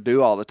going to go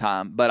do all the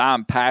time. But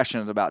I'm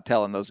passionate about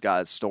telling those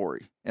guys'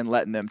 story and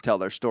letting them tell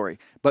their story.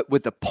 But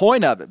with the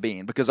point of it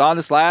being, because on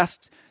this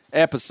last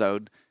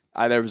episode,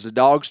 there was a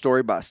dog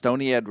story by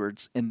Stoney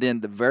Edwards, and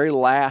then the very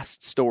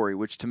last story,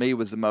 which to me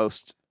was the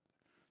most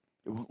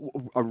 –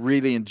 I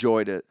really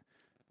enjoyed it,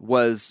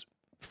 was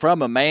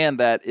from a man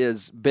that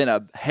has been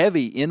a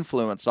heavy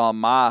influence in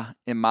my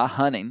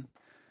hunting,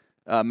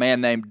 a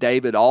man named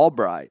David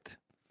Albright,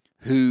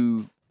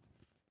 who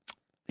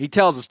he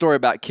tells a story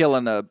about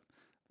killing about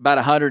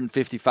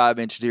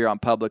 155-inch deer on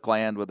public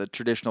land with a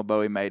traditional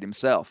bow he made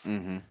himself.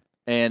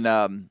 And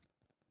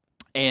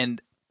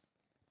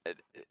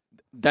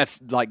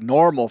that's like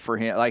normal for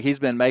him. Like he's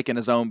been making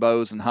his own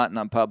bows and hunting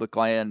on public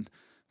land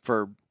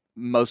for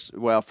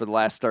the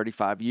last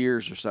 35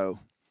 years or so,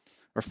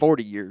 or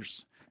 40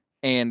 years.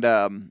 And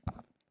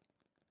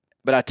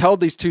but I told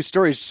these two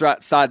stories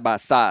side by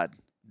side.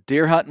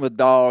 Deer hunting with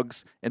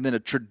dogs, and then a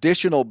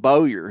traditional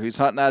bowyer who's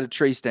hunting out of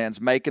tree stands,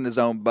 making his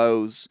own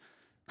bows,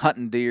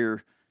 hunting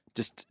deer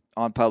just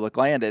on public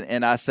land.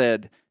 And I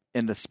said,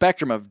 in the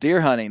spectrum of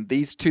deer hunting,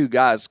 these two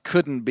guys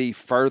couldn't be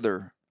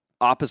further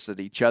opposite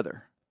each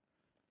other.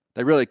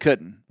 They really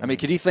couldn't. I mean,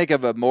 could you think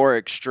of a more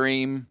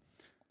extreme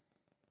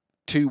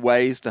two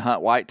ways to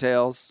hunt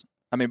whitetails?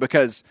 I mean,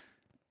 because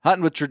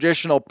hunting with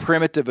traditional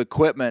primitive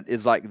equipment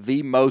is like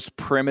the most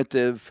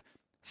primitive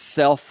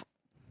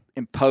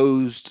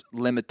self-imposed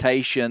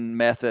limitation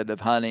method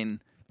of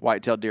hunting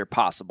whitetail deer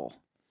possible.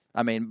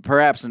 I mean,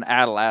 perhaps an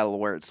atlatl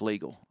where it's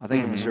legal. I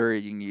think in Missouri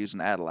you can use an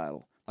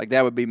atlatl. Like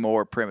that would be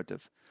more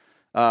primitive.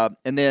 And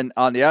then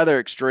on the other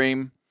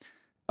extreme,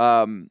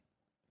 I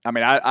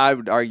mean, I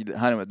would argue that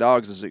hunting with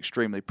dogs is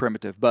extremely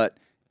primitive, but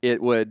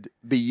it would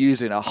be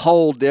using a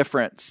whole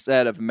different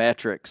set of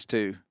metrics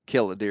to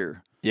kill a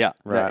deer. Yeah,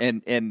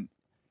 right. And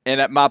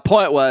my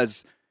point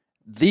was,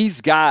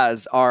 these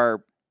guys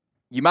are,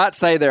 you might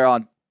say they're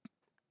on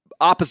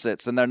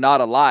opposites and they're not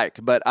alike,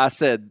 but I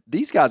said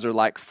these guys are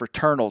like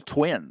fraternal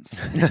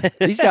twins.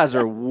 These guys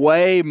are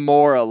way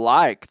more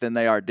alike than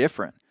they are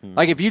different.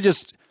 Like if you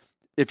just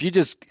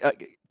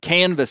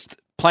canvassed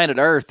planet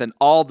Earth and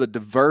all the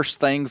diverse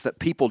things that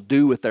people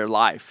do with their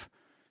life,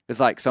 it's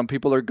like some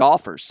people are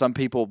golfers, some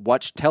people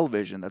watch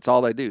television, that's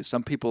all they do.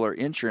 Some people are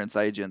insurance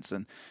agents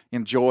and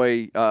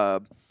enjoy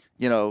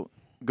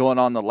going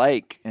on the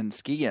lake and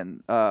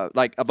skiing.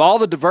 Like of all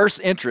the diverse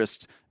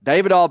interests,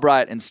 David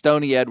Albright and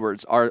Stoney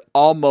Edwards are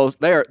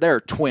almost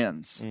they're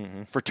twins,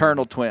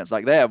 fraternal twins.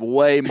 Like they have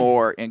way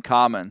more in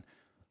common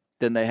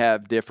than they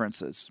have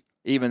differences.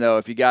 Even though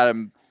if you got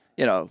them,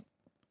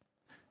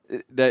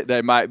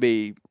 they might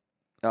be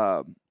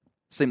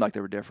seem like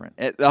they were different.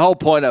 The whole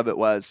point of it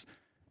was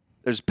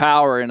there's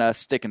power in us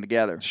sticking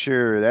together.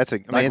 Sure, it's a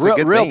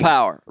good real thing.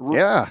 Power.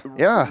 Yeah.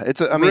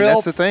 It's real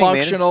that's the thing,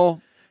 functional.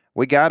 Man.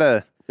 We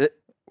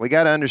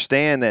gotta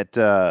understand that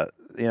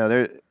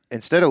there.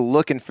 Instead of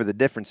looking for the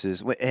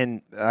differences,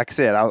 and like I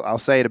said, I'll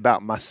say it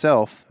about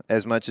myself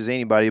as much as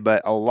anybody,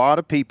 but a lot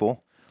of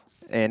people,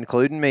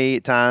 including me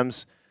at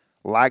times,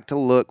 like to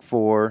look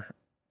for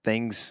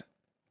things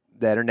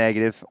that are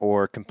negative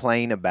or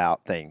complain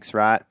about things,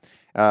 right?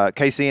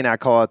 KC and I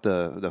call it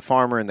the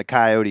farmer and the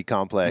coyote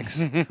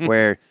complex,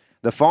 where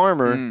the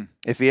farmer,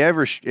 if he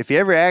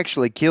ever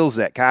actually kills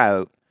that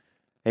coyote,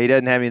 he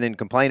doesn't have anything to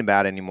complain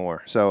about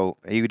anymore. So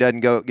he doesn't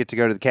get to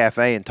go to the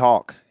cafe and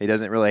talk. He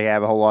doesn't really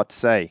have a whole lot to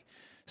say.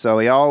 So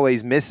he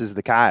always misses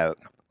the coyote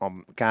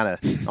on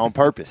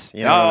purpose.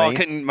 You know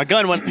what I mean? My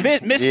gun went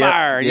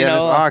misfire.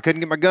 I couldn't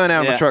get my gun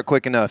out of my truck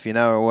quick enough,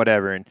 or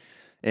whatever.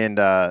 And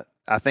I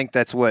think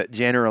that's what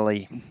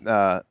generally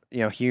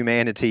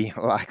humanity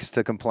likes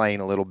to complain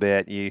a little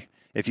bit.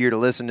 If you're to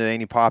listen to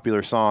any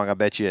popular song, I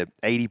bet you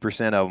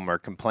 80% of them are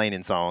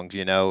complaining songs,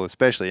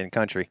 especially in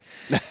country.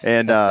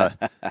 And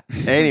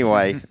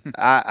anyway,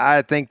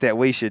 I think that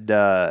we should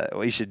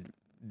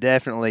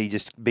definitely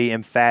just be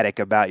emphatic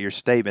about your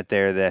statement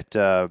there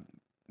that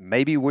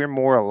maybe we're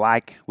more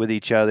alike with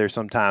each other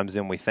sometimes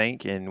than we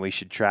think, and we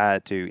should try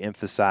to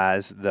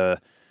emphasize the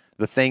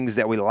things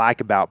that we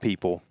like about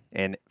people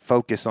and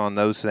focus on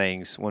those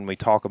things when we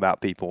talk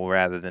about people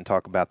rather than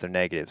talk about their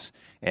negatives.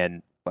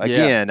 And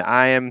again,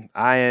 I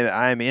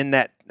am in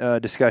that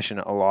discussion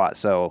a lot,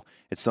 so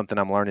it's something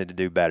I'm learning to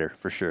do better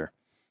for sure.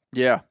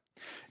 Yeah,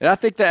 and I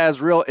think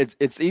that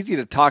it's easy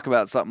to talk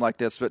about something like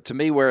this, but to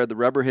me, where the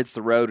rubber hits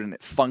the road and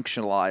it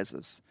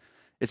functionalizes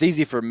it's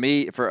easy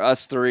for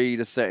us three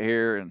to sit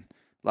here and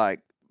like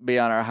be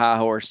on our high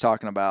horse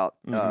talking about,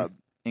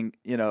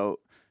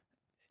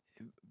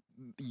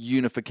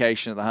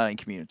 unification of the hunting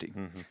community.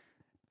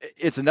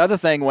 It's another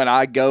thing when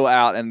I go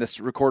out and this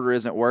recorder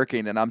isn't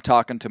working and I'm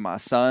talking to my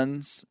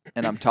sons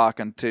and I'm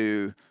talking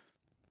to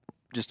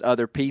just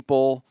other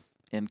people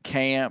in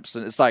camps.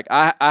 And it's like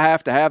I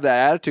have to have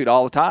that attitude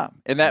all the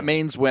time. And that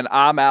means when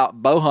I'm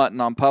out bow hunting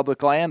on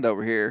public land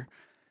over here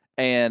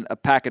and a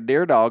pack of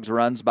deer dogs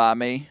runs by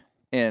me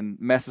and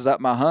messes up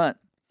my hunt,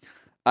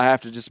 I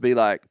have to just be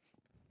like,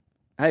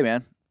 hey,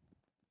 man,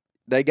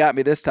 they got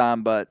me this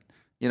time, but,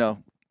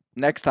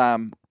 next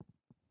time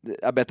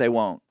I bet they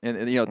won't.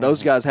 And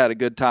those guys had a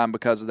good time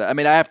because of that. I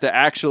mean, I have to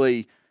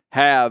actually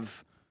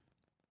have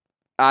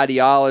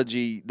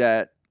ideology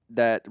that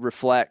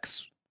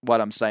reflects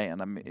what I'm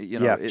saying. I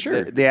mean,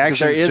 sure. The actions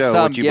there is show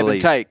some what you give believe.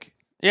 and take.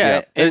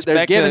 Yeah, There's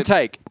give and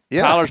take.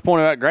 Yeah. Tyler's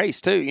point about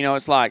Grace too.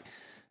 It's like,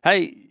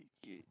 hey,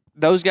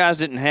 those guys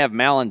didn't have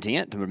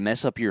malintent to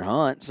mess up your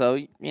hunt.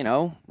 So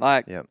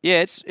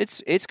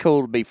it's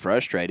cool to be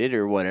frustrated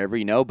or whatever,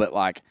 but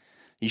like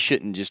you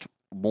shouldn't just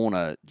want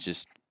to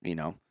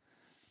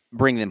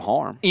bring them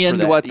harm.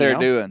 Into what they're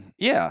doing.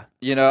 Yeah.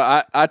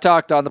 I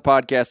talked on the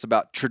podcast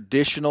about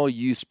traditional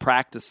use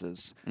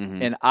practices,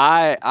 and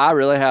I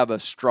really have a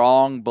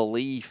strong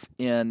belief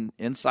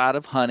inside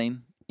of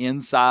hunting,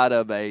 inside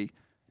of a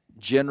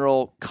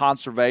general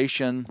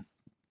conservation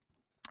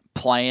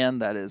plan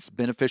that is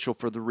beneficial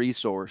for the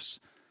resource,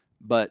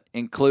 but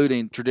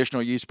including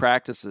traditional use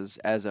practices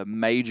as a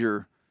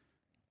major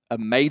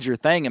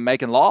thing in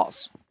making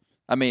laws.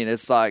 I mean,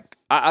 it's like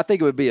I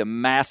think it would be a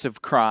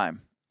massive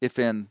crime if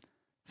in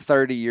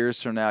 30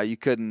 years from now you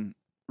couldn't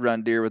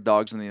run deer with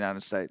dogs in the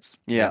United States.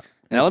 Yeah.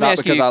 And it's not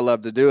because I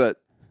love to do it.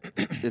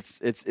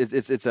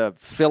 It's a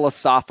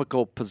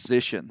philosophical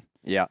position.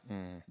 Yeah.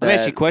 Let me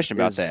ask you a question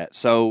about that.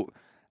 So,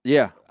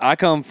 yeah, I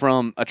come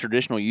from a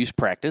traditional use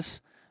practice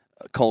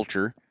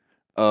culture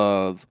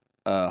of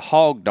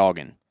hog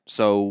dogging.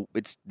 So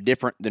it's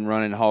different than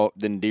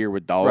running deer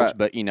with dogs, right.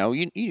 But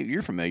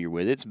you're familiar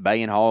with it. It's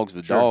baying hogs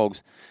with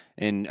dogs,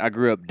 and I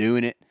grew up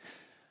doing it.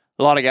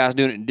 A lot of guys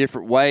doing it in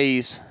different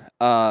ways,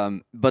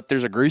 but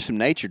there's a gruesome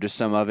nature to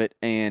some of it,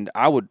 and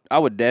I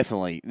would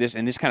definitely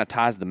this kind of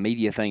ties the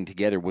media thing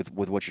together with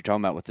what you're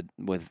talking about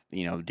with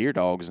deer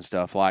dogs and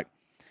stuff. Like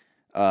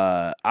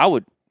I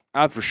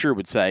for sure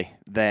would say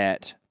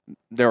that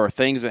there are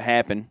things that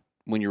happen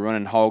when you're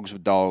running hogs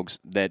with dogs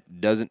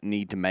that doesn't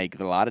need to make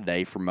the light of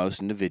day for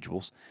most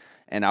individuals.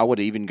 And I would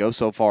even go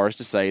so far as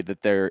to say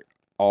that there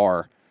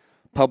are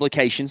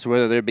publications,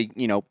 whether they be,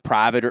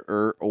 private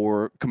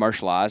or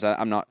commercialized. I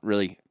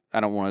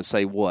don't want to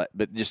say what,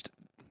 but just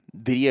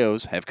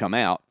videos have come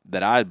out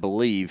that I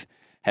believe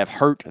have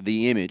hurt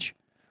the image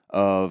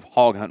of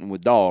hog hunting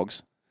with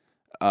dogs,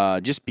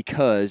 just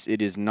because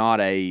it is not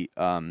it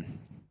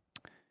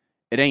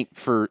ain't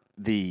for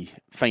the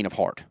faint of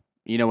heart.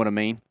 You know what I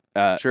mean?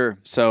 Sure.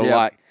 So,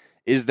 like,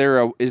 is there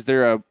a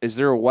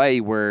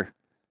way where,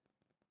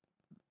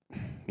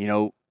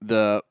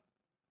 the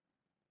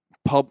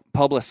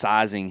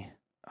publicizing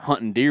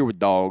hunting deer with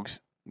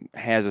dogs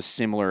has a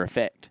similar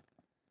effect?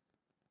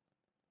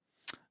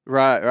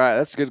 Right.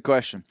 That's a good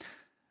question.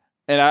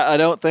 And I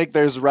don't think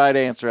there's a right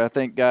answer. I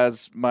think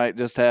guys might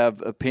just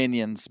have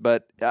opinions.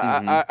 But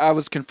I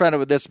was confronted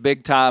with this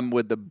big time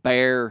with the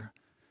bear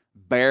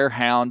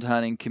hound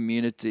hunting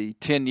community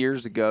 10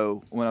 years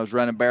ago when I was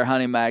running Bear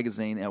Hunting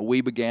Magazine, and we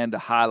began to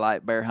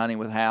highlight bear hunting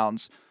with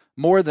hounds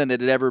more than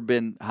it had ever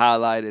been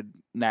highlighted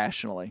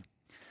nationally.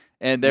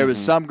 And there was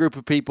some group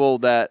of people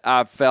that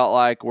I felt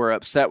like were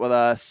upset with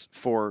us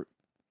for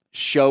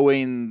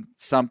showing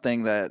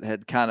something that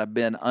had kind of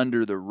been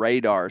under the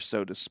radar,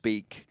 so to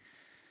speak.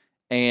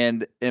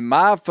 And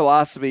my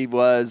philosophy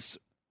was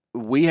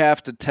we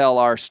have to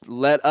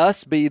let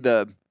us be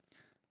the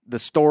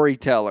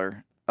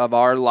storyteller of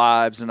our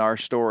lives and our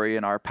story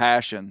and our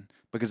passion,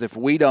 because if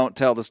we don't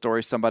tell the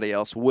story, somebody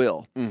else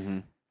will.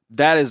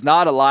 That is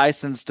not a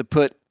license to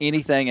put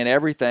anything and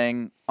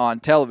everything on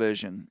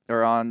television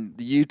or on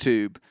the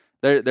YouTube.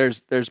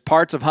 There's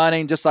parts of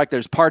hunting, just like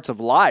there's parts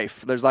of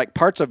life. There's like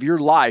parts of your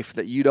life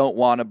that you don't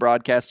want to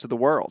broadcast to the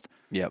world.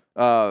 Yep.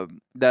 That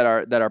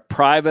are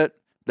private,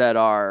 that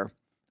are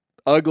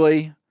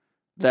ugly,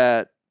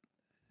 that.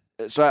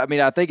 So, I mean,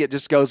 I think it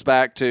just goes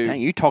back to...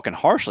 Dang, you talking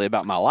harshly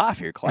about my life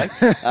here, Clay.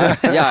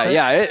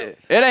 It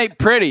ain't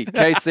pretty,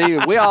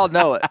 KC. We all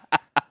know it.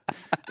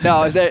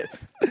 No,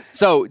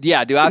 so,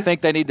 yeah, do I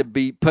think they need to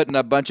be putting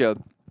a bunch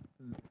of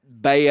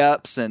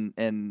bay-ups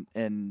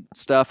and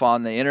stuff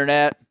on the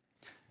internet?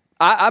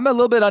 I'm a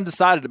little bit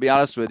undecided, to be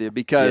honest with you,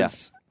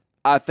 because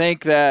I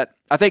think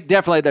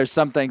definitely there's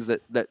some things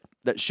that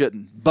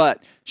shouldn't.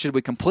 But should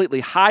we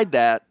completely hide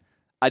that?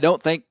 I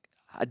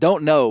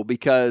don't know,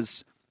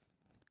 because...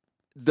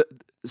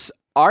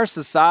 our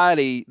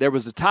society, there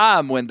was a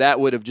time when that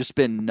would have just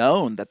been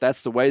known that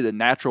that's the way the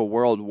natural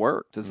world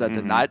worked, is that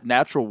the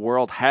natural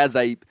world has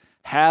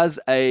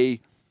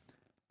a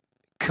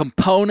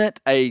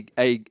component,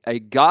 a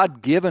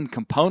God-given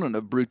component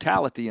of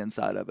brutality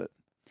inside of it.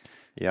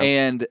 Yep.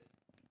 And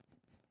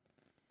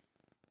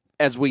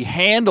as we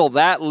handle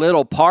that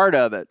little part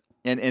of it,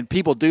 and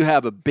people do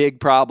have a big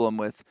problem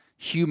with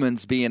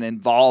humans being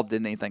involved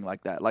in anything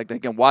like that. Like they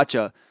can watch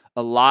a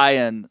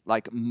lion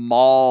like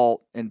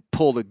maul and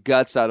pull the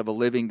guts out of a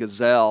living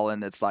gazelle,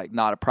 and it's like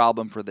not a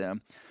problem for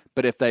them.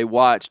 But if they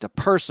watched a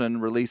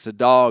person release a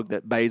dog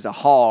that bays a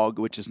hog,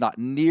 which is not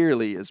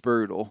nearly as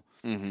brutal,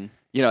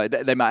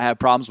 they might have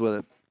problems with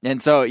it.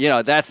 And so,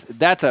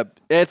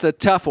 it's a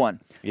tough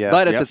one. Yeah.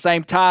 But at the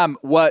same time,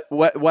 what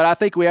I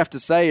think we have to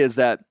say is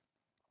that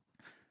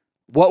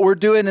what we're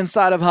doing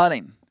inside of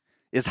hunting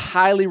is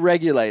highly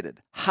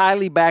regulated,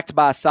 highly backed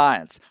by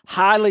science,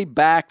 highly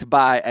backed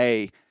by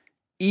a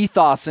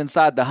ethos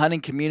inside the hunting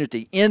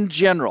community in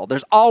general.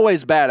 There's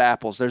always bad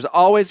apples. There's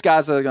always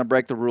guys that are going to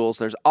break the rules.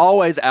 There's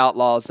always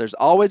outlaws. There's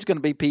always going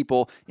to be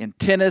people in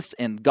tennis,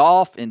 in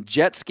golf, in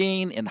jet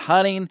skiing, in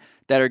hunting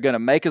that are going to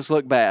make us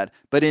look bad.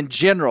 But in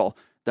general,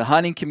 the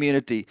hunting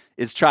community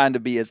is trying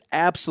to be as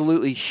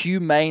absolutely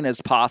humane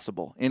as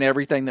possible in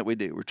everything that we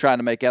do. We're trying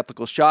to make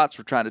ethical shots.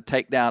 We're trying to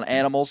take down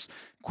animals,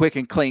 quick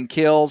and clean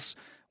kills.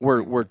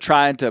 We're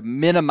trying to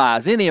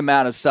minimize any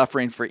amount of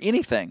suffering for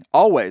anything.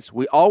 Always.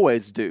 We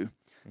always do.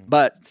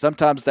 But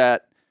sometimes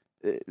that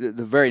the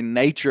very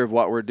nature of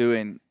what we're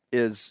doing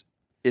is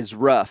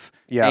rough.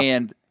 Yeah.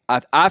 And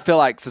I feel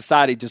like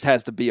society just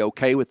has to be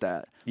okay with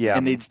that. Yeah.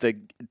 And needs to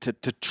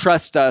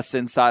trust us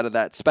inside of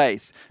that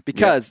space.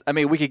 Because, I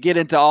mean, we could get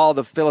into all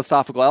the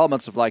philosophical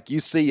elements of like you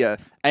see a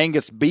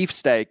Angus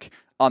beefsteak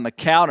on the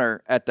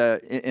counter at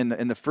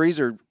in the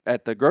freezer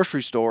at the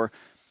grocery store,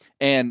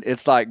 and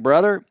it's like,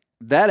 brother,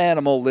 that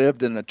animal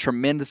lived in a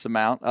tremendous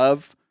amount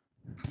of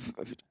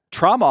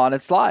trauma on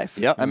its life.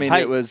 Yep. I mean,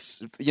 it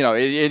was,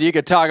 you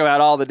could talk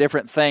about all the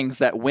different things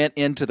that went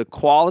into the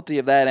quality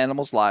of that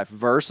animal's life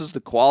versus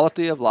the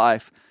quality of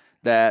life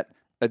that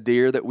a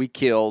deer that we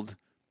killed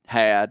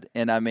had.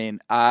 And I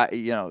mean,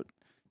 we're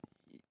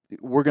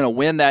going to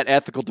win that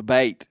ethical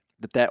debate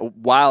that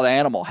wild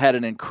animal had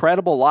an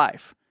incredible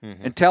life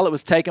until it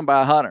was taken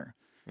by a hunter.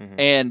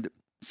 And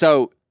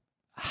so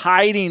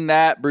hiding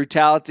that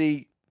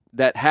brutality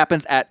that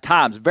happens at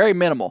times, very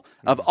minimal.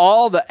 Of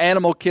all the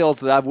animal kills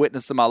that I've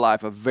witnessed in my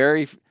life,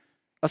 a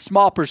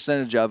small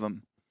percentage of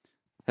them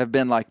have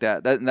been like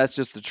that. And that's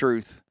just the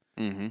truth.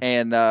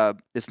 And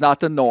it's not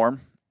the norm.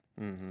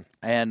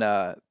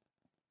 And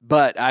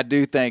but I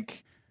do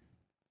think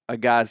a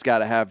guy's got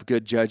to have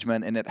good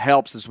judgment, and it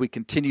helps as we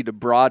continue to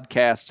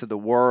broadcast to the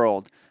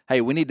world,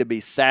 hey, we need to be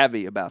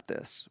savvy about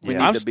this. We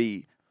need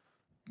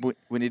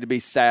to be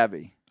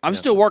savvy. I'm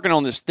still working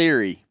on this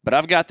theory, but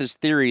I've got this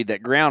theory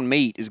that ground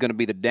meat is going to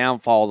be the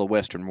downfall of the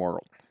Western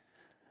world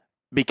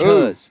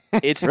because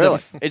it's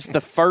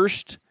the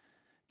first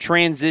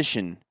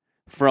transition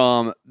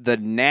from the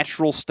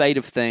natural state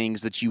of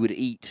things that you would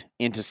eat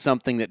into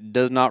something that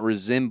does not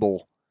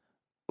resemble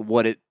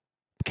what it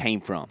came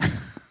from.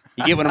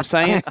 You get what I'm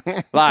saying?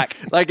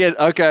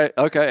 Okay,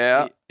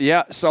 yeah.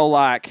 Yeah, so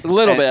like a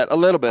little bit.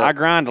 I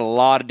grind a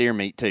lot of deer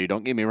meat too.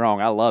 Don't get me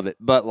wrong, I love it,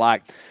 but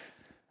like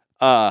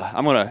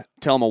I'm going to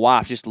tell my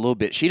wife just a little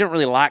bit. She don't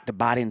really like to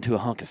bite into a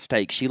hunk of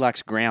steak. She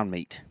likes ground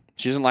meat.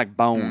 She doesn't like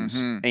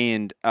bones.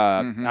 And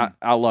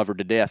I love her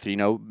to death,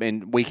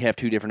 and we have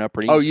two different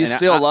upbringings. Oh, you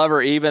still love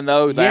her even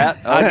though that?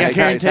 I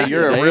Okay, so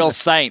you're a real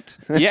saint.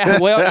 Yeah,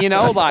 well,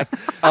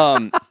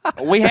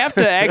 we have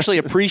to actually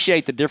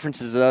appreciate the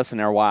differences of us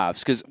and our wives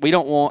because I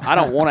don't want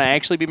to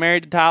actually be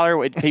married to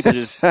Tyler. People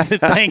just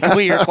think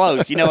we are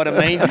close. You know what I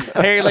mean?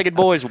 Hairy-legged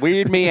boys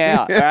weird me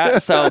out,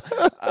 right? So,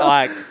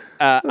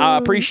 I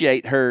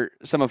appreciate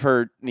some of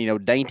her,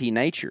 dainty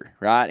nature,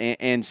 right?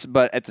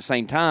 But at the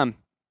same time,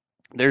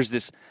 there's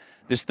this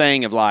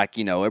thing of like,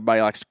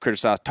 everybody likes to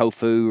criticize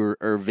tofu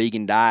or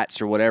vegan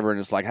diets or whatever, and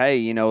it's like,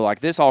 hey,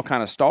 this all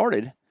kind of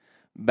started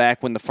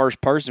back when the first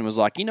person was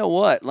like, you know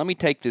what? Let me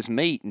take this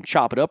meat and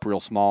chop it up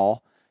real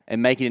small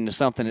and make it into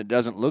something that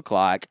doesn't look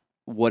like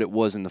what it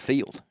was in the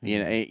field.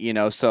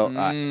 So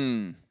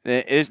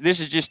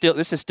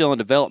this is still in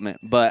development,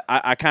 but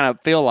I kind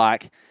of feel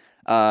like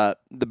the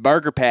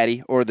burger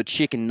patty or the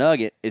chicken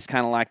nugget is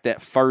kind of like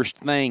that first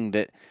thing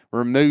that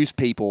removes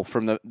people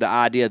from the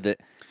idea that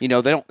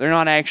they're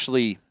not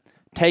actually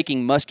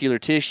taking muscular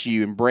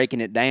tissue and breaking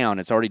it down.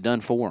 It's already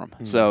done for them.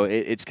 So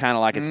it's kind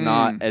of like it's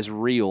not as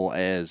real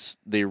as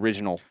the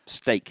original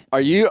steak. Are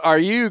you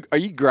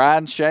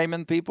grind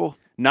shaming people?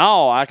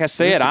 No, like I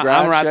said,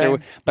 I'm right there.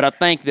 But I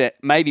think that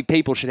maybe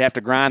people should have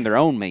to grind their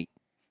own meat.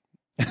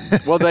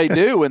 Well, they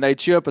do when they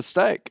chew up a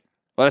steak.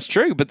 Well, that's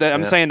true, but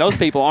I'm saying those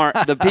people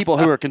aren't the people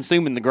who are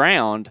consuming the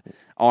ground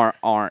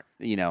aren't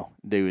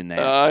doing that.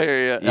 I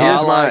hear you. I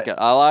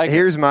like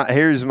it.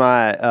 Here's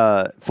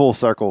my full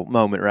circle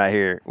moment right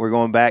here. We're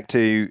going back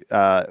to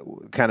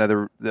kind of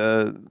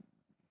the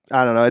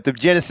I don't know, at the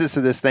genesis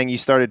of this thing. You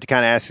started to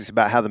kind of ask us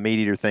about how the meat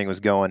eater thing was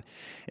going,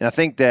 and I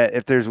think that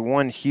if there's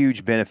one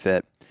huge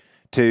benefit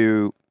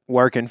to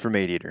working for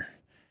Meat Eater,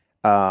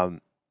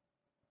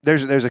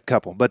 there's a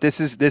couple, but this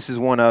is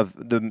one of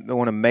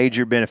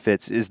major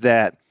benefits is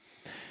that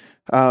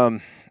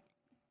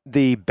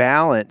the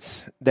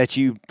balance that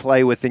you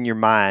play with in your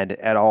mind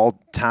at all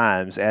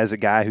times as a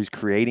guy who's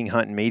creating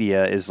hunting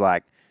media is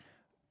like,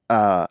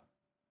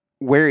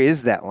 where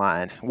is that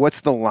line?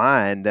 What's the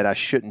line that I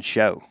shouldn't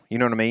show? You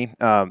know what I mean?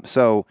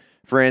 So,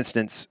 for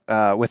instance,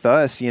 with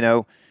us,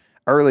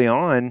 early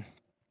on,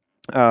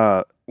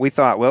 we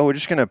thought, well, we're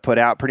just going to put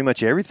out pretty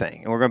much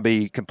everything, and we're going to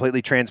be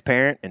completely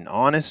transparent and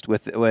honest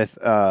with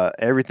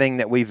everything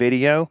that we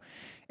video.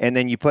 And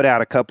then you put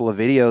out a couple of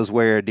videos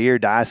where a deer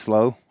dies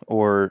slow,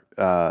 or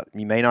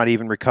you may not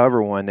even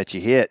recover one that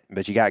you hit,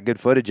 but you got good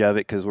footage of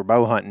it because we're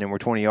bow hunting and we're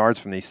 20 yards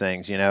from these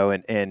things,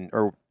 and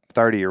or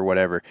 30 or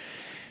whatever.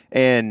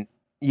 And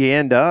you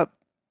end up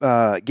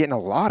getting a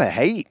lot of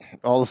hate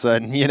all of a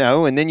sudden,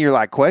 and then you're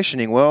like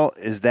questioning, well,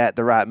 is that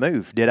the right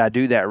move? Did I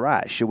do that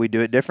right? Should we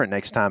do it different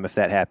next time if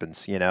that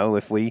happens?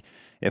 If we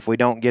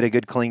don't get a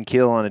good clean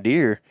kill on a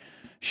deer,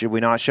 should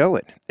we not show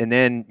it? And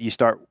then you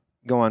start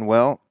going,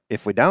 well,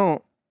 if we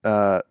don't,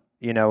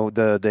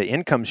 the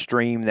income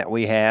stream that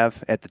we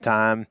have at the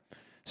time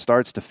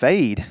starts to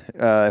fade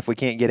if we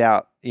can't get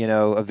out,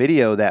 a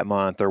video that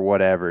month or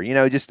whatever.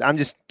 I'm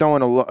just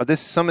throwing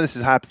some of this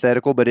is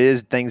hypothetical, but it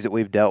is things that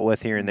we've dealt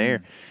with here and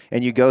there.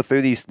 And you go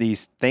through these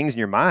things in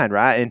your mind,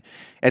 right? And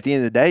at the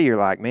end of the day, you're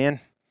like, man,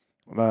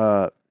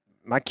 my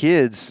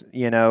kids,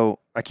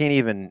 I can't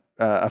even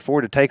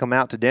afford to take them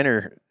out to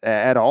dinner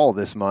at all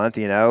this month,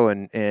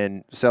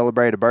 and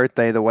celebrate a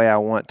birthday the way I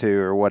want to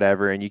or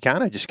whatever. And you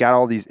kind of just got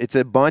all these, it's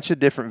a bunch of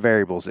different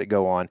variables that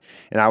go on.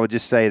 And I would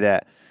just say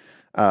that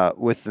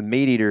with the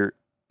meat eater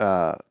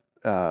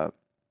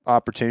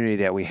opportunity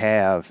that we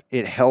have,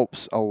 it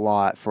helps a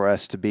lot for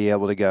us to be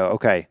able to go,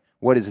 okay,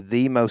 what is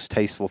the most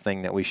tasteful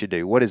thing that we should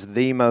do? What is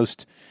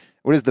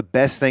the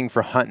best thing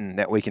for hunting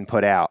that we can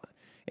put out?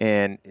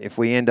 And if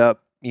we end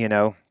up,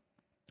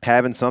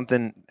 having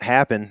something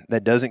happen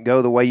that doesn't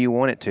go the way you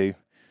want it to,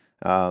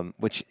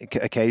 which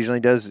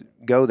occasionally does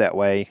go that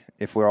way,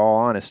 if we're all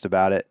honest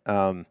about it,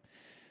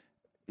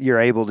 you're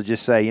able to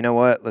just say, you know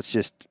what, let's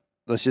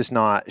just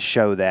not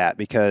show that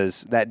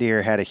because that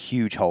deer had a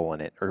huge hole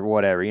in it or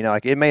whatever.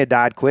 Like it may have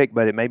died quick,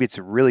 but maybe it's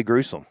really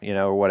gruesome,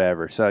 or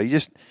whatever. So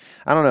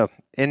I don't know.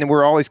 And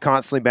we're always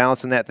constantly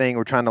balancing that thing.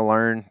 We're trying to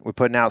learn. We're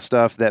putting out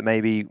stuff that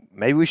maybe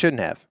we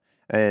shouldn't have.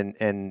 And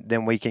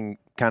then we can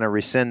kind of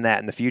rescind that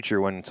in the future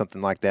when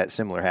something like that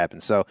similar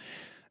happens. So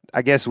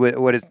I guess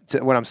what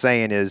I'm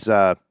saying is,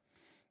 a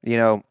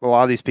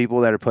lot of these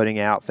people that are putting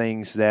out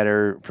things that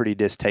are pretty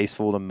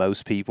distasteful to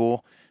most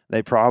people,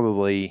 they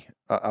probably,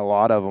 a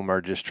lot of them are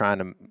just trying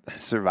to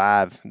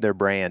survive their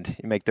brand,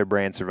 make their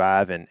brand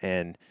survive,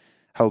 and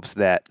hopes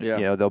that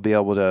they'll be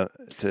able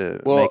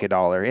to make a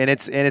dollar. And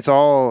it's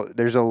all,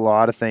 there's a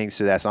lot of things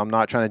to that. So I'm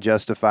not trying to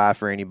justify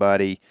for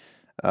anybody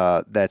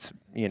that's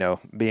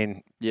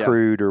being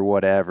crude or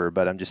whatever,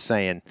 but I'm just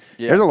saying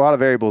there's a lot of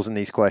variables in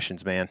these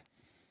questions, man.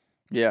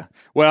 Yeah.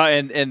 Well,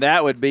 and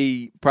that would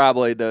be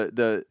probably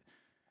the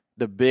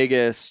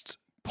biggest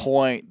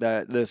point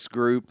that this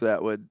group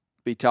that would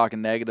be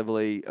talking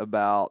negatively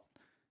about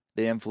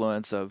the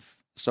influence of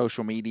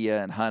social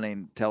media and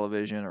hunting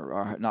television,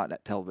 or not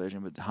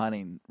television, but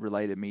hunting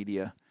related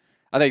media.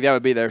 I think that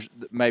would be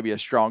maybe a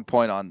strong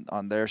point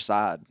on their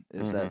side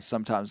is that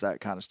sometimes that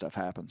kind of stuff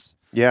happens.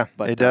 Yeah,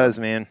 but it does,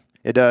 man.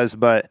 It does.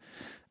 But,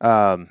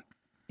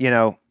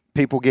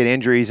 people get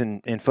injuries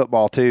in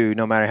football too,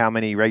 no matter how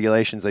many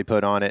regulations they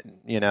put on it.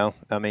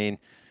 I mean,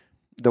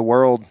 the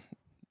world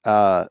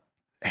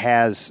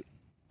has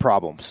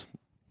problems,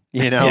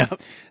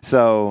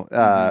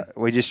 So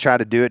we just try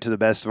to do it to the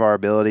best of our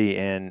ability.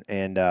 And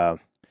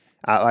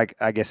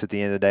I guess at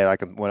the end of the day,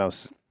 like what I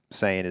was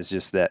saying is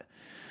just that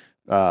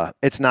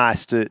it's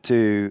nice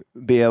to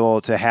be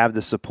able to have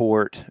the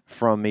support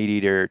from Meat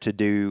Eater to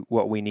do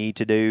what we need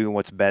to do and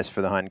what's best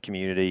for the hunting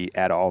community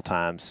at all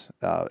times.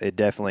 It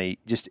definitely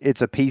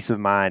it's a peace of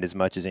mind as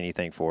much as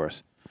anything for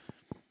us.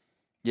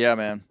 Yeah,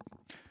 man.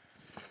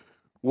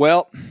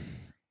 Well,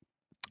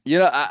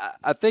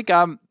 I think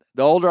the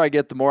older I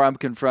get, the more I'm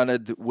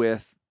confronted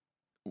with,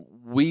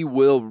 we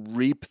will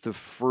reap the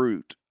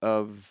fruit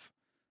of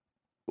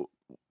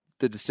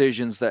the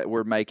decisions that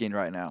we're making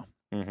right now.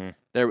 Mm-hmm.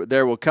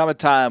 There will come a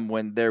time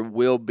when there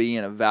will be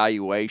an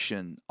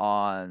evaluation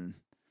on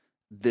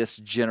this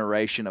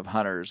generation of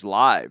hunters'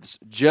 lives,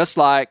 just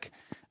like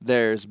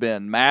there's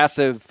been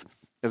massive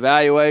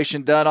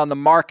evaluation done on the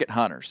market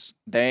hunters,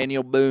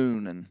 Daniel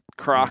Boone and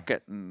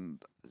Crockett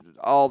and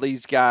all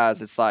these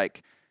guys. It's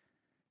like,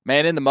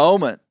 man, in the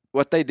moment,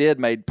 what they did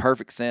made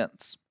perfect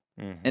sense,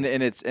 and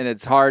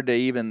it's hard to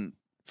even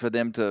for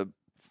them to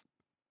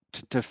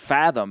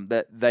fathom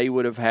that they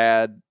would have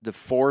had the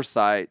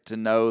foresight to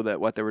know that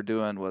what they were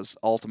doing was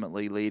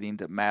ultimately leading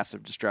to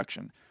massive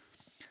destruction.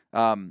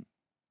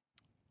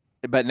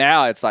 But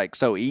now it's like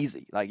so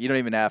easy. Like you don't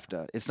even have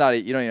to. You don't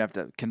even have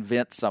to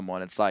convince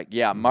someone. It's like,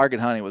 yeah,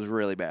 market hunting was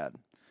really bad.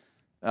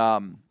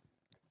 And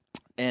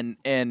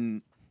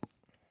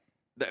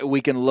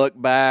we can look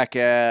back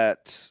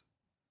at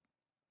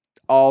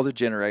all the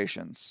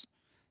generations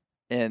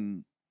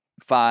and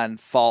find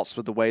faults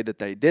with the way that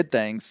they did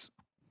things.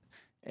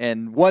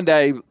 And one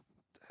day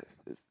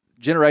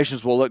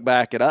generations will look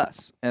back at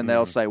us and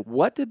they'll say,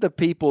 what did the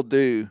people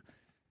do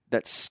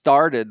that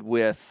started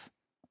with,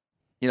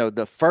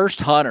 the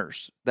first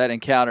hunters that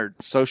encountered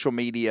social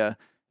media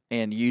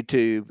and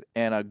YouTube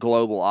and a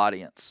global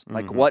audience?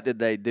 Like, what did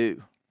they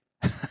do?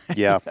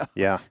 Yeah.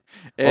 Yeah.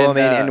 Well,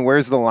 and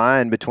where's the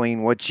line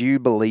between what you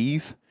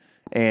believe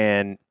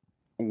and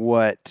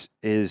what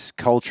is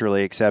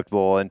culturally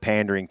acceptable and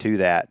pandering to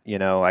that?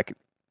 Like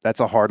that's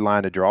a hard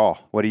line to draw.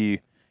 What do you,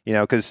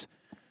 because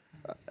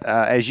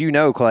as you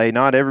know, Clay,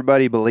 not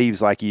everybody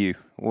believes like you,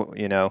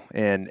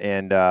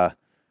 and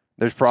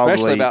there's probably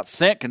especially about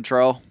scent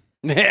control.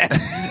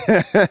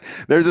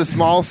 There's a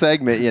small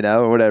segment,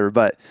 or whatever,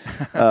 but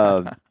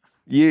I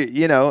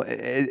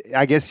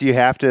guess you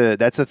have to.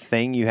 That's a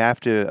thing you have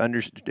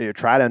to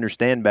try to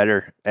understand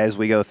better as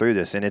we go through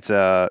this, and it's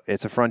a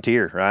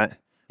frontier, right?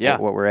 Yeah,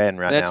 what we're at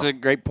right now. That's a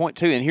great point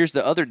too. And here's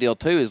the other deal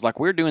too: is like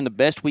we're doing the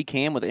best we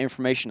can with the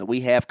information that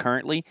we have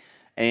currently,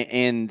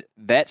 and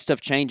that stuff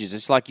changes.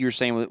 It's like you were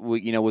saying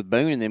with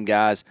Boone and them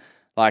guys,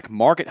 like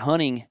market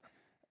hunting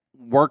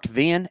worked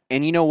then,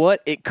 and you know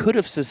what? It could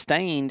have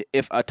sustained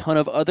if a ton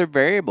of other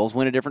variables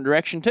went a different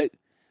direction too.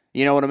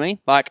 You know what I mean?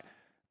 Like,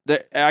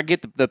 I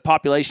get the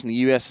population in the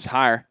U.S. is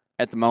higher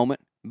at the moment,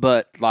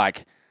 but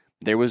like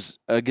there was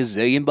a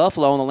gazillion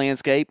buffalo on the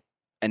landscape,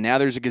 and now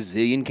there's a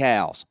gazillion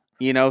cows.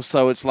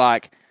 So it's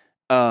like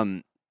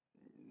that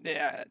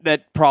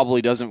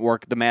probably doesn't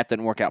work. The math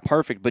doesn't work out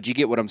perfect, but you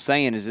get what I'm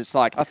saying. Is it's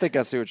like I think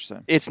I see what you're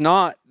saying. It's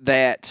not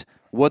that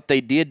what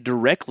they did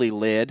directly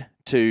led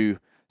to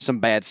some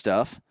bad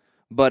stuff,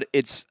 but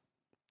it's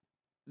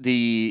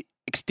the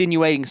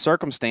extenuating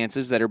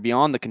circumstances that are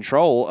beyond the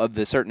control of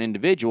the certain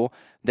individual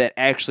that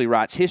actually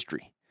writes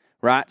history,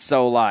 right?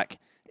 So, like,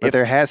 but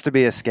there has to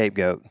be a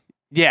scapegoat.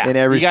 Yeah, in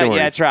every story.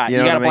 Yeah, that's right. You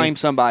got to blame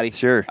somebody.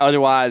 Sure.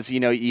 Otherwise,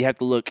 you have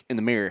to look in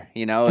the mirror.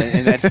 And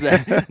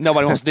that's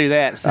nobody wants to do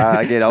that.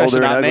 I get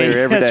older and uglier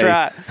every day.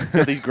 That's right.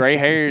 Got these gray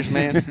hairs,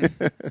 man.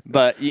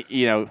 But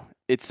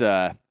it's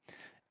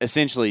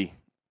essentially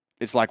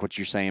it's like what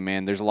you're saying,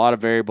 man. There's a lot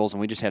of variables, and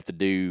we just have to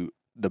do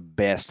the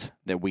best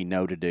that we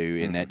know to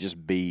do, and that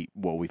just be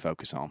what we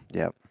focus on.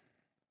 Yep.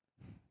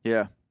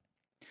 Yeah.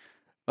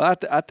 Well,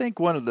 I think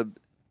one of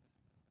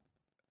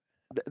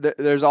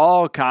there's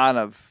all kind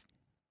of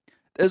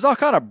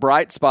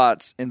bright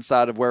spots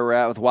inside of where we're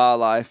at with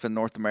wildlife in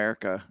North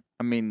America.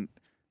 I mean,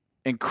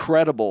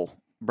 incredible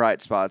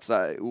bright spots.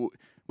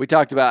 We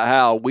talked about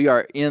how we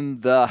are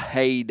in the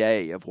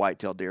heyday of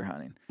whitetail deer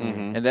hunting,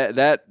 and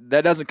that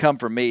doesn't come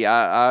from me.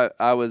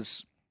 I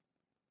was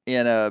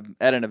at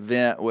an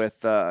event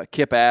with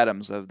Kip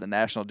Adams of the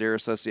National Deer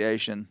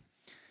Association,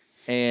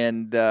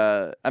 and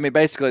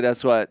basically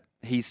that's what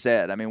he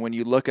said. I mean, when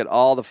you look at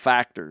all the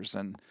factors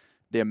and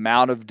the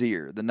amount of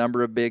deer, the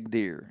number of big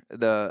deer,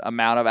 the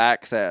amount of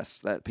access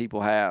that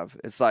people have,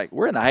 it's like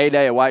we're in the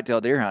heyday of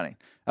whitetail deer hunting.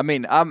 I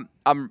mean, I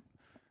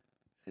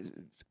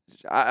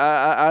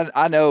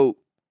know,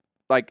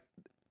 like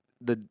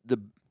the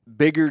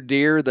bigger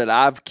deer that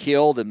I've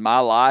killed in my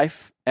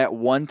life at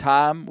one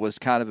time was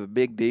kind of a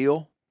big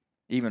deal,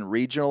 even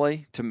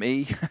regionally to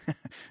me.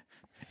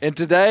 And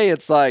today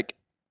it's like,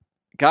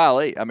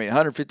 golly,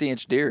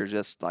 150-inch deer is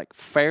just like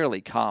fairly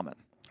common.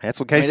 That's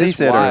what KC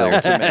said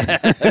earlier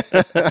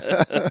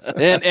to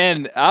me.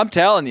 and I'm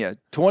telling you,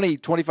 20,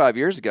 25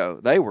 years ago,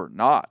 they were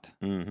not.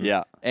 Mm-hmm.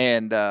 Yeah.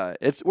 And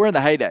we're in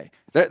the heyday.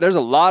 There's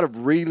a lot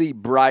of really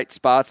bright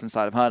spots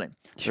inside of hunting.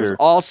 Sure. There's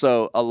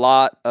also a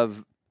lot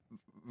of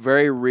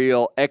very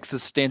real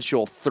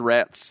existential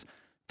threats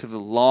to the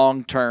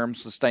long-term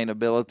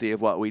sustainability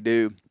of what we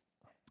do.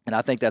 And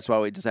I think that's why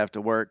we just have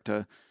to work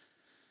to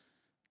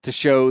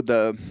show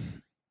the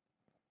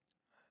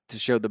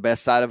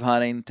best side of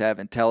hunting, to have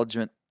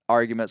intelligent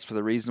arguments for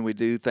the reason we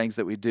do things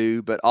that we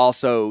do, but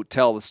also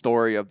tell the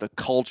story of the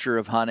culture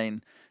of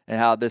hunting and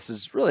how this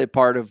is really a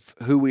part of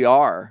who we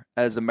are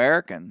as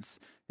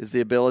Americans, is the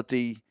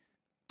ability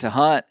to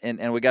hunt.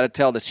 And we got to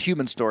tell this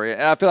human story.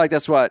 And I feel like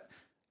that's what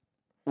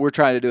we're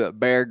trying to do at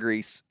Bear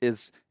Grease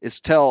is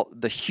tell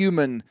the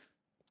human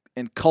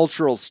and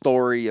cultural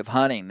story of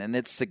hunting and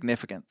its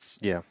significance.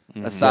 Yeah.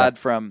 Aside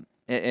from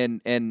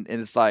and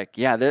it's like,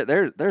 yeah,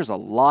 there's a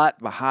lot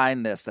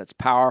behind this that's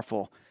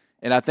powerful.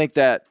 And I think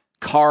that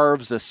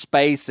carves a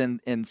space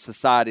in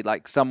society.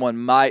 Like someone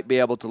might be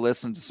able to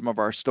listen to some of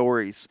our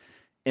stories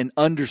and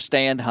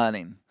understand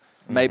hunting,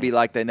 maybe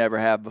like they never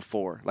have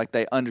before. Like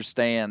they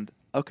understand,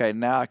 okay,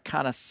 now I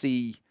kind of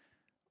see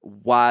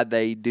why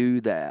they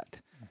do that.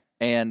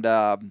 And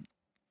I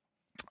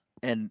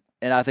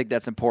think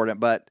that's important.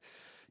 But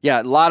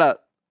yeah, a lot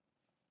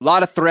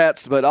of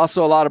threats, but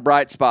also a lot of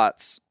bright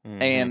spots.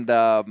 And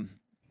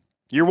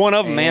you're one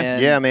of them,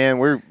 man. Yeah, man.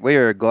 We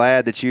are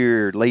glad that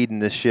you're leading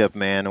this ship,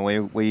 man,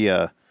 and we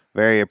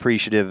very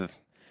appreciative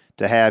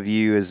to have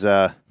you as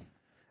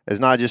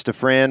not just a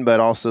friend, but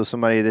also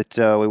somebody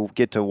that we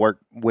get to work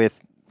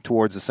with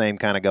towards the same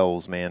kind of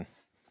goals, man.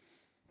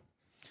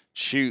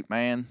 Shoot,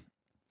 man.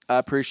 I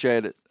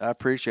appreciate it.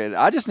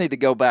 I just need to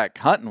go back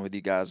hunting with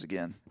you guys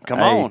again. Come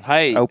on.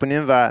 Hey. Open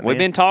invite, We've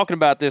man. been talking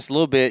about this a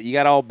little bit. You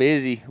got all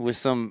busy with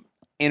some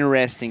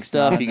interesting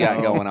stuff you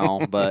got going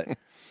on. But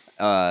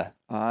I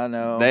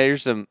know.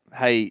 there's some.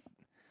 Hey,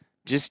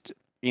 just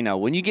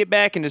when you get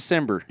back in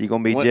December, you're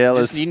gonna be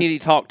jealous. You need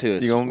to talk to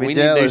us. You're gonna be we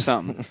jealous.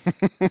 Need to do something.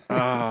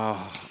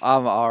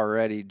 I'm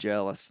already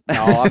jealous.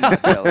 No, I'm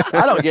not jealous.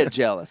 I don't get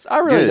jealous. I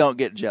really Good. don't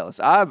get jealous.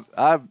 I'm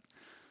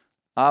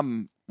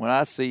when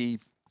I see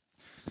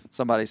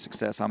somebody's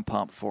success, I'm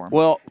pumped for them.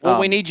 Well, what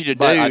we need you to do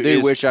but I do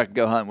is, wish I could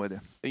go hunt with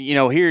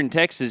you. here in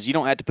Texas, you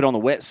don't have to put on the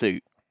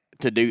wetsuit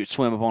to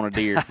swim up on a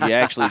deer. You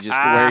actually just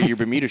wear your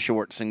Bermuda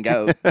shorts and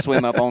go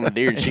swim up on the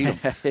deer and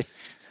shoot them.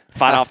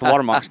 Fight off the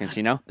water moccasins,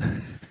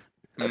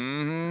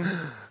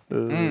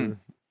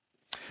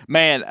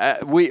 Man,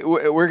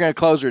 we're going to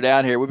close her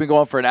down here. We've been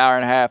going for an hour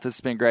and a half. This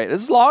has been great.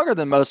 This is longer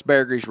than most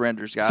Bear Grease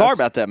renders, guys. Sorry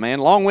about that, man.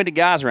 Long-winded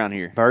guys around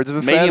here. Birds of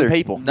a Medium feather.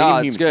 people. No,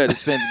 medium it's humans. good.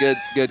 It's been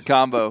good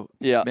combo.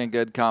 Yeah. Been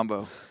good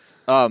combo.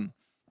 I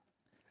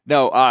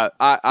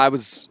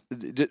was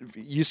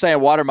you saying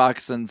water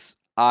moccasins.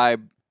 I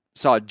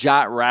saw a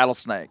giant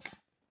rattlesnake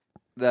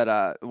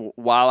that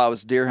while I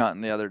was deer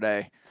hunting the other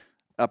day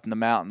up in the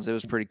mountains. It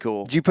was pretty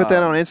cool. Did you put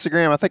that on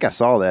Instagram? I think I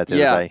saw that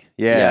the other day.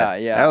 Yeah.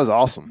 That was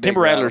awesome. Timber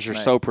rattlers are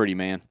rattlesnake. so pretty,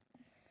 man.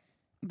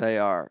 They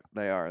are.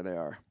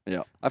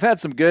 Yeah. I've had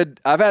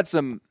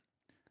some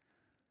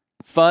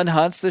fun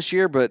hunts this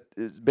year, but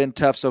it's been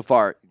tough so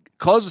far.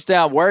 Close us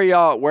down. Where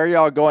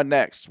y'all going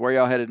next? Where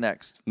y'all headed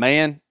next?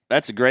 Man,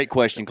 that's a great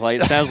question, Clay.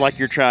 It sounds like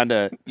you're trying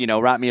to,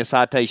 write me a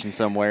citation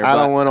somewhere. I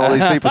don't want all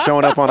these people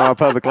showing up on our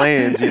public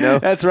lands,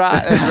 That's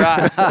right.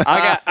 That's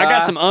right. I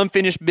got some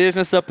unfinished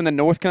business up in the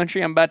North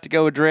Country. I'm about to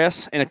go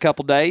address in a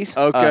couple days.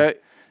 Okay.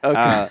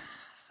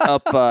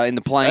 Up in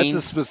the plains.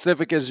 That's as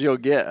specific as you'll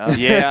get. Huh?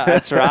 Yeah,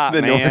 that's right,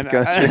 The man. North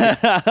Country.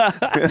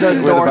 The Where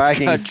the North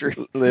Vikings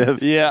Country.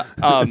 live. Yeah.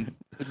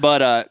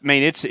 But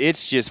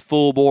it's just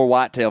full bore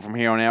whitetail from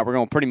here on out. We're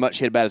going to pretty much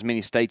hit about as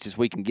many states as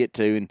we can get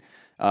to, and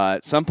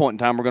at some point in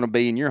time, we're going to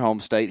be in your home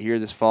state here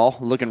this fall.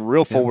 Looking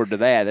real forward to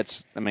that.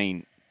 It's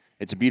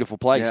a beautiful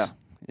place.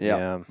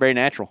 Yeah. Very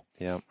natural.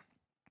 Yeah.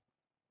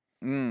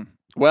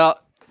 Well,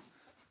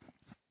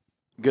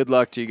 good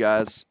luck to you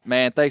guys,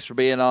 man. Thanks for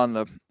being on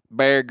the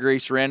Bear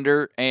Grease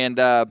Render, and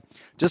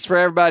just for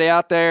everybody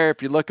out there,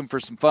 if you're looking for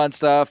some fun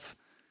stuff,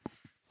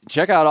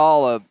 check out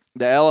all of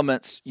the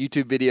Elements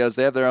YouTube videos.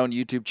 They have their own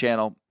YouTube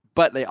channel,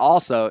 but they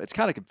also, it's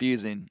kind of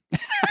confusing.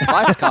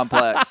 Life's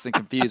complex and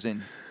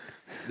confusing.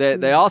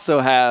 They also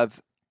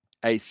have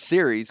a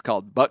series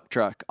called Buck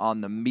Truck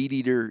on the Meat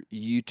Eater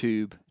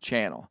YouTube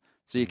channel.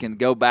 So you can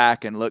go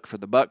back and look for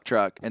the Buck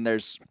Truck, and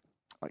there's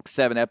like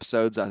 7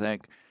 episodes, I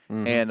think.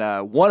 And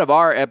one of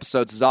our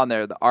episodes is on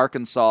there, the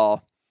Arkansas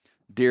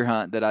deer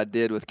hunt that I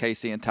did with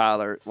Casey and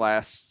Tyler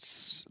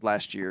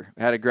last year.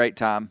 Had a great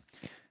time.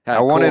 Had a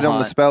I wanted cool them to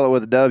hunt. spell it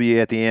with a W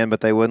at the end,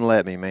 but they wouldn't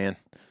let me, man.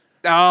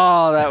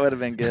 Oh, that would have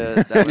been good.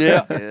 That would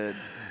have been good.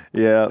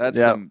 Yeah.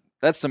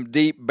 That's some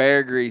deep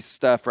Bear Grease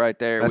stuff right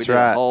there. That's we did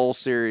right. a whole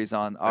series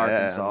on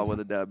Arkansas with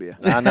a W.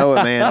 I know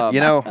it, man.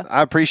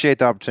 I appreciate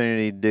the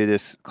opportunity to do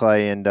this,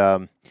 Clay.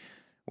 And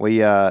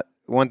we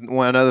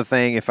one other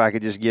thing, if I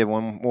could just give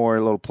one more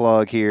little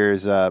plug here,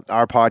 is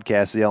our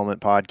podcast, the Element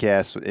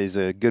Podcast, is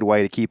a good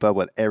way to keep up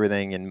with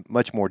everything in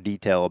much more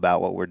detail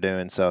about what we're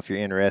doing. So if you're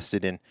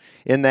interested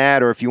in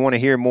that, or if you want to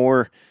hear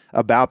more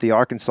about the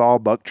Arkansas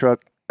buck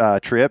truck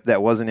trip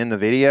that wasn't in the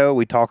video,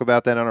 we talk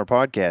about that on our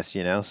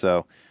podcast.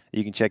 So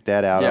you can check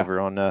that out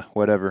over on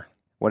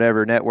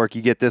whatever network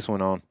you get this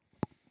one on.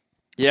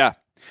 Yeah.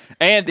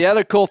 And the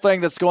other cool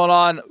thing that's going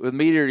on with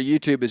Meat Eater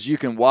YouTube is you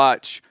can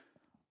watch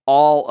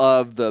all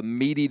of the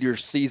Meat Eater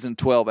Season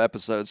 12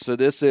 episodes. So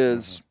this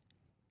is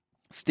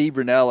Steve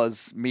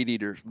Rinella's Meat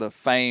Eater, the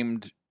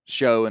famed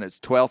show in its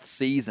 12th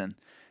season.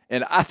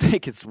 And I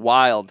think it's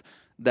wild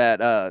that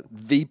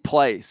the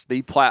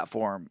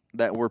platform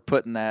that we're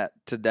putting that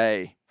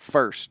today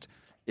first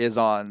is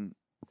on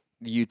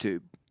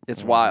YouTube.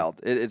 It's wild.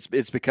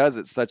 It's because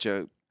it's such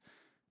a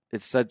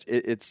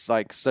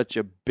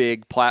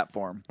big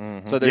platform.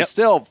 So there's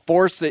still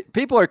 4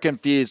 people are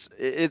confused.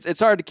 It's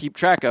hard to keep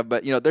track of,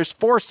 but there's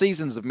 4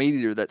 seasons of Meat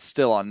Eater that's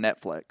still on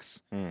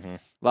Netflix.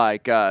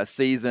 Like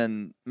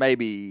season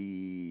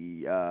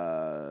maybe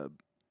 8,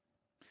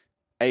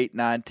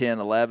 9, 10,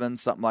 11,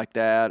 something like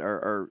that,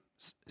 or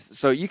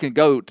so you can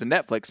go to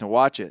Netflix and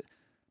watch it.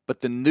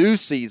 But the new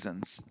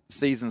seasons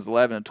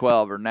 11 and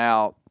 12 are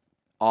now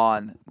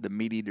on the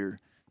Meat Eater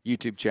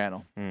YouTube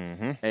channel.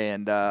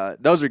 And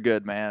those are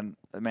good, man.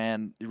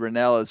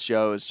 Rinella's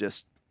show is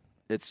just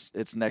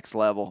it's next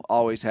level.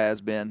 Always has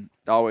been.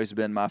 Always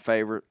been my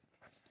favorite.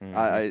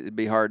 It'd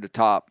be hard to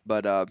top,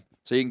 but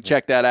so you can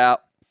check that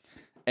out.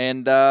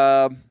 And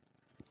yeah,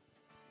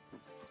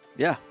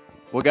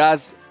 well,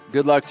 guys,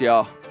 good luck to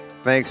y'all.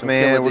 Thanks, Kill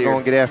man. a We're deer.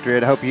 going to get after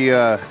it. I hope you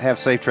have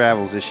safe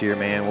travels this year,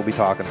 man. We'll be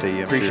talking to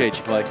you. Appreciate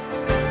you, Clay.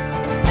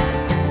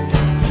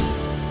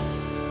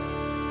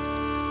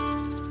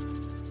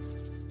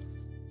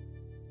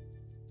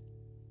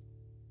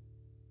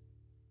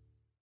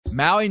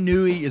 Maui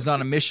Nui is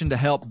on a mission to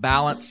help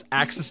balance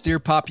axis deer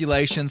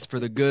populations for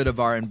the good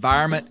of our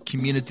environment,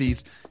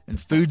 communities, and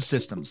food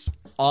systems.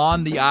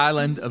 on the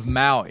island of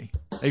Maui.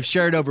 They've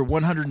shared over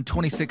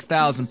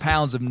 126,000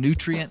 pounds of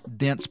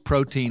nutrient-dense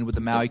protein with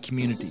the Maui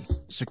community.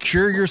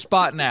 Secure your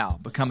spot now.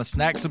 Become a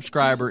snack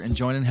subscriber and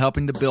join in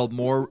helping to build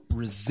more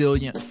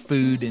resilient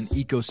food and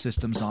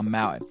ecosystems on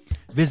Maui.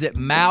 Visit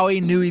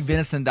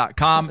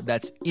MauiNuiVenison.com.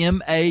 That's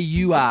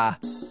MAUI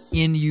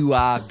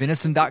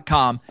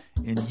venison.com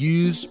and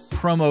use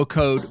promo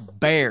code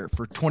BEAR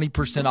for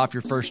 20% off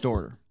your first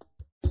order.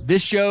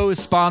 This show is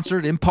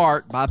sponsored in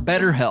part by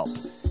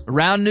BetterHelp.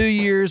 Around New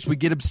Year's, we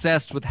get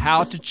obsessed with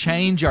how to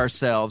change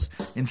ourselves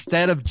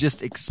instead of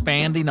just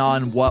expanding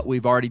on what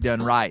we've already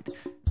done right.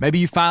 Maybe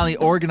you finally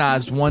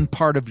organized one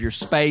part of your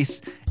space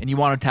and you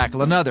want to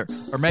tackle another.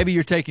 Or maybe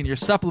you're taking your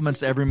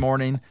supplements every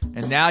morning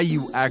and now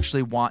you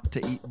actually want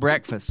to eat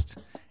breakfast.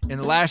 In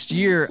the last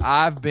year,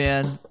 I've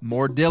been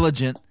more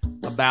diligent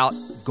about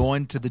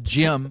going to the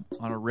gym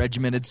on a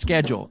regimented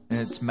schedule, and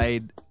it's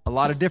made a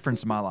lot of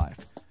difference in my life.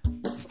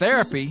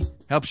 Therapy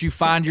helps you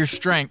find your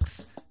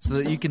strengths so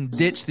that you can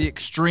ditch the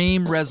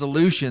extreme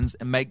resolutions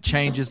and make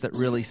changes that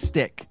really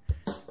stick.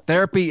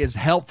 Therapy is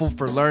helpful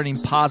for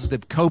learning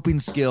positive coping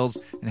skills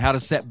and how to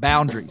set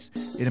boundaries.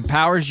 It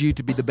empowers you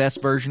to be the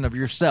best version of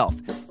yourself.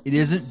 It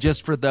isn't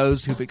just for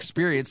those who've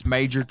experienced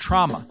major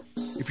trauma.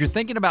 If you're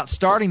thinking about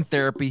starting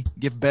therapy,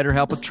 give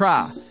BetterHelp a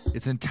try.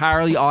 It's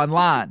entirely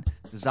online,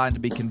 designed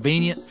to be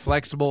convenient,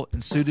 flexible,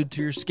 and suited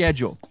to your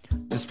schedule.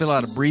 Just fill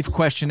out a brief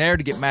questionnaire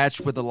to get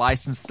matched with a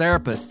licensed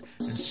therapist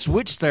and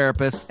switch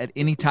therapists at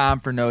any time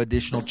for no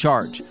additional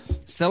charge.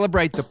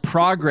 Celebrate the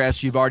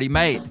progress you've already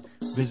made.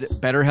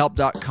 Visit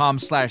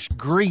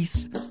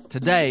BetterHelp.com/Grease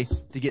today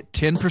to get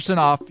 10%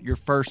 off your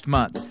first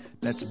month.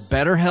 That's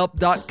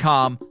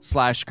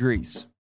BetterHelp.com/Grease.